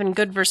not even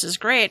good versus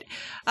great.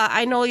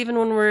 I know even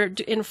when we're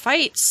in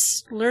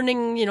fights,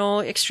 learning,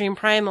 extreme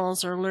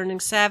primals or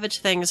learning savage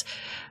things,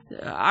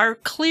 our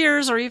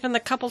clears, or even the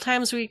couple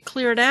times we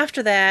cleared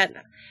after that,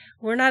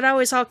 we're not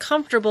always all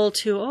comfortable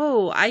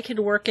I could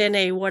work in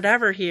a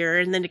whatever here.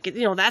 And then,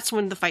 that's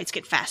when the fights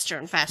get faster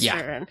and faster.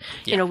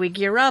 Yeah. And, we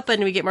gear up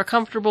and we get more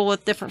comfortable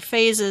with different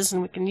phases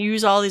and we can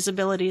use all these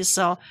abilities.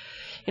 So,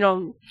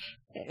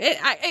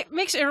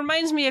 it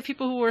reminds me of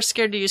people who were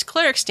scared to use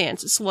cleric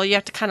stances. Well, you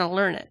have to kind of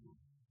learn it.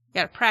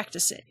 You got to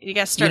practice it. You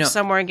got to start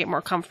somewhere and get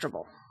more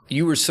comfortable.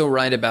 You were so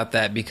right about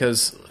that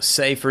because,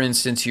 say, for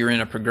instance, you're in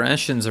a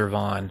progression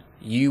Zervan,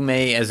 you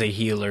may, as a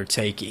healer,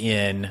 take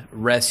in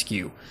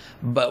rescue.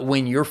 But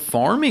when you're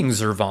farming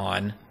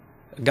Zervan,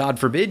 God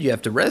forbid you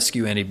have to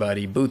rescue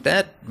anybody, boot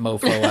that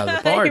mofo out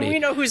of the party. We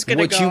know who's going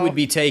to go. What you would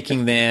be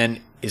taking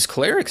then is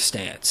cleric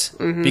stance,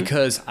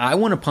 because I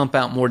want to pump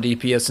out more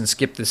DPS and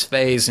skip this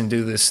phase and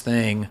do this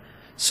thing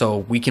so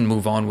we can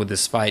move on with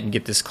this fight and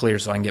get this clear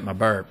so I can get my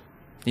burp.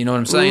 You know what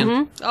I'm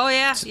saying? Oh,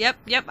 yeah.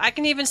 Yep. I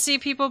can even see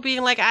people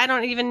being like, I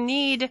don't even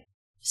need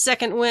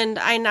second wind.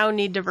 I now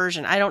need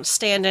diversion. I don't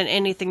stand in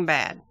anything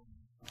bad.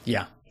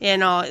 Yeah.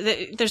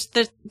 There's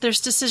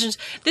decisions.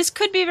 This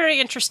could be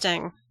very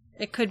interesting.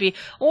 It could be.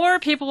 Or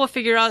people will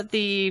figure out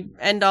the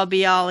end-all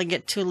be-all and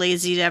get too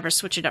lazy to ever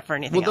switch it up for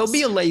anything else. Well, there'll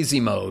be a lazy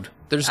mode.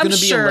 There's going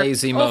to be a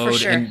lazy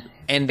mode,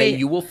 and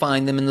you will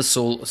find them in the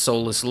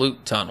soulless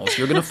loot tunnels.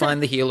 You're going to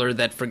find the healer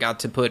that forgot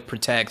to put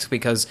protect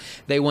because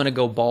they want to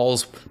go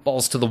balls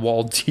to the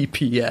wall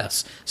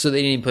DPS, so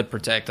they didn't put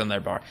protect on their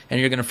bar. And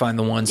you're going to find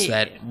the ones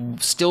that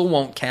still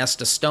won't cast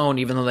a stone,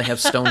 even though they have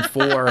stone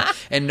 4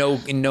 and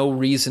no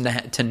reason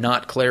to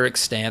not cleric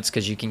stance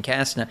because you can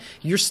cast now.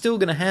 You're still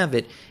going to have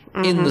it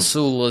in the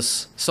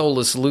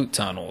soulless loot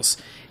tunnels.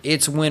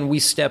 It's when we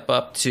step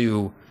up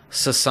to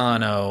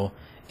Sasano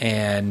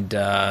and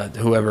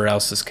whoever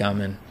else is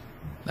coming.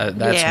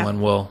 That's when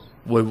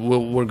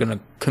we're going to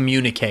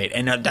communicate.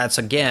 And that's,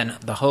 again,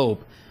 the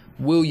hope.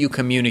 Will you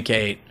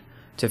communicate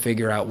to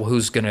figure out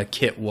who's going to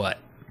kit what?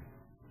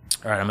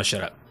 All right, I'm going to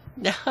shut up.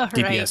 All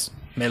DPS.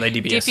 Right. Melee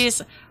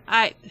DPS.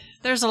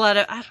 There's a lot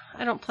of...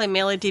 I don't play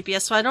melee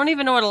DPS, so I don't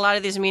even know what a lot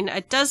of these mean.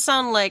 It does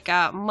sound like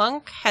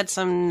Monk had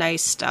some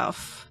nice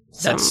stuff.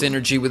 That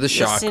synergy with the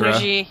chakra.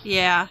 Synergy,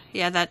 yeah,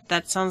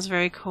 that sounds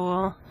very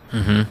cool.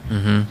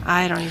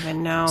 I don't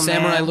even know,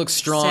 Samurai man. looks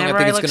strong. I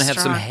think it's going to have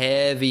some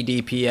heavy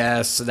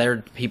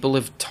DPS. People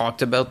have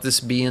talked about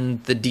this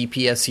being the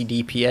DPS-y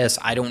DPS.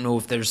 I don't know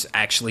if there's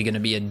actually going to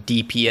be a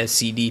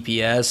DPS-y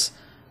DPS.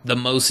 The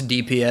most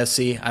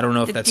DPS-y. I don't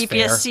know if that's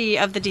fair. The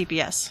DPS-y of the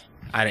DPS.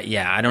 I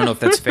don't know if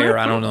that's fair.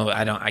 I don't know.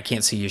 I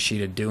can't see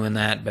Yoshida doing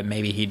that, but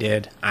maybe he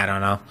did. I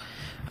don't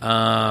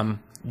know.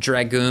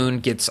 Dragoon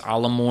gets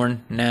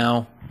Alamorn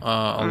now,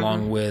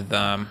 along with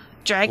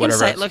Dragon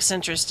Sight looks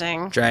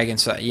interesting. Dragon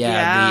Sight,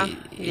 yeah.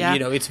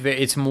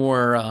 It's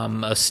more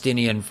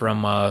Astinian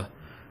from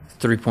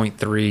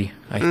 3.3,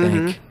 I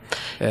think.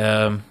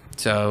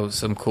 So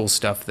some cool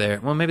stuff there.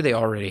 Well, maybe they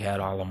already had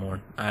Alamorn.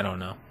 I don't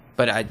know,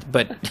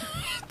 but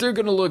they're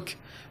gonna look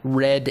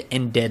red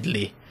and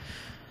deadly.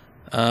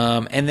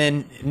 And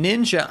then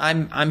Ninja,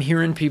 I'm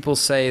hearing people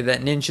say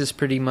that Ninja's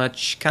pretty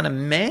much kind of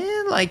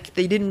meh, like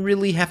they didn't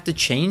really have to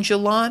change a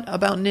lot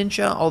about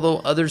Ninja, although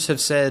others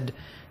have said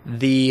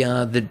the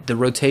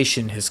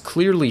rotation has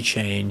clearly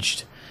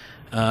changed.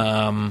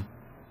 Some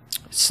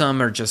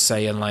are just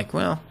saying like,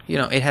 well,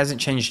 it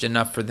hasn't changed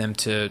enough for them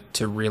to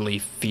really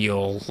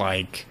feel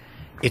like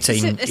it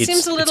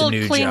seems a little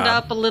cleaned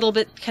up, a little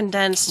bit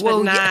condensed,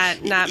 but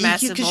not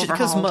massive overhaul.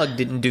 Because Mug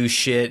didn't do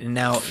shit, and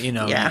now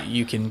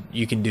you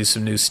can do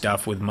some new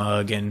stuff with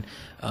Mug and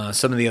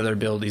some of the other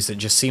abilities that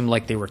just seemed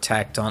like they were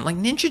tacked on. Like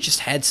Ninja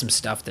just had some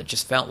stuff that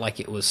just felt like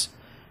it was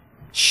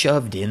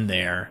shoved in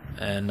there,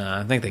 and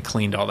I think they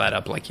cleaned all that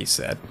up, like you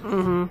said.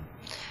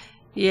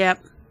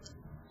 Yep.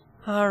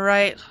 All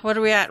right, what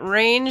are we at?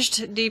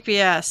 Ranged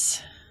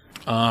DPS.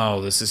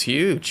 Oh, this is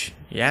huge.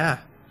 Yeah.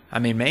 I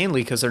mean,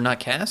 mainly because they're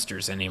not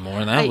casters anymore,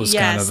 and that was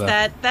kind of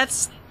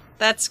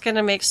that's going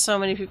to make so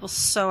many people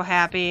so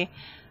happy.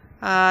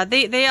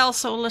 They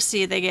also, let's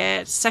see, they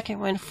get second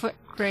wind, foot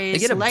graze, they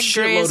get a leg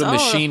shitload graze. of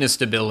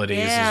machinist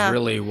abilities. Is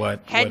really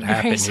what happened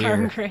graze, here.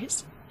 arm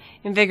graze.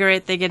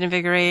 Invigorate, they get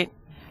invigorate,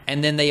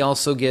 and then they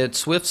also get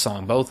Swift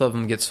Song. Both of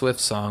them get Swift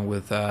Song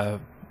with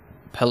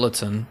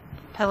Peloton.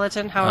 However,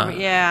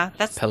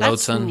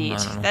 that's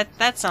neat.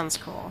 That sounds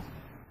cool.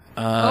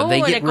 They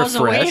get and it goes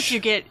away refresh.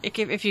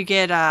 if you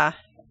get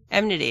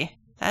enmity.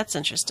 That's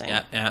interesting.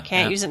 Yeah.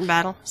 Can't use it in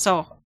battle.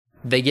 So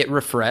they get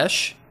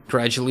refresh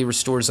gradually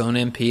restores own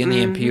MP and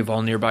the MP of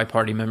all nearby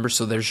party members.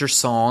 So there's your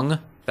song.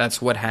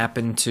 That's what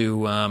happened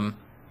to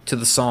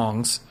the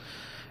songs,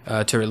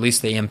 to at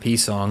least the MP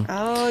song.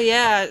 Oh,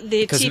 yeah.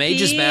 Because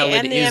Mage's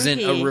Ballad isn't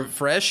MP. a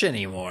refresh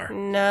anymore.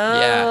 No.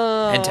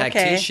 Yeah. And okay.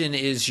 Tactician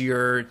is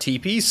your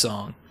TP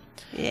song.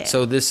 Yeah.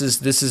 So this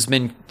has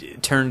been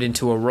turned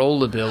into a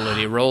roll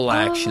ability, roll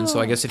action. So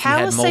I guess if you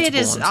had multiple Palisade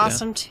is ones,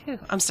 awesome too.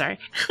 I'm sorry.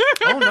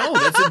 Oh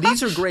no,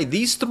 these are great.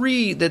 These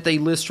three that they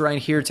list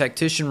right here,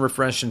 Tactician,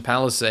 Refresh, and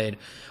Palisade,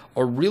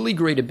 are really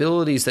great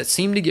abilities that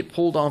seem to get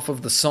pulled off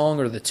of the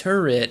song or the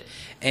turret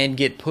and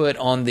get put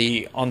on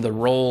the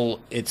roll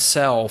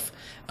itself.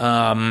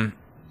 And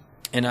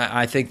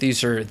I think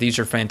these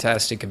are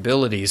fantastic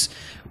abilities.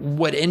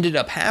 What ended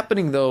up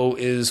happening though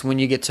is when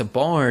you get to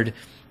Bard,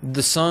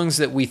 the songs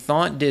that we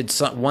thought did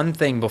one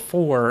thing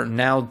before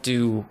now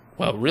do,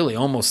 well, really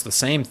almost the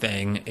same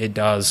thing. It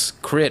does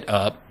crit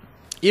up.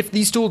 If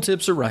these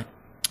tooltips are right,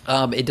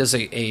 it does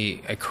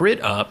a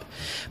crit up,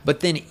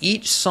 but then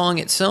each song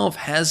itself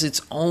has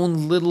its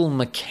own little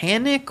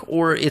mechanic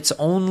or its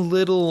own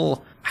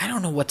little, I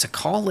don't know what to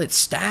call it,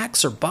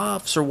 stacks or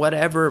buffs or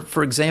whatever.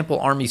 For example,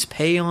 Army's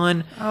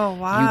Paeon. Oh,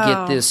 wow. You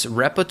get this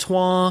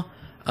repertoire.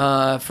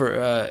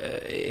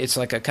 It's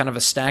like a kind of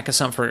a stack of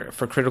something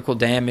for critical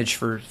damage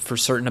for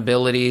certain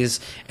abilities,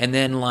 and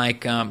then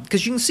like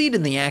because you can see it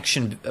in the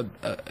action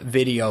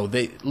video,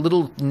 the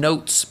little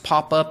notes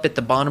pop up at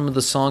the bottom of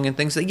the song and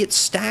things. They get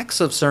stacks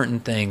of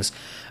certain things.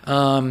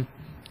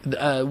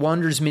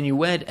 Wanderer's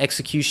Minuet,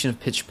 Execution of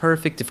Pitch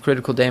Perfect. If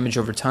critical damage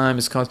over time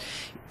is caused,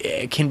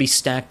 it can be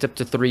stacked up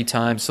to 3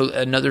 times. So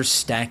another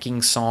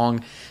stacking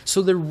song.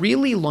 So they're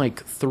really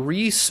like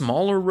 3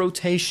 smaller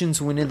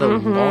rotations within a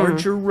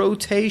larger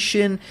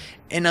rotation.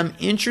 And I'm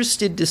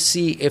interested to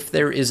see if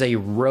there is a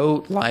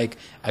rote, like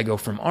I go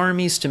from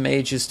armies to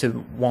mages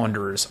to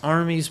wanderers,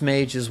 armies,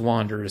 mages,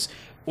 wanderers,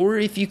 or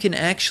if you can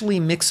actually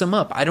mix them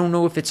up. I don't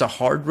know if it's a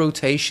hard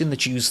rotation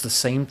that you use the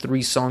same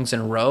 3 songs in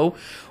a row,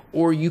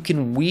 or you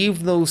can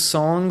weave those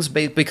songs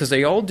because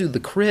they all do the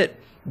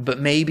crit, but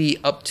maybe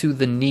up to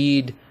the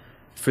need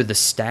for the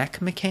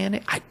stack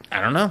mechanic. I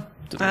don't know.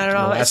 I don't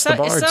know. It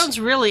sounds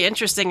really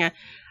interesting.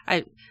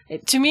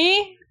 To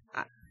me,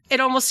 it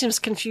almost seems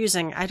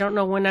confusing. I don't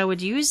know when I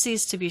would use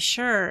these to be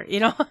sure,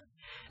 you know?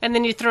 And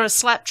then you throw a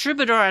slap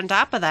troubadour on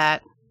top of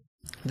that.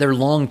 They're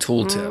long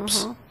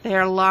tooltips. Mm-hmm. They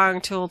are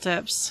long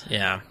tooltips.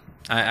 Yeah.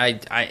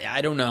 I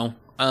don't know.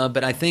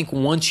 But I think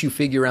once you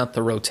figure out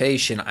the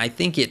rotation,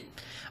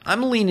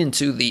 I'm leaning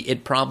to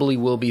it probably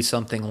will be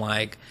something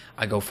like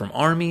I go from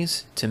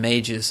armies to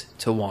mages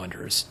to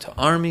wanderers to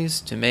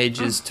armies to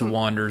mages to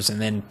wanderers, and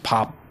then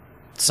pop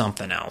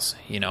something else,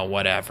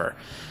 whatever.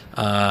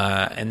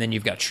 And then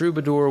you've got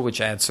Troubadour, which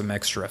adds some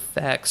extra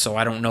effects. So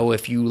I don't know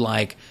if you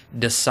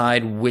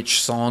decide which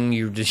song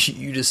you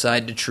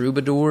decide to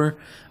Troubadour,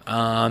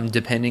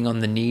 depending on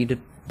the need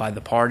by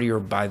the party or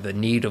by the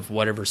need of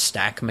whatever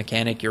stack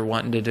mechanic you're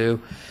wanting to do.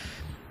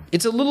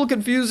 It's a little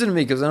confusing to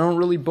me because I don't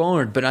really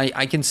Bard, but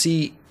I can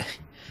see,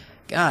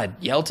 God,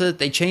 Yelta,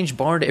 they change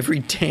Bard every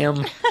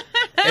damn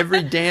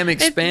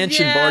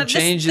expansion. Bard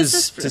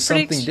changes to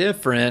something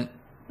different,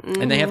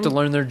 and they have to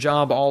learn their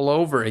job all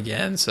over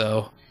again.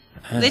 So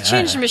they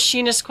changed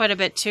Machinist quite a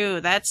bit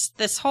too. That's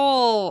this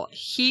whole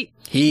heat.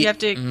 You have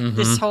to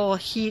this whole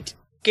heat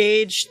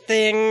gauge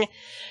thing,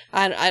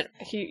 and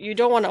you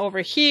don't want to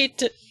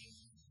overheat.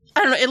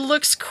 I don't know. It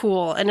looks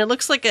cool, and it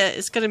looks like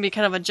it's going to be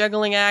kind of a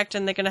juggling act,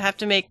 and they're going to have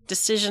to make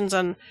decisions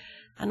on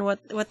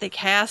what they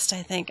cast,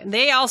 I think. And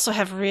they also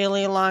have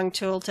really long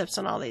tooltips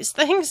on all these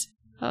things.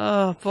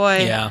 Oh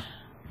boy. Yeah.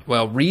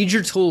 Well, read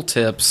your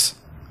tooltips,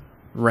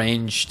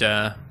 ranged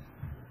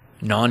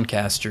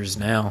non-casters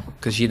now,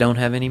 because you don't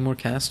have any more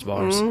cast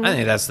bars. I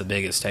think that's the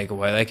biggest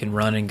takeaway. They can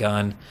run and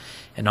gun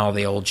and all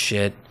the old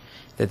shit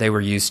that they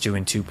were used to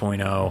in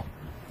 2.0,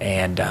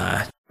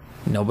 and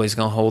nobody's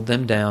going to hold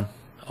them down.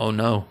 Oh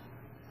no.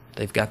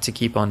 They've got to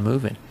keep on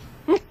moving.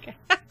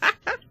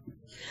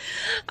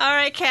 All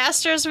right,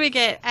 casters, we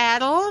get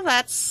Addle.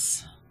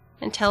 That's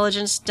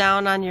intelligence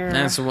down on your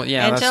that's the one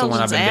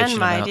I've been bitching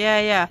about.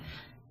 Yeah.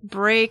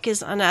 Break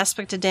is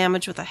unaspected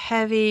damage with a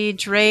heavy.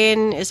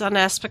 Drain is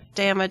unaspected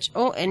damage.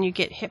 Oh, and you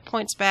get hit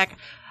points back.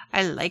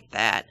 I like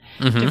that.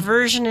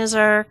 Diversion is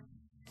our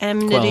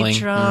enmity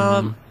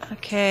drop.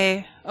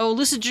 Okay. Oh,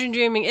 lucid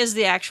dreaming is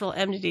the actual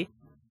enmity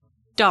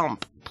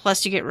dump.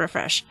 Plus you get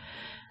refresh.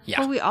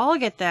 Yeah. Oh, we all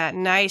get that.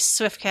 Nice.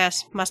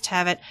 Swiftcast, must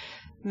have it.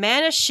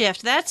 Mana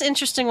Shift, that's an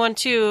interesting one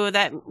too,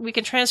 that we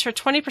can transfer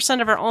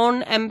 20% of our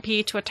own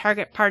MP to a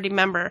target party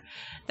member.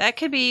 That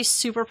could be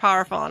super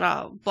powerful on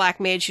a black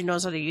mage who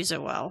knows how to use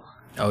it well.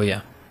 Oh,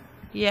 yeah.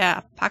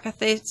 Yeah,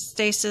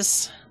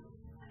 Stasis.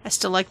 I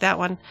still like that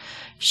one.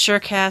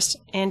 Surecast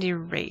and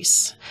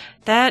Erase.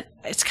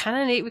 It's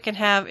kind of neat we can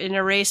have an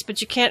Erase,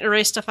 but you can't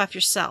erase stuff off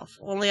yourself,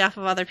 only off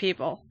of other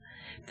people.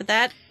 But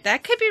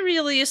that could be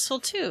really useful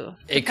too.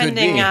 It could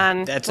be.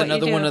 That's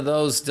another one of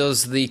those.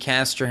 Does the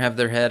caster have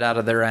their head out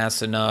of their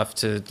ass enough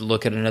to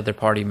look at another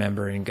party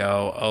member and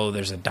go, "Oh,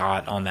 there's a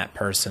dot on that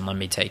person. Let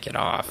me take it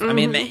off." I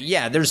mean,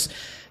 yeah, there's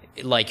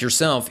like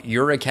yourself,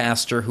 you're a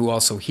caster who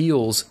also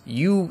heals.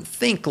 You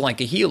think like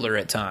a healer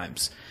at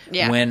times.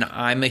 Yeah. When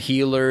I'm a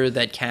healer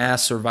that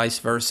casts or vice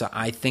versa,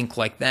 I think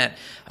like that.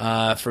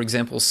 For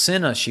example,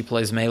 Senna, she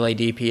plays melee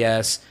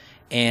DPS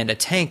and a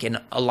tank. And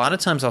a lot of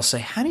times I'll say,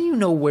 how do you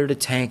know where to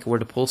tank, where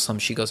to pull some?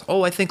 She goes,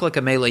 oh, I think like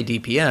a melee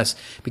DPS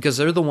because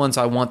they're the ones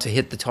I want to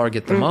hit the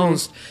target the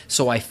most.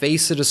 So I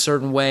face it a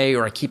certain way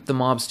or I keep the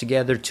mobs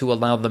together to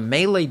allow the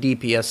melee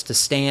DPS to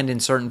stand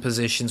in certain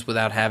positions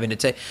without having to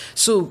take.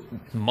 So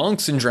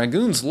monks and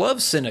dragoons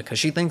love Senna because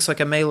she thinks like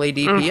a melee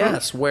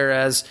DPS,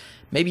 whereas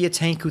maybe a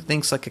tank who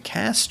thinks like a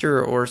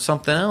caster or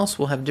something else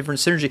will have different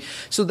synergy.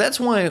 So that's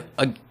why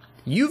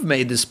you've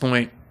made this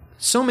point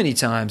so many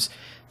times.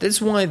 That's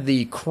why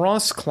the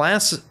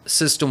cross-class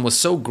system was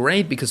so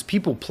great because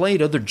people played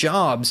other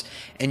jobs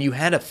and you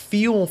had a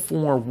feel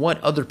for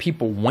what other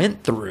people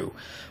went through.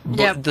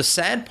 But the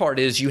sad part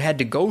is you had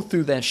to go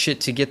through that shit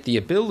to get the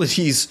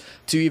abilities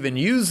to even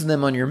use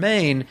them on your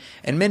main,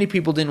 and many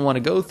people didn't want to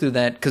go through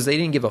that because they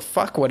didn't give a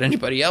fuck what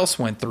anybody else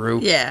went through.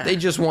 Yeah. They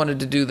just wanted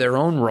to do their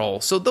own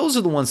role. So those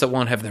are the ones that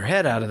won't have their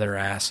head out of their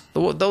ass.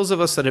 Those of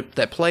us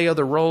that play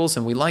other roles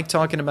and we like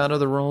talking about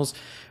other roles,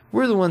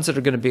 we're the ones that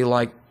are going to be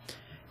like,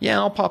 yeah,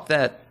 I'll pop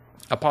that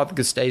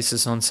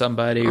apotheostasis on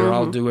somebody, or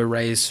I'll do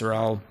erase, or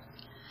I'll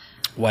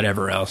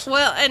whatever else.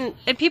 Well, and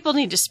people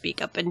need to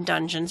speak up in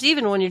dungeons,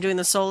 even when you're doing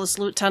the Soulless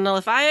Loot Tunnel.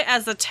 If I,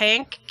 as a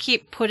tank,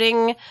 keep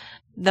putting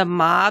the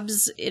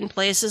mobs in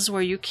places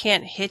where you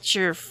can't hit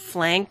your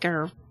flank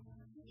or,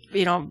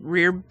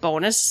 rear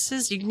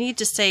bonuses, you need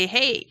to say,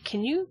 hey,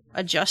 can you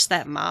adjust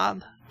that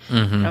mob?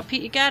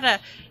 You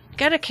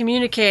gotta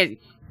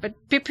communicate. But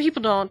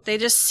people don't. They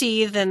just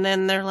seethe, and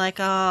then they're like,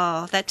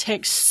 oh, that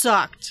tank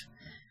sucked.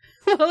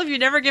 Well, if you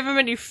never give them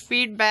any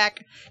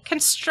feedback,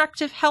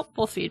 constructive,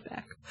 helpful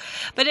feedback.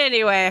 But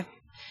anyway,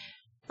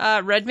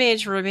 Red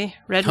Mage, Ruby.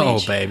 Red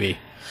Mage. Oh, baby.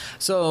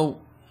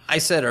 So, I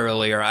said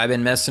earlier, I've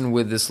been messing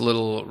with this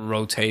little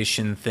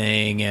rotation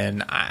thing,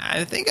 and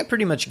I think I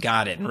pretty much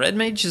got it. And Red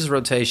Mage's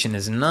rotation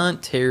is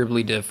not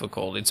terribly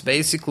difficult. It's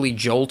basically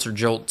Jolt or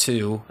Jolt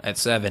 2 at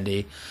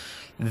 70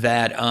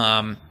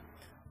 that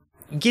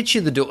get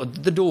you the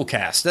dual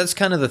cast. That's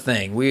kind of the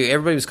thing.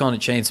 Everybody was calling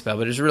it chain spell,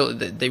 but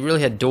they really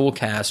had dual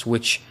cast,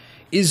 which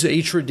is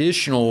a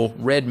traditional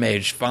red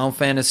mage. Final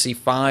Fantasy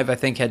V, I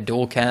think, had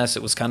dual cast.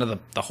 It was kind of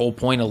the whole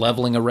point of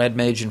leveling a red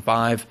mage in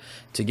 5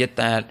 to get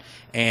that.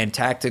 And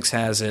Tactics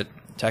has it.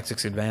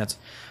 Tactics Advance.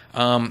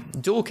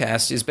 Dual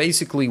cast is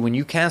basically when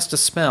you cast a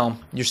spell,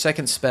 your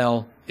second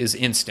spell is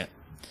instant.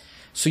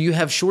 So you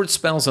have short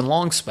spells and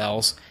long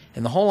spells.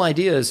 And the whole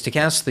idea is to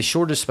cast the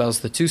shorter spells,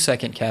 the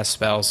 2-second cast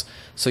spells,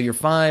 so your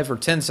 5 or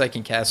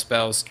 10-second cast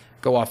spells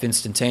go off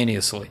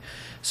instantaneously.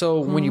 So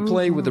when you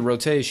play with the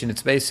rotation,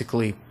 it's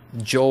basically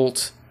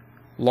Jolt,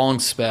 long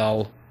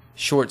spell,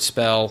 short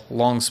spell,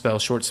 long spell,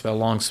 short spell,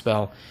 long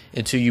spell,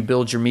 until you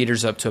build your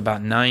meters up to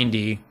about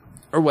 90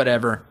 or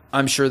whatever.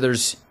 I'm sure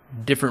there's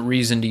different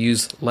reason to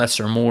use less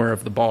or more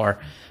of the bar.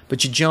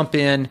 But you jump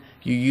in,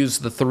 you use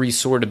the 3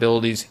 sword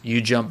abilities, you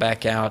jump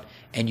back out,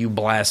 and you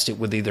blast it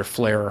with either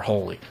Flare or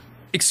Holy.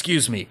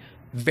 Excuse me,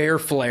 Ver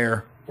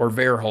Flare or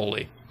Ver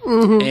Holy.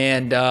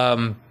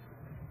 And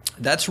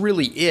that's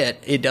really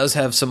it. It does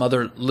have some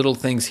other little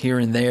things here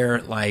and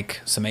there,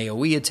 like some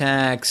AoE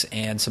attacks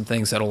and some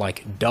things that'll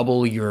like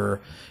double your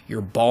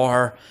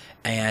bar.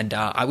 And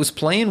I was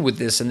playing with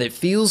this, and it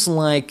feels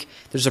like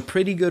there's a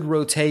pretty good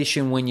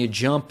rotation when you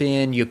jump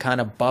in. You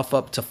kind of buff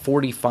up to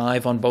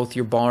 45 on both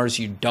your bars.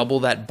 You double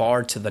that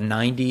bar to the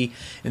 90,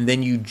 and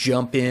then you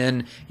jump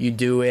in, you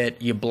do it,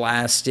 you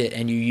blast it,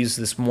 and you use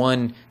this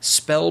one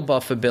spell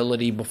buff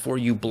ability before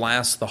you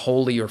blast the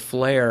Holy or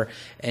Flare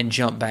and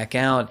jump back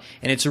out.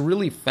 And it's a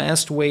really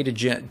fast way to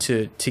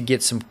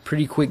get some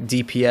pretty quick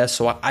DPS.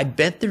 So I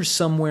bet there's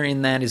somewhere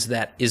in that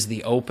is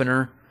the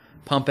opener,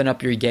 pumping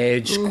up your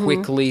gauge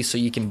quickly so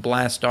you can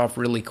blast off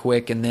really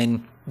quick and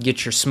then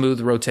get your smooth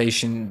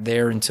rotation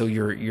there until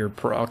your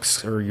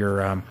procs or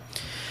your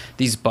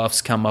these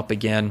buffs come up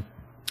again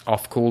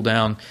off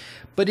cooldown.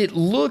 But it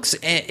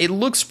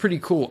looks pretty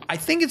cool. I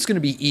think it's going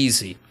to be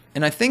easy.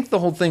 And I think the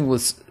whole thing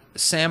with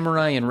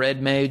Samurai and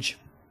Red Mage,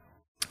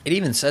 it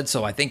even said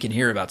so, I think, in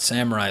here about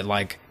Samurai,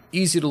 like,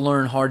 easy to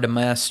learn, hard to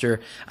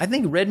master. I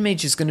think Red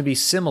Mage is going to be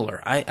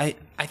similar. I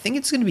think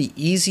it's going to be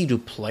easy to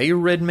play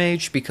Red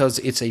Mage because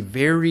it's a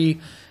very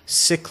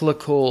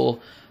cyclical,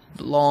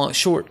 long,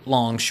 short,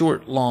 long,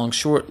 short, long,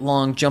 short,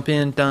 long, jump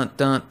in, dun,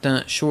 dun,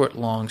 dun, short,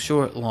 long,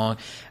 short, long.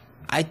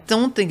 I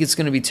don't think it's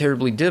going to be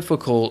terribly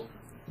difficult,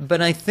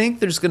 but I think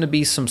there's going to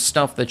be some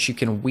stuff that you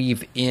can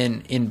weave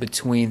in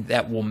between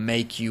that will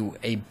make you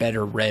a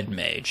better Red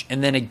Mage.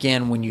 And then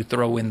again, when you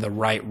throw in the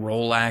right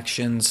role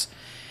actions,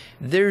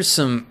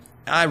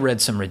 I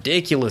read some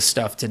ridiculous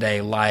stuff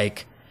today,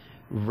 like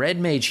Red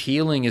Mage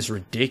healing is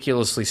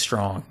ridiculously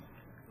strong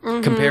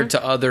compared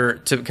to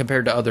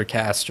other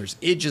casters.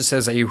 It just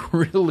has a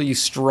really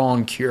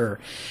strong cure.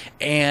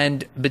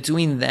 And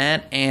between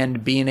that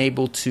and being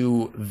able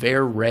to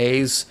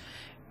raise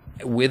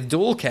with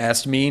dual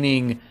cast,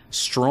 meaning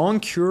strong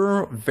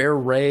cure, ver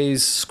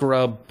raise,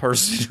 scrub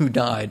person who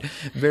died.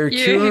 Ver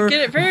cure. You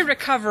get it very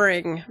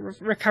recovering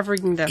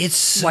the It's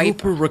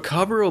super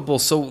recoverable.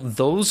 So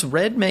those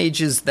red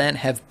mages that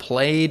have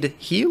played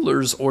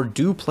healers or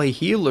do play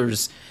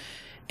healers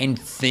and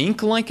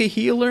think like a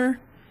healer,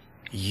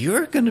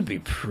 you're gonna be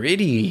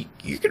pretty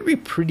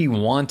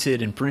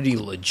wanted and pretty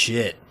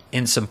legit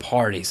in some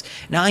parties.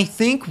 Now, I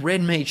think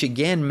Red Mage,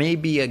 again, may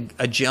be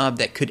a job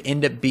that could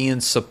end up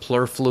being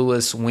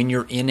superfluous when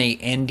you're in a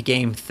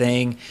endgame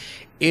thing.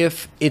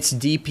 If its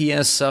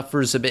DPS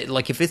suffers a bit,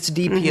 like if its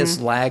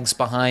DPS lags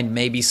behind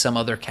maybe some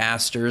other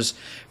casters.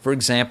 For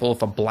example,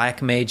 if a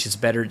Black Mage is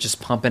better at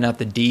just pumping out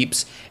the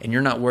deeps and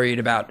you're not worried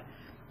about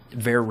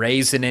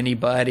raising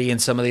anybody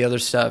and some of the other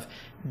stuff,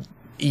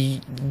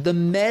 the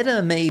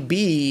meta may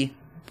be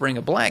bring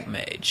a Black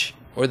Mage.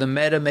 Or the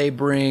meta may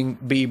bring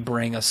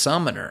a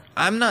summoner.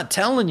 I'm not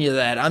telling you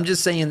that. I'm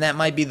just saying that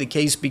might be the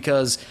case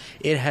because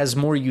it has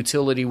more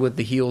utility with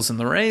the heals and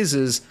the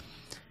raises.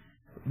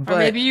 But or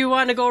maybe you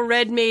want to go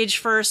red mage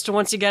first, and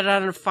once you get it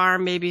on a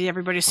farm, maybe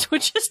everybody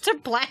switches to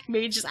black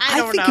mages. I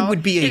don't know. I think it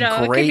would be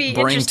a great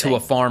bring to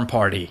a farm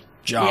party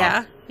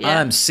job. Yeah.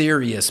 I'm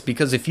serious,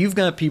 because if you've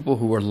got people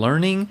who are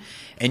learning,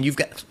 and you've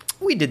got...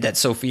 We did that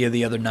Sophia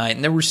the other night,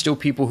 and there were still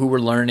people who were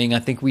learning. I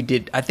think we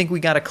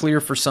got a clear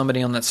for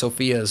somebody on that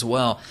Sophia as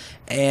well.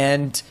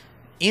 And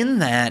in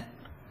that,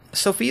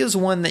 Sophia's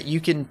one that you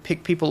can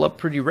pick people up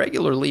pretty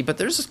regularly, but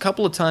there's a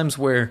couple of times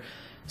where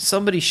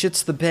somebody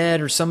shits the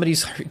bed or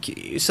somebody's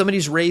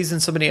raising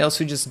somebody else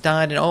who just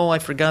died, and I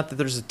forgot that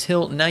there's a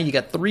tilt. And now you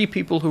got 3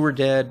 people who are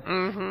dead.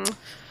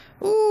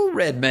 Mm-hmm. Ooh,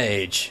 Red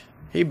Mage.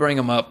 He bring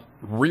them up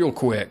real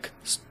quick.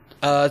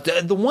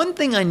 The one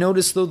thing I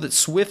noticed, though, that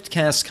Swift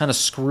Cast kind of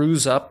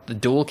screws up the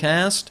dual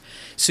cast,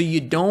 so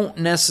you don't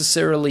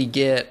necessarily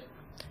get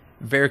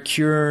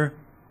Vercure,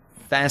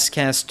 Fast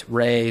Cast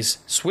Raise,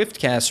 Swift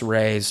Cast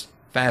Raise,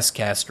 Fast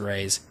Cast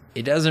Raise.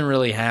 It doesn't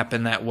really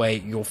happen that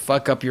way. You'll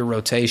fuck up your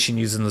rotation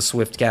using the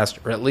Swift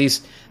Cast, or at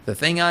least the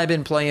thing I've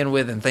been playing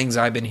with and things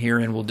I've been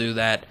hearing will do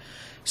that.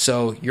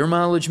 So your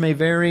mileage may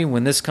vary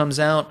when this comes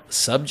out,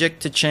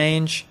 subject to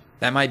change.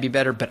 That might be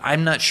better, but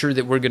I'm not sure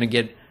that we're going to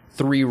get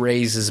 3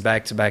 raises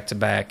back to back to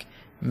back.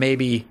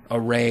 Maybe a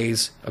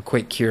raise, a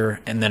quick cure,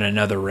 and then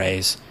another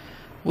raise.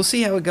 We'll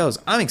see how it goes.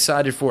 I'm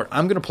excited for it.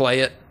 I'm going to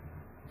play it.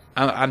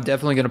 I'm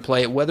definitely going to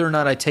play it. Whether or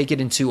not I take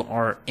it into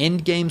our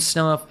end game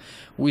stuff,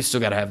 we still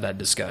got to have that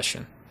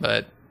discussion.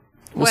 But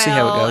we'll see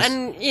how it goes.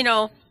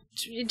 And,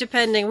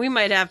 depending, we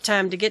might have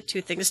time to get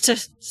 2 things to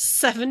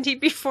 70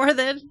 before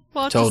then.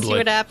 We'll have to see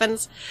what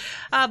happens.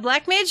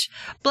 Black Mage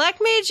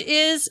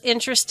is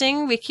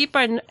interesting. We keep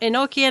our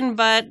Enochian,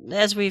 but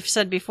as we've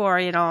said before,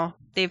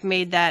 they've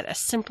made that a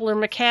simpler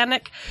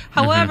mechanic.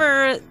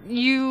 However,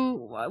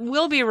 you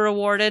will be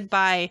rewarded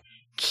by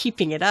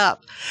keeping it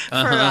up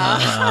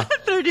for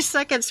 30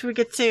 seconds. We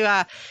get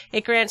to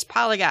it grants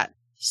Polygon.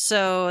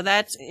 So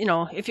that's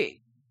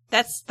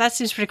that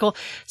seems pretty cool.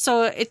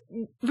 So it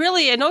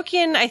really,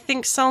 Enochian, I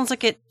think, sounds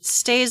like it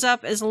stays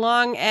up as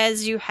long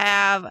as you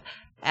have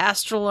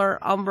Astral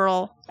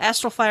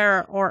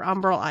Fire or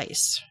Umbral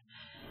Ice.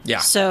 Yeah.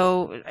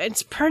 So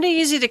it's pretty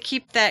easy to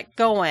keep that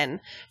going.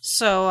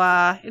 So,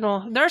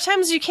 there are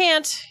times you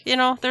can't,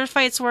 there are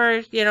fights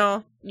where,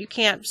 you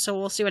can't. So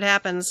we'll see what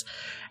happens.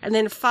 And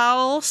then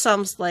Foul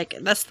sounds like,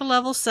 that's the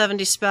level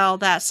 70 spell.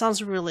 That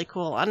sounds really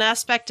cool.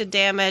 Unaspected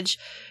damage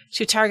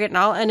to target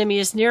all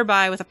enemies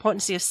nearby with a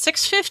potency of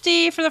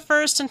 650 for the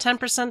first and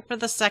 10% for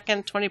the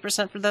second,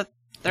 20% for the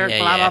third,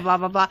 blah,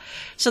 blah, blah.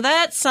 So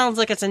that sounds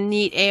like it's a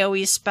neat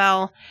AoE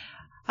spell.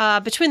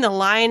 Between the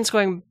lines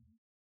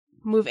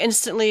move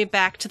instantly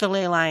back to the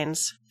ley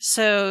lines.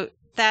 So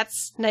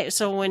that's nice.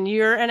 So when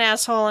you're an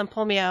asshole and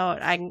pull me out,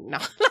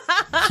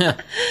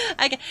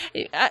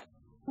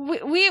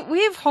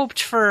 we've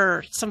hoped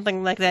for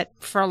something like that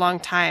for a long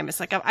time. It's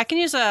like I can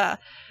use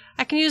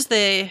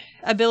the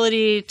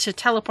ability to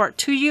teleport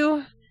to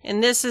you,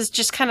 and this is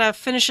just kind of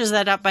finishes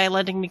that up by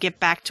letting me get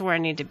back to where I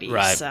need to be.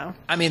 Right. So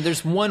I mean,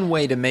 there's one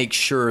way to make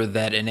sure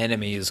that an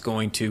enemy is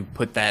going to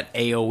put that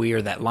AoE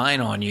or that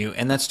line on you,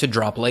 and that's to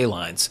drop ley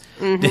lines.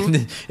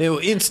 Mm-hmm. It will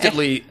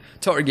instantly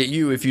target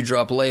you if you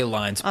drop ley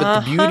lines.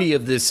 But the beauty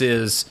of this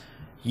is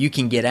you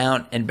can get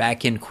out and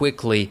back in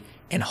quickly,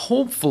 and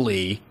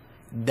hopefully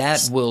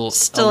that will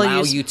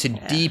allow you to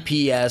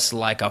DPS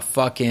like a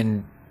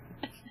fucking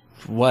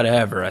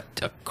whatever,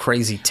 a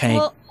crazy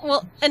tank.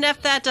 Well, and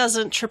if that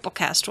doesn't triple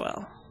cast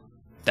well.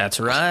 That's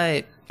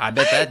right. I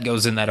bet that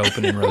goes in that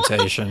opening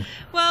rotation.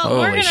 Well, Holy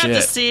we're going to shit.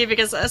 have to see,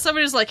 because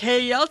somebody's like,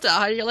 hey, Yelta,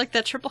 how do you like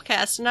that triple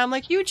cast? And I'm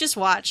like, you just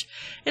watch.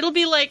 It'll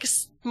be like,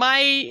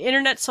 my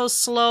internet's so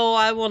slow,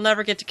 I will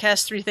never get to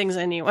cast 3 things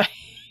anyway.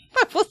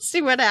 But we'll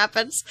see what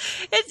happens.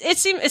 It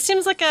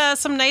seems like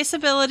some nice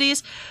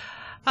abilities.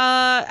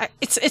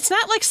 It's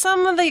not like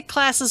some of the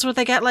classes where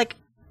they got like,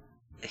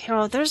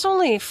 there's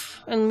only,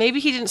 and maybe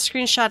he didn't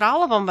screenshot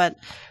all of them, but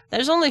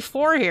there's only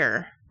 4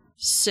 here.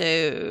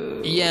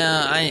 So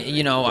yeah,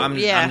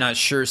 I'm not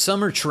sure.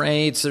 Some are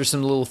traits. There's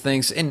some little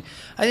things, and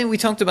I think we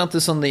talked about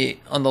this on the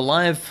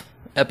live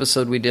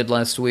episode we did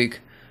last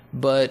week.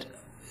 But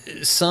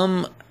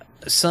some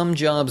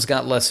jobs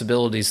got less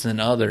abilities than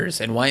others,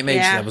 and White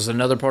Mage, that was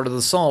another part of the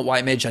assault.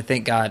 White Mage, I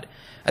think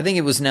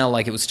it was now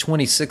like it was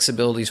 26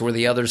 abilities, where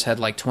the others had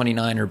like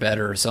 29 or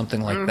better or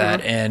something like that,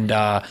 and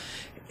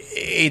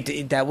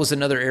that was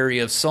another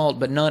area of assault.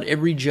 But not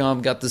every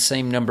job got the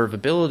same number of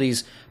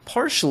abilities.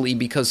 Partially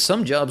because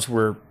some jobs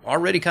were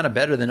already kind of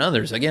better than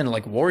others. Again,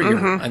 like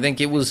Warrior, I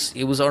think it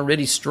was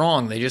already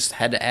strong. They just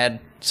had to add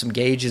some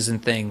gauges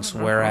and things,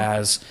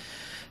 whereas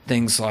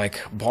things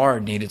like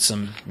Bard needed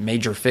some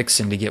major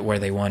fixing to get where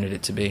they wanted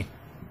it to be.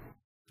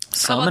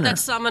 Summoner. How about that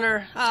Summoner?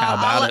 How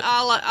about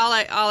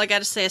it? All I got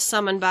to say is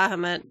summon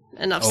Bahamut.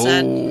 Enough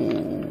said.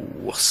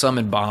 Oh,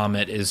 summon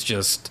Bahamut is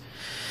just...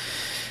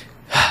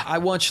 I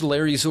watched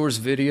Larry Zor's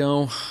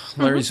video.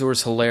 Larry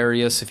Zor's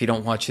hilarious. If you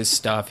don't watch his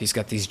stuff, he's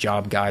got these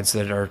job guides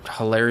that are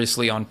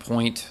hilariously on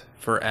point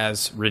for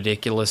as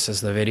ridiculous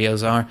as the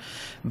videos are.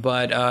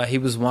 But he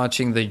was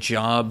watching the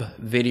job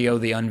video,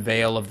 the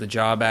unveil of the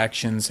job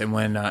actions, and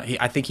when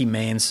I think he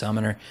manned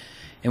Summoner,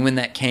 and when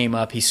that came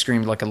up, he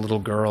screamed like a little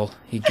girl.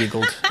 He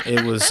giggled.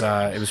 It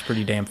was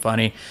pretty damn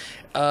funny.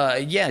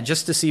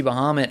 Just to see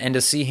Bahamut and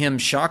to see him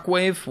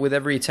shockwave with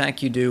every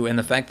attack you do, and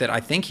the fact that I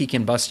think he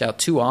can bust out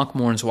 2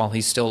 Akmorns while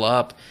he's still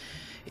up,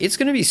 it's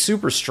going to be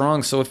super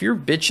strong. So if you're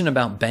bitching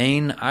about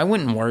Bane, I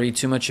wouldn't worry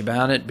too much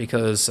about it,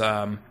 because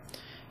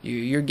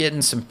you're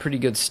getting some pretty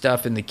good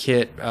stuff in the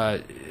kit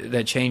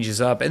that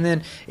changes up. And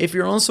then if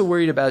you're also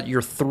worried about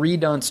your 3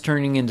 dunts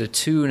turning into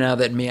 2 now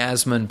that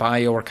Miasma and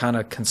Bio are kind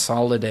of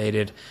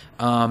consolidated,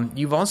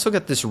 you've also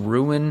got this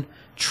Ruin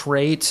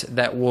trait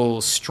that will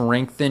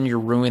strengthen your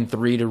Ruin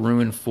 3 to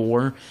Ruin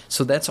 4.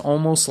 So that's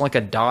almost like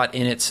a dot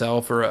in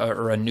itself,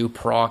 or a new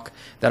proc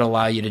that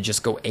allow you to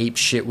just go ape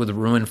shit with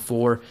Ruin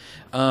 4.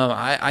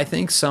 I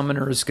think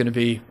Summoner is going to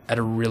be at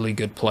a really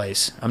good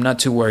place. I'm not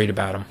too worried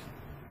about him.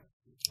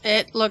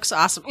 It looks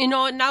awesome.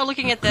 Now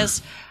looking at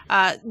this,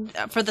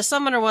 for the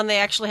Summoner one, they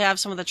actually have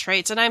some of the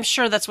traits, and I'm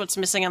sure that's what's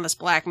missing on this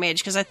Black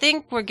Mage, because I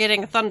think we're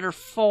getting Thunder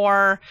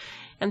 4,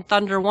 and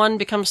Thunder 1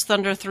 becomes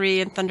Thunder 3,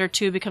 and Thunder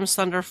 2 becomes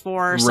Thunder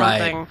 4 or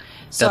something. Right.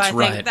 So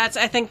That's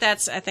I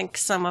think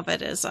some of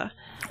it is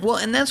well,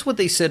 and that's what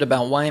they said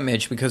about White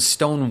Mage, because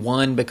Stone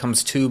 1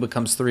 becomes 2,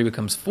 becomes 3,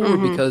 becomes 4,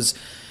 because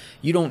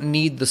you don't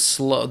need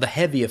the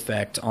heavy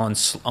effect on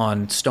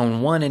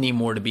Stone 1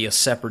 anymore to be a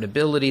separate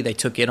ability. They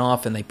took it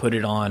off and they put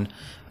it on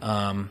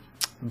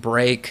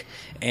Break,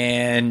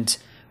 and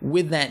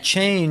with that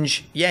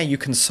change, you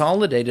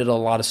consolidated a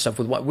lot of stuff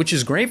with which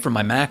is great for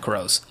my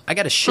macros. I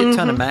got a shit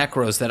ton of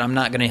macros that I'm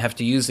not going to have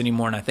to use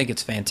anymore, and I think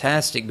it's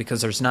fantastic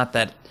because there's not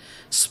that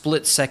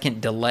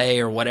split-second delay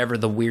or whatever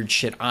the weird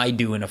shit I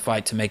do in a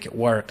fight to make it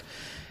work.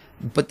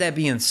 But that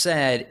being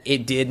said,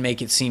 it did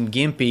make it seem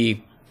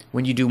gimpy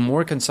when you do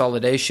more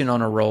consolidation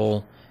on a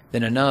roll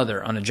than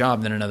another, on a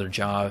job than another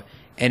job,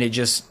 and it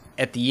just,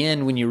 at the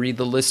end, when you read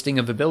the listing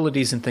of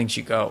abilities and things,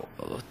 you go,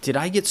 did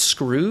I get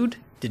screwed?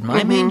 Did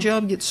my main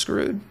job get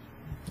screwed?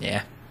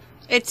 Yeah.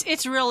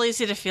 It's real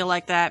easy to feel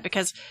like that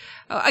because,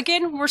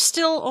 again, we're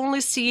still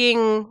only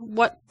seeing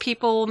what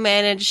people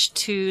manage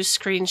to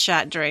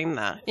screenshot during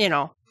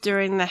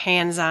the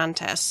hands-on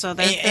test. So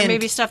there may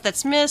be stuff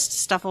that's missed,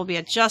 stuff will be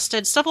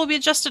adjusted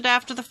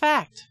after the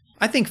fact.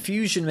 I think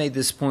Fusion made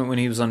this point when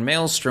he was on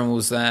Maelstrom,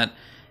 was that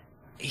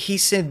he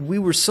said we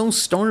were so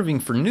starving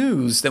for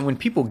news that when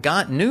people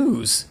got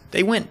news,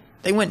 they went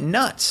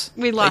nuts.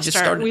 We lost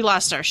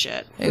our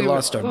shit. We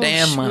lost our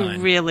damn mind.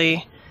 We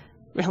really,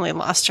 really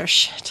lost our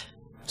shit.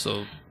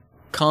 So,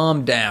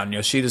 calm down.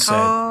 Yoshida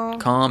said,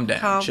 calm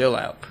down. Chill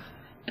out.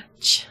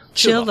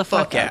 Chill the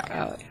fuck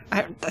out.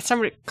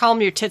 Somebody,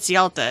 calm your tits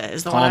Yelta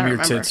is the one I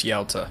remember. Calm your tits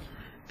Yelta.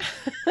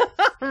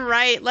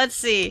 Right, let's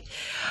see.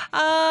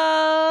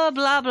 Blah,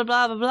 blah, blah,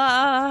 blah,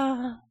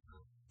 blah.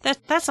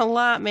 That's a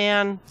lot,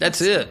 man.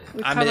 That's it.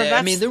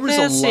 I mean, there was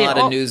a lot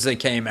of news that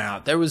came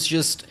out. There was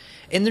just...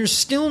 And there's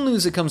still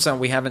news that comes out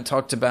we haven't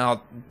talked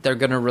about. They're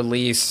going to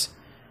release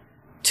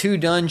 2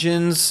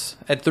 dungeons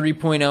at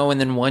 3.0 and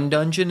then 1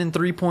 dungeon in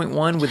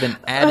 3.1 with an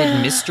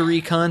added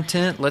mystery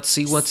content. Let's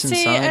see what's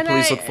inside.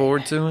 Please look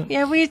forward to it.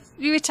 Yeah,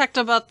 we talked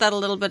about that a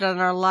little bit on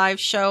our live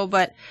show,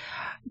 but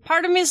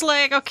part of me is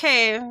like,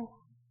 okay,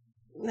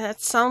 that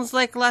sounds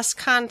like less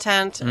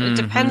content. It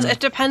depends.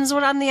 It depends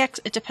what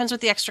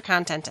the extra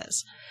content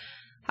is.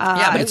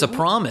 But it's a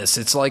promise.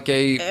 It's like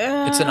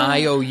it's an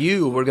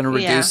IOU. We're going to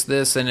reduce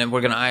this, and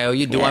we're going to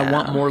IOU. Do I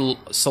want more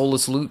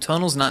soulless loot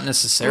tunnels? Not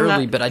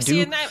necessarily, but I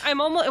do.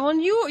 I'm almost when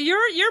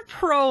you're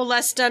pro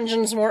less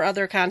dungeons, more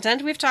other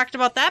content. We've talked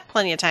about that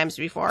plenty of times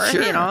before.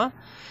 Sure.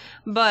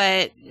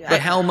 But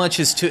how much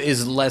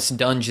is less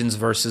dungeons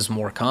versus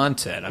more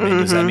content? I mean,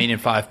 does that mean in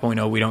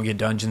 5.0 we don't get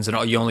dungeons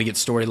and you only get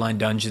storyline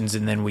dungeons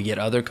and then we get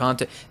other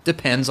content?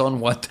 Depends on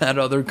what that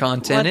other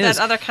content is.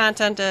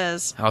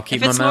 I'll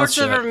keep my mouth shut. If it's Lords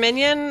of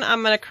Verminion,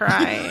 I'm gonna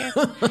cry.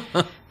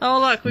 Oh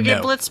look, we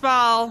get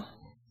Blitzball.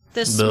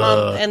 this Ugh.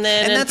 month, and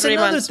then in that's 3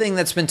 another months. thing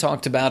that's been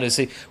talked about is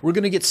we're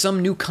going to get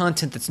some new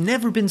content that's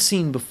never been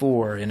seen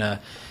before in an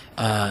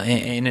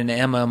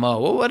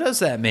MMO. Well, what does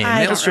that mean? I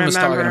don't Maelstrom was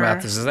talking remember.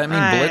 about this. Does that mean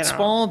I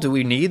Blitzball? Do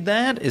we need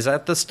that? Is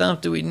that the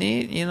stuff? Do we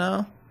need?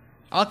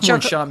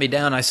 Akmorn shot me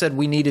down. I said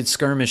we needed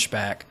skirmish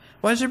back.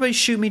 Why does everybody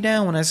shoot me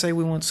down when I say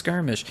we want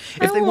skirmish?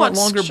 If they want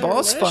longer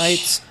boss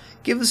fights,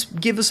 give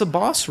us a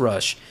boss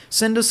rush.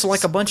 Send us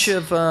like a bunch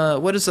of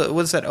what is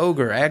that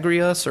ogre?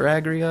 Agrius or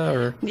Agria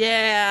or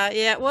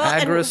Yeah. Well,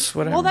 Agris,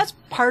 whatever. Well, that's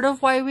part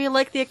of why we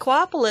like the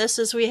Aquapolis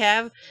is we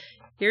have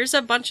here's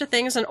a bunch of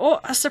things and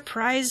a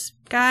surprise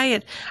guy.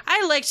 And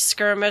I liked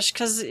skirmish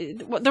because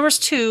there was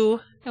 2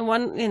 and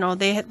one.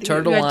 They had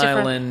Turtle you had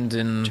Island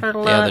and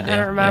Turtle the other Island. day. I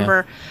don't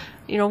remember.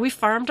 We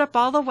farmed up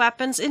all the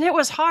weapons and it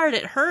was hard.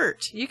 It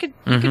hurt. You could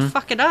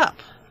fuck it up.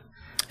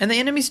 And the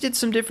enemies did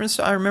some different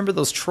stuff. I remember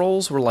those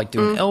trolls were like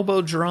doing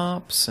elbow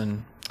drops,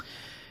 and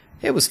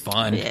it was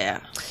fun.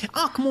 Yeah.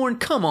 Akmorn,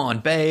 come on,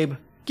 babe.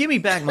 Give me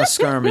back my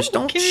skirmish.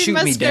 Don't Give shoot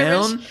my me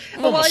skirmish. down.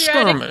 I Well, want while a you're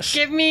at it, skirmish.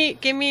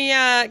 give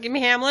me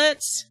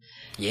Hamlets.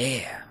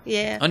 Yeah.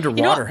 Yeah.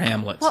 Underwater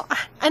Hamlets. Well,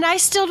 and I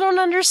still don't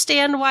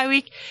understand why do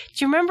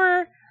you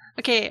remember?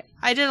 Okay,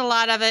 I did a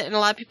lot of it and a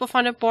lot of people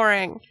found it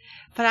boring.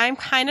 But I'm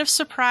kind of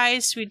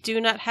surprised we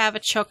do not have a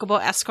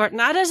Chocobo escort,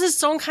 not as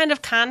its own kind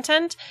of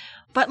content,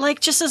 but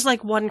just as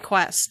one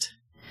quest.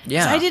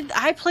 Yeah.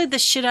 I played the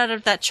shit out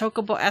of that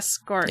Chocobo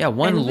escort. Yeah,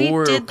 one and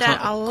lure we did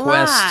that a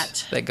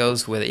quest lot. that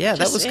goes with it. Yeah,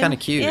 that was kind of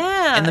cute.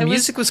 Yeah, and the it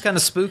music was kind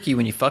of spooky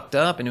when you fucked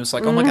up, and it was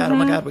like, oh my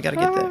god, we got to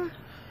get there.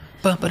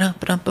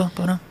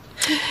 Ba-ba-dum-ba-dum-ba-dum.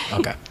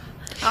 Okay.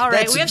 All right,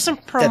 That's- we have some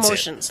that's it.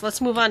 promotions.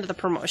 Let's move on to the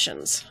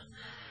promotions.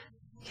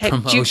 Okay,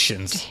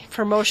 Promotions.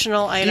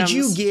 Promotional items. Did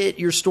you get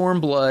your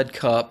Stormblood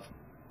cup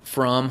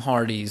from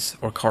Hardee's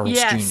or Carl's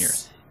Jr.?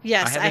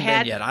 Yes, I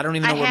haven't been yet. I don't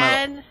even know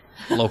where my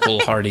local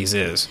Hardee's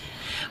is.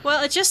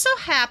 Well, it just so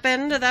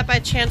happened that by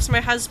chance my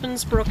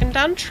husband's broken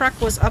down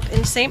truck was up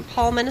in St.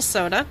 Paul,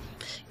 Minnesota,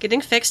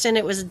 getting fixed, and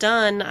it was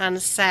done on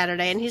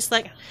Saturday. And he's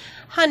like,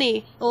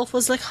 honey, Ulf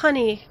was like,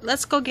 honey,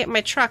 let's go get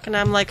my truck. And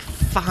I'm like,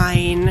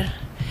 fine.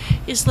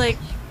 He's like,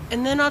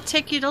 and then I'll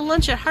take you to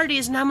lunch at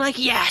Hardee's. And I'm like,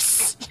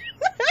 yes.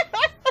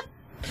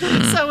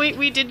 So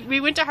we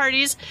went to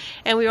Hardee's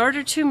and we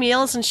ordered 2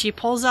 meals, and she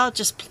pulls out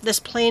just this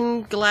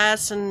plain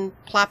glass and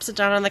plops it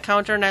down on the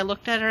counter, and I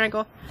looked at her and I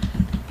go,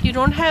 you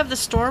don't have the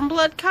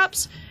Stormblood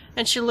cups?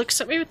 And she looks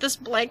at me with this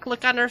blank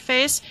look on her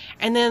face,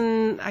 and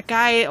then a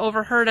guy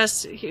overheard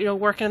us,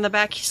 working in the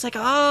back. He's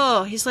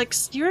like,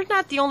 you're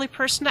not the only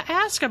person to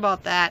ask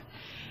about that.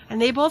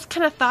 And they both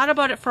kind of thought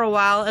about it for a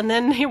while, and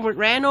then they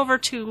ran over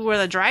to where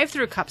the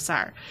drive-thru cups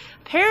are.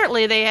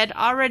 Apparently, they had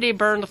already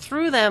burned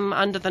through them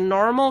under the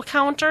normal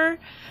counter.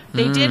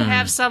 They did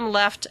have some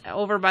left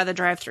over by the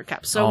drive-thru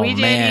cup. So we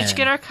did each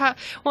get our cup.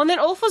 Well, and then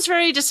Ulf was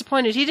very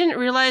disappointed. He didn't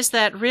realize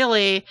that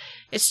really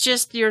it's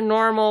just your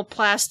normal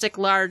plastic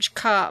large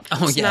cup.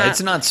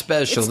 It's not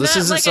special. This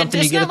isn't like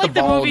something you get at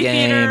the ball movie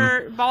game.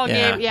 Theater ball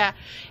game, yeah.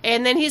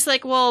 And then he's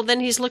like,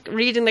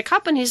 reading the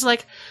cup, and he's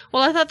like,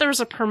 well, I thought there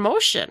was a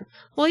promotion.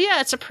 Well, yeah,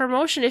 it's a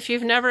promotion if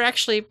you've never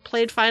actually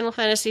played Final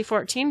Fantasy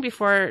XIV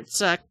before.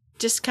 It's a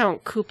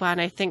discount coupon,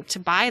 I think, to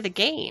buy the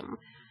game.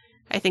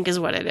 I think is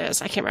what it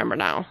is. I can't remember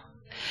now.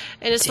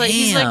 And it's like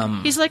he's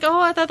like,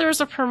 oh, I thought there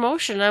was a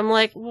promotion. I'm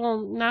like, well,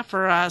 not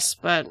for us,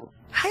 but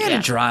I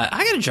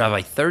gotta drive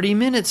like 30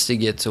 minutes to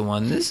get to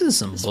one. This is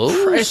some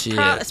bullshit.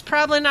 It's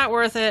probably not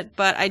worth it,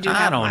 but I do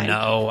have mine. I don't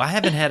know. I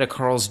haven't had a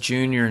Carl's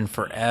Jr. in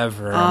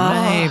forever.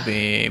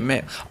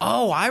 Maybe.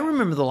 Oh, I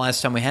remember the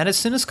last time we had it.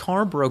 Cinna's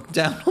car broke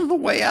down on the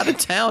way out of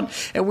town,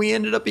 and we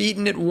ended up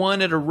eating at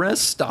one at a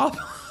rest stop.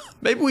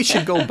 Maybe we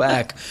should go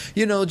back,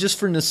 just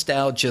for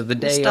nostalgia. The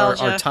day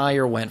our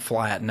tire went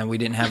flat and then we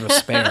didn't have a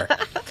spare.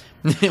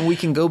 We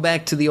can go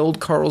back to the old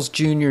Carl's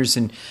Jr.'s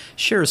and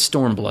share a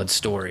Stormblood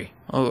story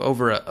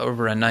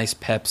over a nice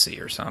Pepsi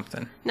or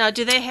something. Now,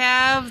 do they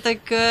have the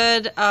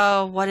good,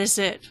 what is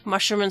it,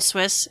 mushroom and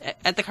Swiss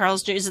at the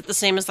Carl's Jr.? Is it the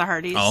same as the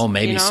Hardee's? Oh,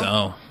 maybe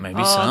so.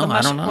 Maybe so.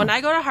 I don't know. When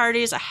I go to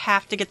Hardee's, I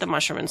have to get the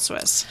mushroom and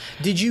Swiss.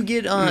 Did you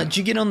get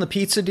on the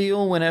pizza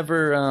deal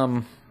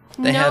whenever...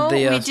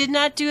 we did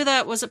not do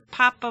that. Was it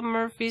Papa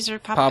Murphy's or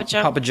Papa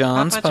John's? Papa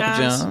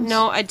John's?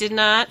 No, I did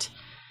not.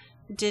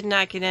 Did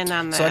not get in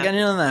on that. So I got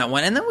in on that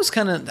one, and that was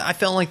I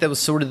felt like that was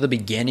sort of the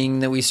beginning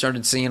that we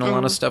started seeing a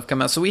lot of stuff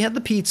come out. So we had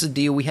the pizza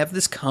deal, we have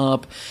this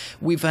cup,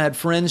 we've had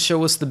friends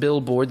show us the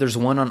billboard. There's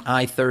one on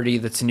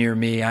I-30 that's near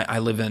me. I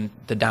live in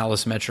the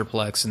Dallas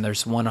Metroplex, and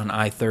there's one on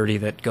I-30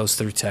 that goes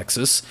through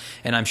Texas,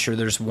 and I'm sure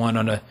there's one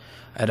on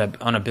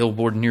a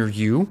billboard near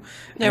you.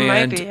 There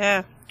might be,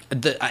 yeah.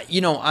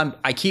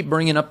 I keep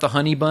bringing up the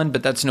honey bun,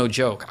 but that's no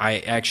joke. I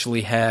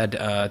actually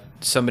had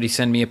somebody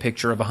send me a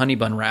picture of a honey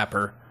bun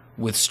wrapper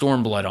with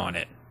Stormblood on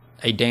it.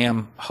 A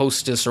damn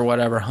Hostess or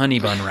whatever honey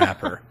bun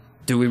wrapper.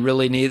 Do we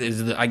really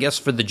need... I guess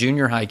for the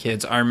junior high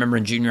kids, I remember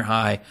in junior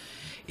high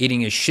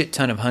eating a shit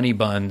ton of honey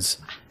buns,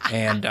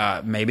 and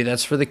maybe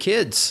that's for the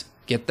kids.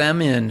 Get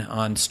them in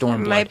on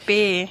Stormblood. Might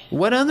be.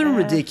 What other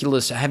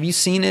ridiculous... Have you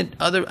seen it?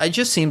 It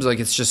just seems like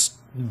it's just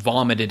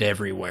vomited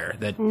everywhere.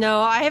 That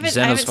No, I haven't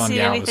seen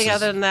anything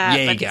other than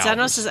that. But Galvis.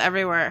 Xenos is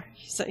everywhere.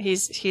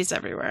 He's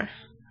everywhere.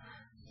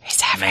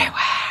 He's everywhere.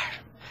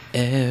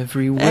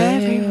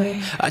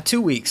 Everywhere.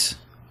 2 weeks.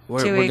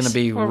 We're going to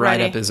be We're right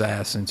ready. up his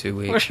ass in 2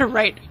 weeks. We're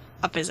right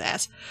up his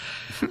ass.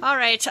 All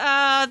right.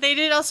 They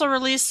did also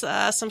release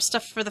some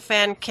stuff for the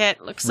fan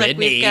kit. Looks like Red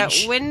we've got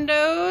Mage.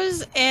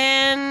 Windows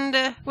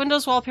and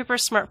Windows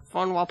wallpapers,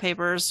 smartphone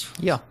wallpapers.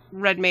 Yeah.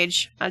 Red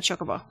Mage on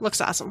Chocobo.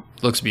 Looks awesome.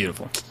 Looks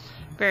beautiful.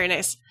 Very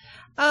nice.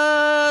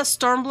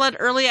 Stormblood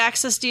early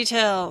access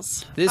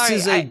details. This All right,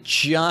 is a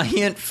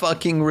giant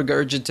fucking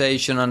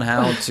regurgitation on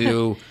how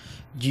to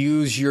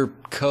use your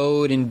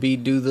code and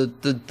do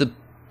the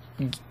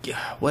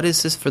what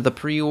is this for the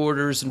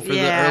pre-orders and for the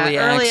early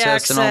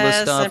access and all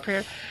this stuff.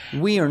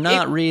 We are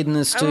not reading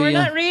this to you. We're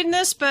not reading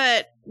this,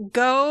 but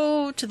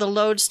go to the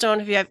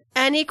Lodestone if you have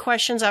any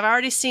questions. I've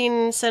already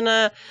seen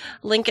Cinna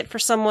link it for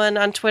someone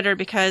on Twitter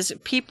because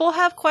people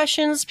have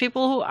questions,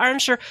 people who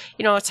aren't sure.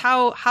 You know, it's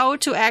how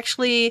to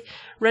actually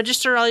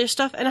register all your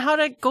stuff and how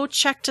to go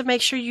check to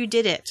make sure you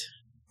did it.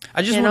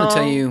 I just want to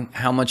tell you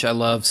how much I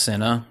love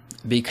Cinna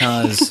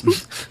because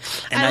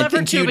and I love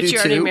her too, but you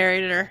already too.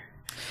 married her.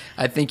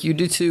 I think you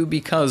do too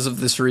because of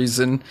this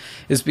reason,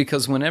 is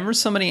because whenever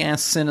somebody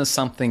asks Cinna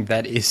something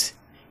that is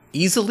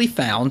easily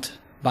found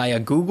by a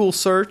Google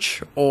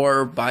search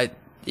or by,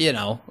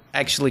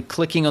 actually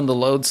clicking on the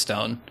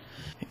Lodestone,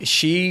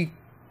 she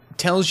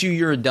tells you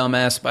you're a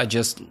dumbass by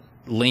just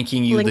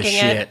linking the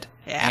shit.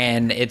 Yeah.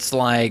 And it's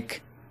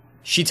like,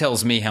 she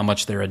tells me how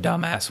much they're a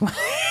dumbass.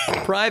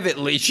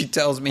 Privately, she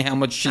tells me how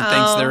much she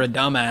thinks they're a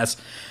dumbass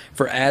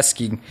for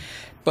asking.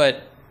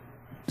 But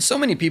so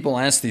many people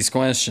ask these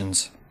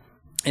questions.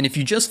 And if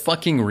you just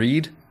fucking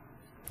read,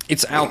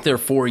 it's out there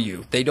for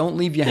you. They don't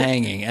leave you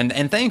hanging.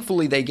 And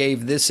thankfully, they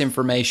gave this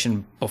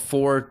information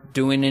before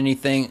doing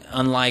anything,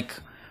 unlike,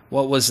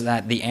 what was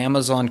that, the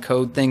Amazon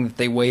code thing that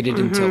they waited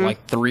until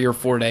like 3 or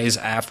 4 days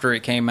after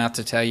it came out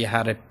to tell you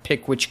how to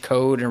pick which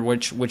code or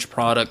which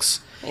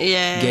products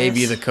gave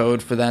you the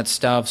code for that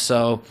stuff.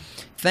 So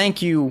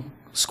thank you,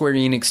 Square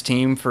Enix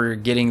team, for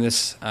getting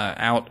this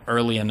out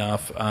early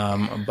enough.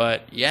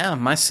 But yeah,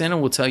 my Cinna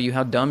will tell you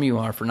how dumb you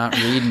are for not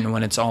reading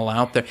when it's all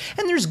out there.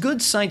 And there's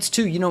good sites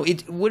too.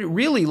 What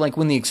really, like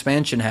when the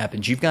expansion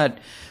happens, you got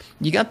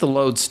the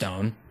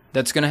Lodestone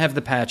that's going to have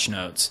the patch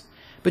notes,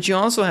 but you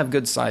also have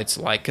good sites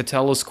like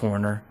Catella's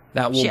Corner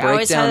that will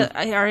break down.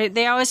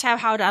 They always have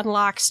how to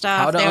unlock stuff.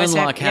 How to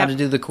unlock, how to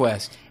do the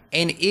quest,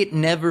 and it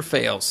never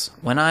fails.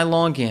 When I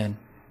log in,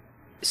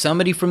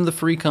 somebody from the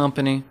free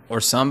company or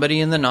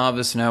somebody in the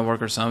novice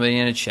network or somebody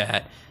in a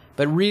chat,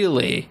 but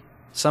really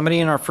somebody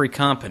in our free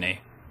company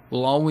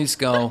will always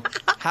go,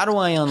 how do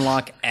I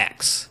unlock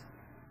X?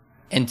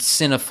 And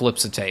Cinna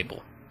flips a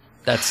table.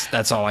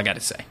 That's all I got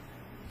to say.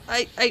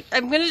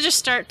 I'm going to just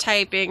start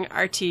typing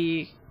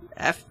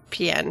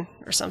RTFPN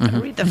or something.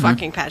 Read the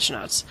fucking patch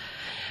notes.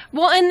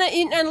 Well, and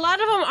a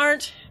lot of them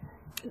aren't.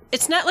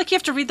 It's not like you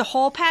have to read the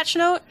whole patch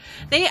note.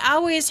 They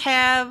always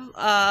have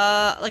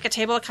like a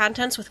table of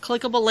contents with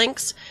clickable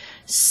links,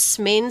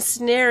 main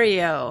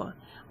scenario,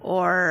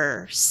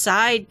 or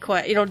side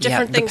quest.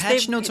 Different things. The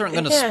patch notes aren't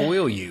going to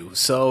spoil you,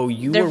 so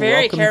they're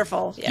very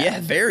careful. Yeah,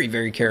 very,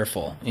 very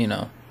careful.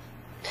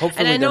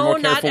 Hopefully they're more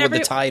careful with the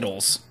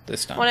titles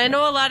this time. When I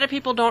know a lot of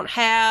people don't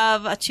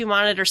have a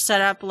 2-monitor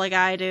setup like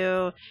I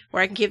do,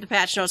 where I can keep the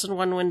patch notes in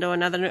one window,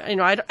 another. I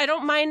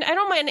don't mind. I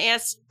don't mind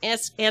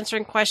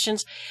answering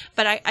questions,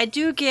 but I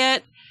do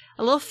get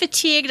a little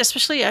fatigued,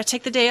 especially I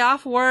take the day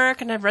off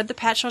work and I've read the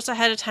patch notes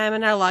ahead of time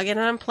and I log in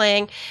and I'm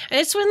playing, and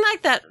it's when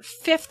like that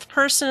fifth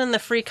person in the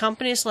free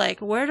company is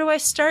like, "Where do I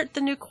start the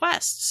new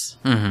quests?"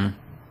 Mm-hmm.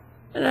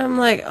 And I'm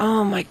like,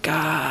 "Oh my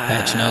god!"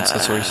 Patch notes.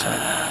 That's where you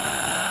start.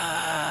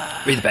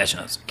 Read the patch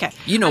notes. Okay.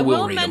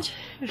 We'll read them.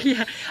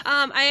 Yeah.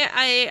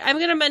 I'm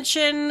going to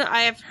mention,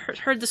 I have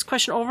heard this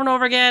question over and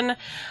over again.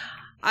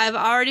 I've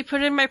already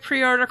put in my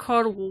pre-order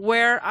code.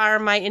 Where are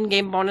my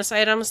in-game bonus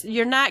items?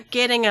 You're not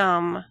getting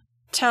them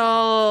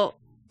till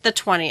the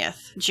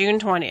 20th, June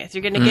 20th.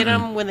 You're going to get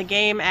them when the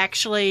game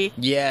actually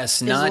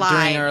Yes, is not live.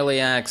 during early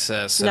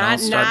access. And Not I'll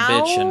start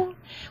now. bitching.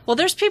 Well,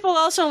 there's people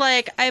also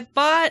like, I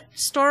bought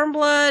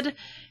Stormblood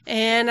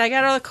and I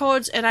got all the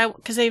codes, and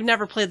because they've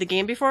never played the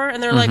game before,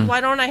 and they're like, why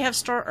don't I have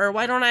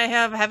why don't I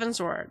have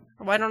Heavensward?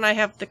 Or why don't I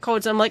have the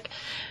codes? I'm like,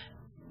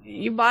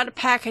 you bought a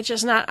package,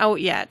 it's not out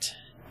yet.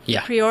 Yeah.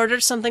 You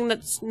pre-ordered something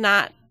that's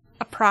not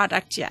a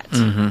product yet.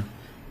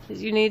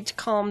 You need to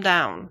calm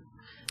down.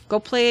 Go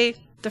play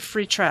the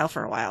free trial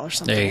for a while or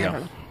something. There you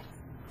go.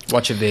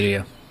 Watch a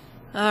video.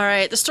 All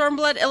right, the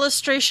Stormblood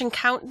illustration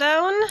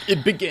countdown.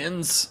 It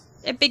begins.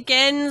 It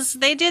begins.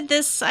 They did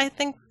this, I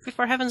think,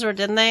 before Heavensward,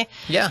 didn't they?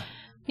 Yeah.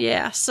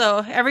 Yeah,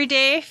 so every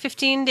day,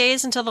 15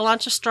 days until the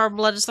launch of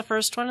Stormblood is the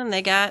first one, and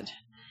they got,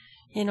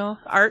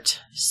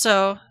 art.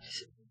 So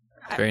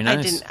Very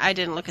nice. I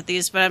didn't look at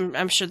these, but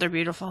I'm sure they're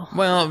beautiful.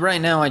 Well, right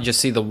now I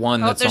just see the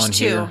one that's there's on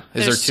two. here.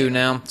 Is there two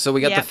now? So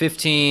we got the Yep.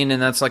 15, and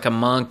that's like a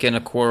monk and a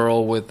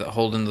squirrel with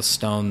holding the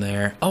stone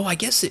there. Oh, I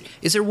guess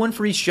is there one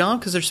for each job?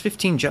 Because there's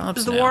 15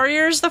 jobs The now.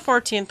 warrior's the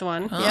 14th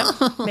one.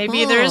 Yep.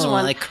 Maybe there is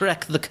one. I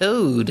cracked the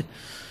code.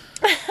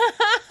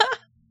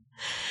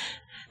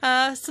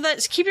 So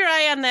that's keep your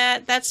eye on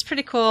that. That's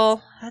pretty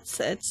cool.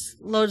 It's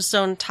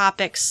Lodestone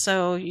topics,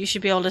 so you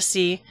should be able to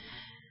see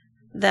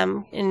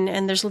them.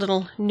 And there's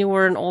little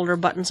newer and older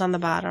buttons on the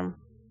bottom.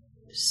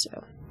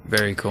 So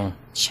Very cool.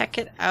 check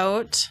it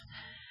out.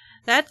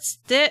 That's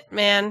it,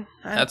 man.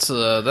 That's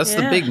the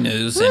Yeah. big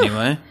news Whew.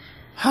 anyway.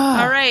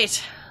 All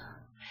right.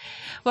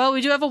 Well,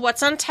 we do have a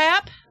What's on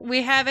Tap.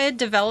 We have a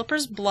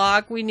developer's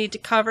blog we need to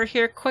cover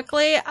here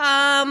quickly.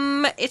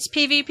 It's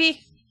PvP.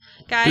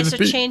 Guys are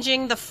PvP.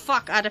 changing the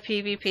fuck out of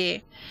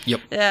PvP. Yep.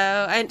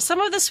 And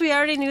some of this we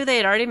already knew. They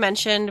had already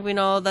mentioned. We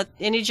know that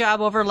any job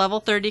over level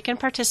 30 can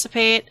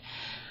participate.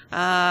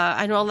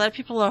 I know a lot of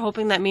people are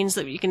hoping that means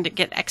that you can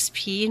get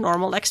XP,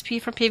 normal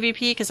XP from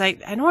PvP, because I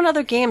know in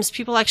other games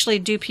people actually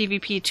do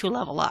PvP to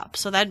level up,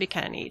 so that'd be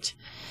kind of neat.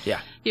 Yeah.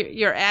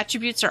 Your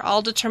attributes are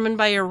all determined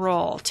by your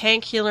role.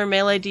 Tank, healer,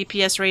 melee,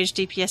 DPS, range,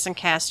 DPS, and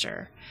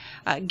caster.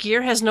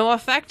 Gear has no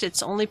effect,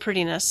 it's only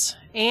prettiness.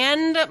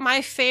 And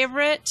my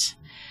favorite,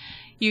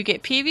 you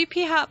get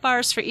PvP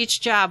hotbars for each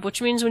job,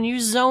 which means when you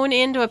zone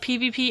into a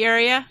PvP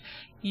area,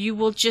 you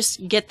will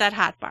just get that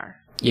hotbar.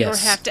 You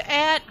Yes. don't have to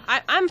add.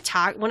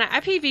 When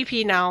I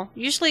PvP now,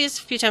 usually it's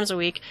a few times a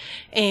week,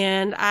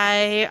 and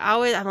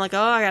I'm like,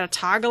 oh, I gotta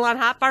toggle on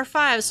hotbar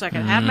 5 so I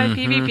can have my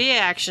PvP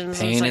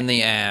actions. And it's Pain like, in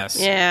the ass.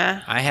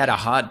 yeah. I had a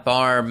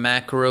hotbar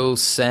macro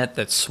set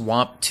that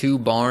swapped 2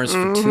 bars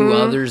for 2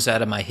 others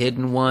out of my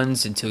hidden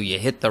ones until you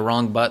hit the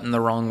wrong button the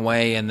wrong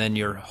way, and then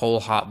your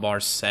whole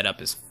hotbar setup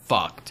is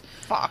fucked.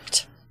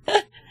 Fucked.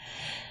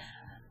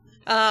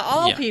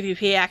 All Yeah.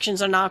 PvP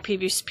actions are now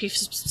PvP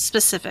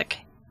specific.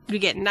 You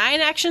get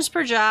 9 actions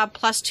per job,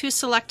 plus 2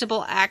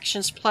 selectable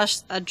actions,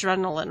 plus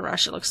adrenaline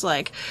rush, it looks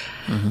like.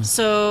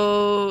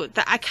 So,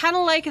 I kind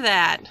of like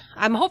that.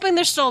 I'm hoping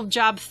they're still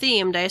job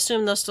themed. I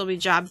assume they'll still be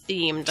job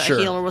themed. Sure.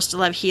 A healer will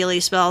still have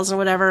Healy spells and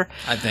whatever.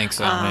 I think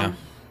so, yeah.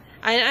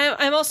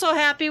 I'm also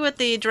happy with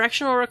the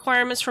directional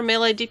requirements for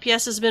melee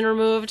DPS has been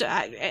removed.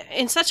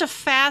 In such a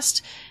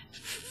fast,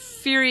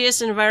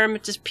 furious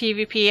environment as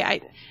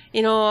PvP,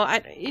 you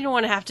don't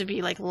want to have to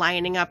be like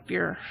lining up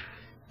your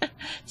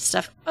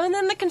stuff. And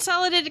then the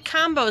consolidated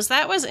combos,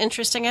 that was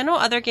interesting. I know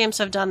other games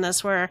have done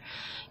this where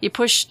you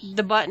push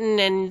the button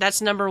and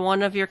that's number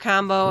 1 of your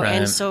combo, Right.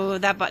 and so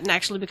that button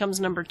actually becomes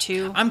number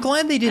 2. I'm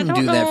glad they didn't I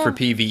do don't that know. for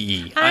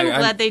PvE. I'm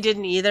glad they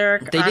didn't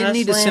either. They didn't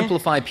need to honestly.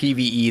 simplify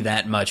PvE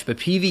that much, but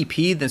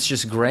PvP, that's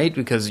just great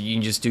because you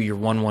can just do your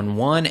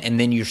 1-1-1, and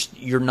then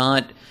you're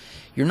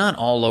not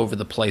all over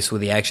the place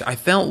with the action. I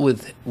felt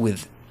with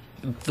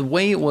the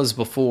way it was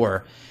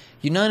before,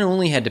 you not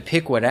only had to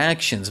pick what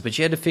actions, but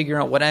you had to figure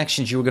out what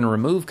actions you were going to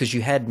remove because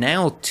you had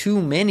now too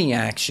many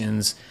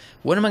actions.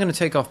 What am I going to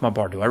take off my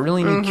bar? Do I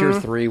really need Cure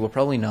 3? Well,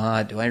 probably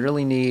not. Do I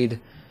really need...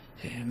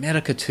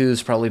 Medica 2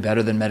 is probably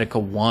better than Medica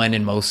 1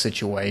 in most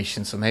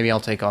situations, so maybe I'll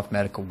take off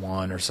Medica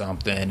 1 or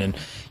something, and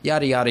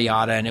yada, yada,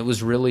 yada. And it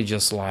was really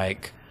just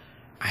like,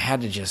 I had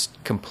to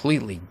just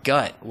completely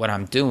gut what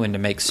I'm doing to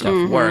make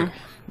stuff work.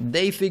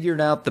 They figured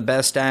out the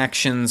best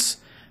actions,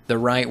 the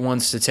right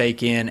ones to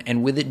take in,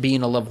 and with it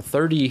being a level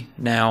 30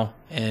 now,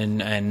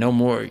 and no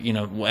more,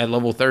 at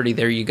level 30,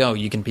 there you go,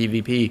 you can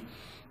PvP.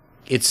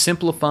 It's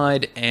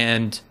simplified,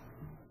 and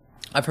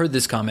I've heard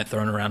this comment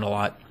thrown around a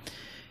lot,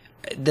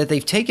 that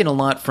they've taken a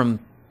lot from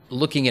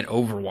looking at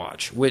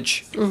Overwatch,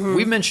 which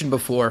we've mentioned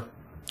before.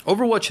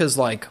 Overwatch has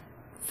like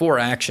 4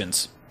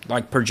 actions,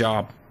 like per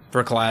job,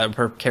 per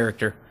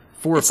character,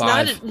 4 or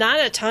 5. It's not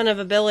a ton of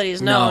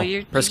abilities. No,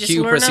 you press just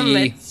Q, learn press them.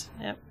 E,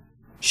 Yep.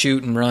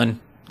 shoot and run.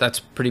 That's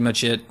pretty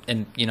much it,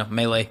 and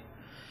melee.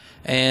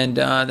 And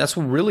that's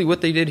really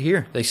what they did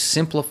here. They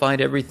simplified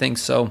everything.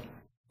 So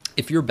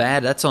if you're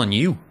bad, that's on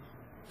you.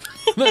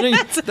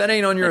 that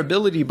ain't on your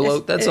ability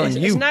bloat. That's on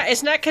you.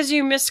 It's not because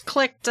you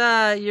misclicked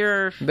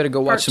your. You better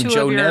go watch some part 2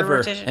 Joe of your Never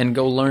rotation. and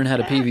go learn how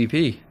to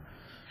PvP.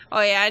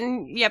 Oh yeah,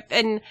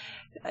 and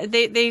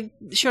they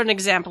showed an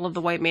example of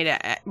the white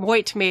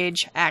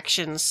mage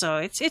actions. So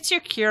it's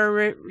your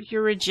cure,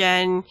 your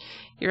regen,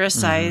 your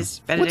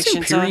size What's benediction.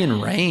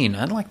 Empyrean Rain?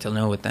 I'd like to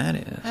know what that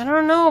is. I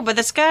don't know, but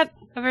it's got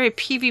a very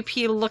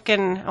PvP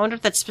looking. I wonder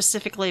if that's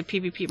specifically a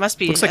PvP. Must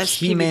be. Looks like a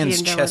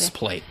He-Man's PvP chest ability.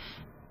 plate.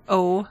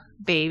 Oh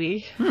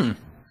baby.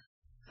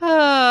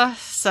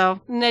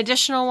 So an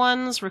additional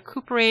ones: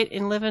 recuperate,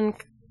 enliven,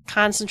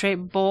 concentrate,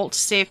 bolt,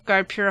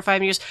 safeguard, purify,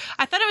 muse.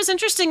 I thought it was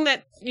interesting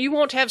that you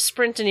won't have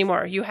sprint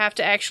anymore. You have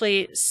to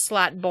actually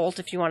slot bolt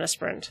if you want to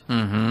sprint.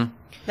 Mm-hmm.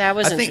 That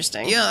was I think,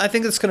 interesting. yeah, I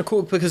think that's kind of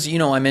cool because,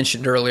 I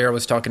mentioned earlier, I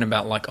was talking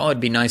about like,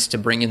 it'd be nice to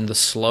bring in the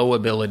slow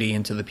ability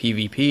into the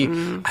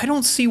PvP. I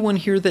don't see one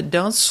here that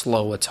does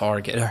slow a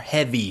target, or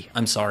heavy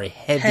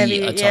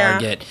a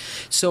target.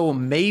 So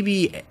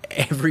maybe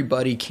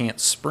everybody can't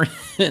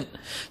sprint.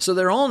 So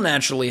they're all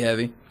naturally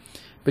heavy.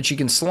 but you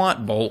can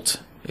slot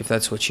bolt if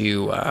that's what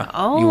you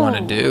want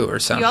to do or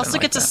something. You also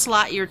like get to that.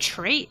 slot your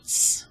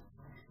traits.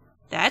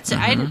 That's it.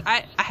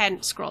 I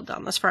hadn't scrolled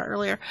down this far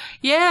earlier.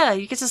 Yeah,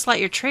 you get to slot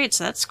your traits.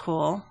 That's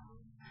cool.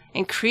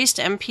 Increased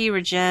MP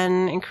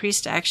regen,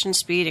 increased action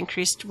speed,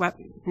 increased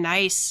weapon.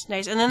 Nice.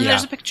 And then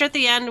there's a picture at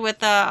the end with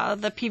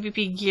the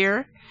PvP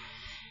gear.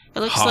 It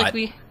looks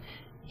like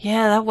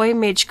yeah, that white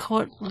mage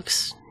coat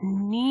looks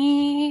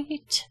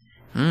neat.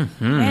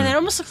 Mm-hmm. Man, it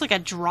almost looks like a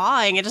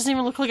drawing. It doesn't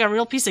even look like a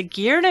real piece of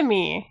gear to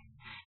me.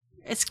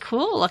 It's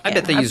cool looking. I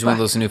bet they use one of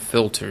those new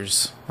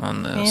filters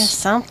on this. Yeah,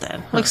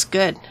 something. Looks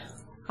good.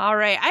 All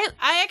right.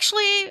 I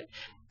actually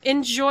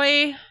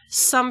enjoy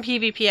some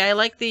PvP. I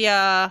like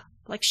the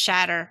like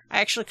Shatter. I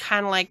actually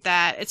kind of like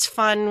that. It's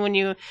fun when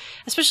you,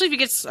 especially if you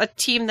get a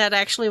team that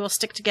actually will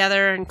stick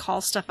together and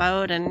call stuff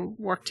out and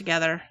work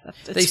together.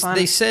 It's fun.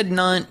 They said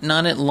not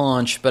at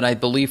launch, but I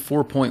believe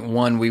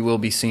 4.1 we will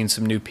be seeing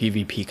some new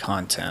PvP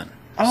content.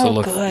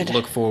 Oh, so good.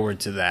 Look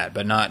forward to that,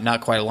 but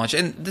not quite at launch.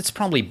 And that's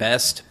probably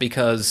best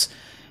because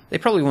they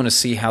probably want to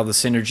see how the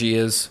synergy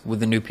is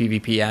with the new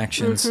PvP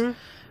actions.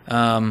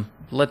 Mm-hmm.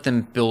 Let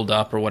them build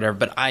up or whatever.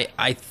 But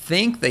I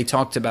think they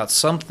talked about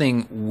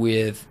something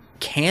with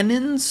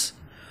cannons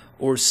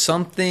or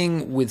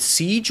something with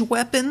siege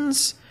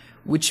weapons,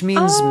 which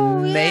means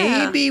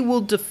maybe we'll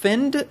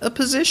defend a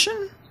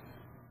position.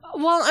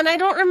 Well, and I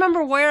don't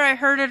remember where I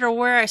heard it or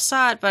where I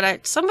saw it,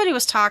 but somebody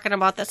was talking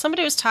about that.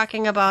 Somebody was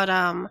talking about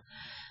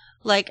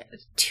like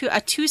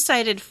a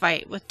two-sided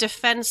fight with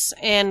defense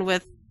and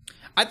with.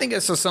 I think I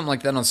saw something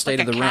like that on State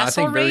like of the Realm. I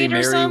think Very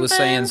Mary was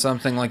saying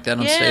something like that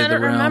on State of the Realm. Yeah, I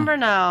don't remember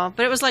now.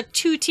 But it was like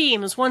two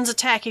teams. One's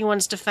attacking,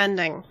 one's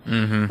defending.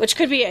 Mm-hmm. Which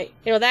could be,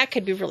 that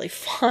could be really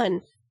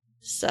fun.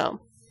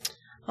 So,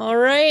 all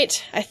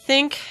right. I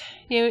think,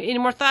 any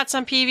more thoughts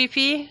on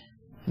PvP?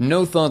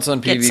 No thoughts on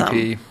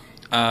PvP.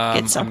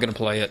 Get some. I'm going to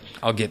play it.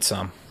 I'll get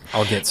some.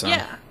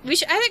 Yeah. I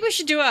think we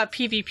should do a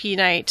PvP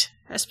night.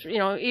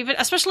 Even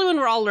especially when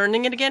we're all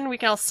learning it again, we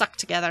can all suck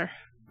together.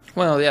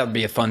 Well, that would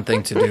be a fun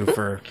thing to do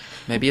for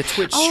maybe a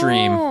Twitch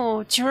stream.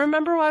 Oh, do you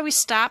remember why we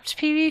stopped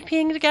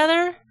PvPing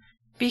together?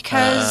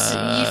 Because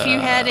if you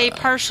had a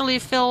partially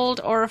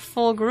filled or a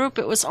full group,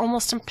 it was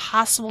almost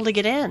impossible to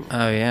get in.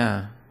 Oh,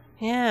 yeah.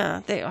 Yeah,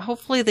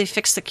 hopefully they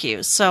fixed the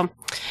queues. So,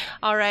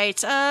 all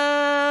right.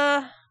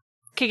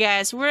 Okay,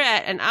 guys, we're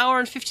at an hour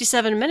and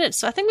 57 minutes,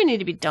 so I think we need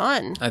to be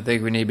done.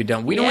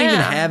 We don't even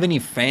have any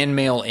fan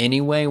mail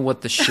anyway.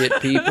 What the shit,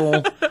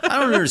 people? I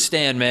don't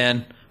understand,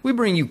 man. We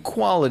bring you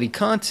quality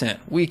content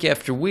week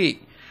after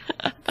week.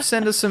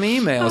 Send us some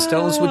emails.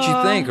 Tell us what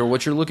you think or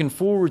what you're looking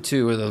forward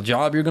to or the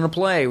job you're going to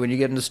play when you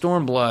get into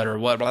Stormblood or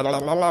what. Blah, blah,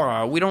 blah,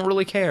 blah. We don't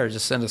really care.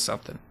 Just send us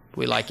something.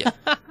 We like it.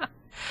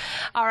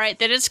 All right,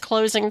 that is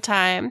closing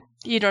time.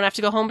 You don't have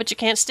to go home, but you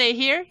can't stay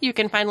here. You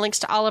can find links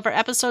to all of our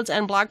episodes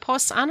and blog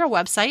posts on our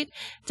website,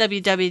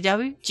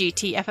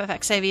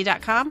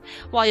 www.gtffxiv.com.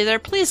 While you're there,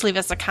 please leave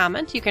us a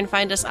comment. You can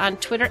find us on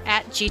Twitter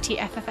at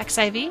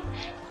GTFFXIV.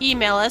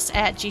 Email us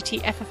at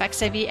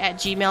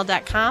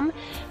gtffxiv@gmail.com.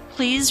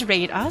 Please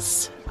rate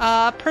us.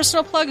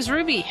 Personal plugs,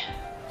 Ruby.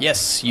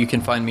 Yes, you can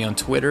find me on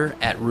Twitter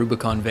at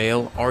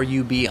RubiconVale,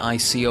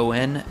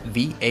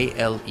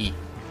 RubiconVale.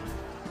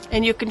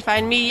 And you can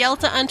find me,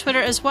 Yelta, on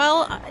Twitter as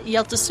well,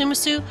 Yelta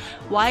Sumasu,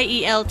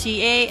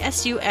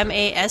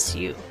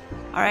 YELTASUMASU.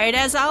 All right,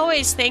 as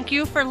always, thank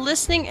you for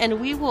listening,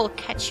 and we will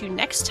catch you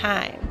next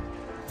time.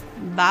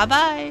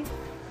 Bye-bye.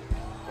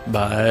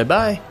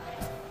 Bye-bye.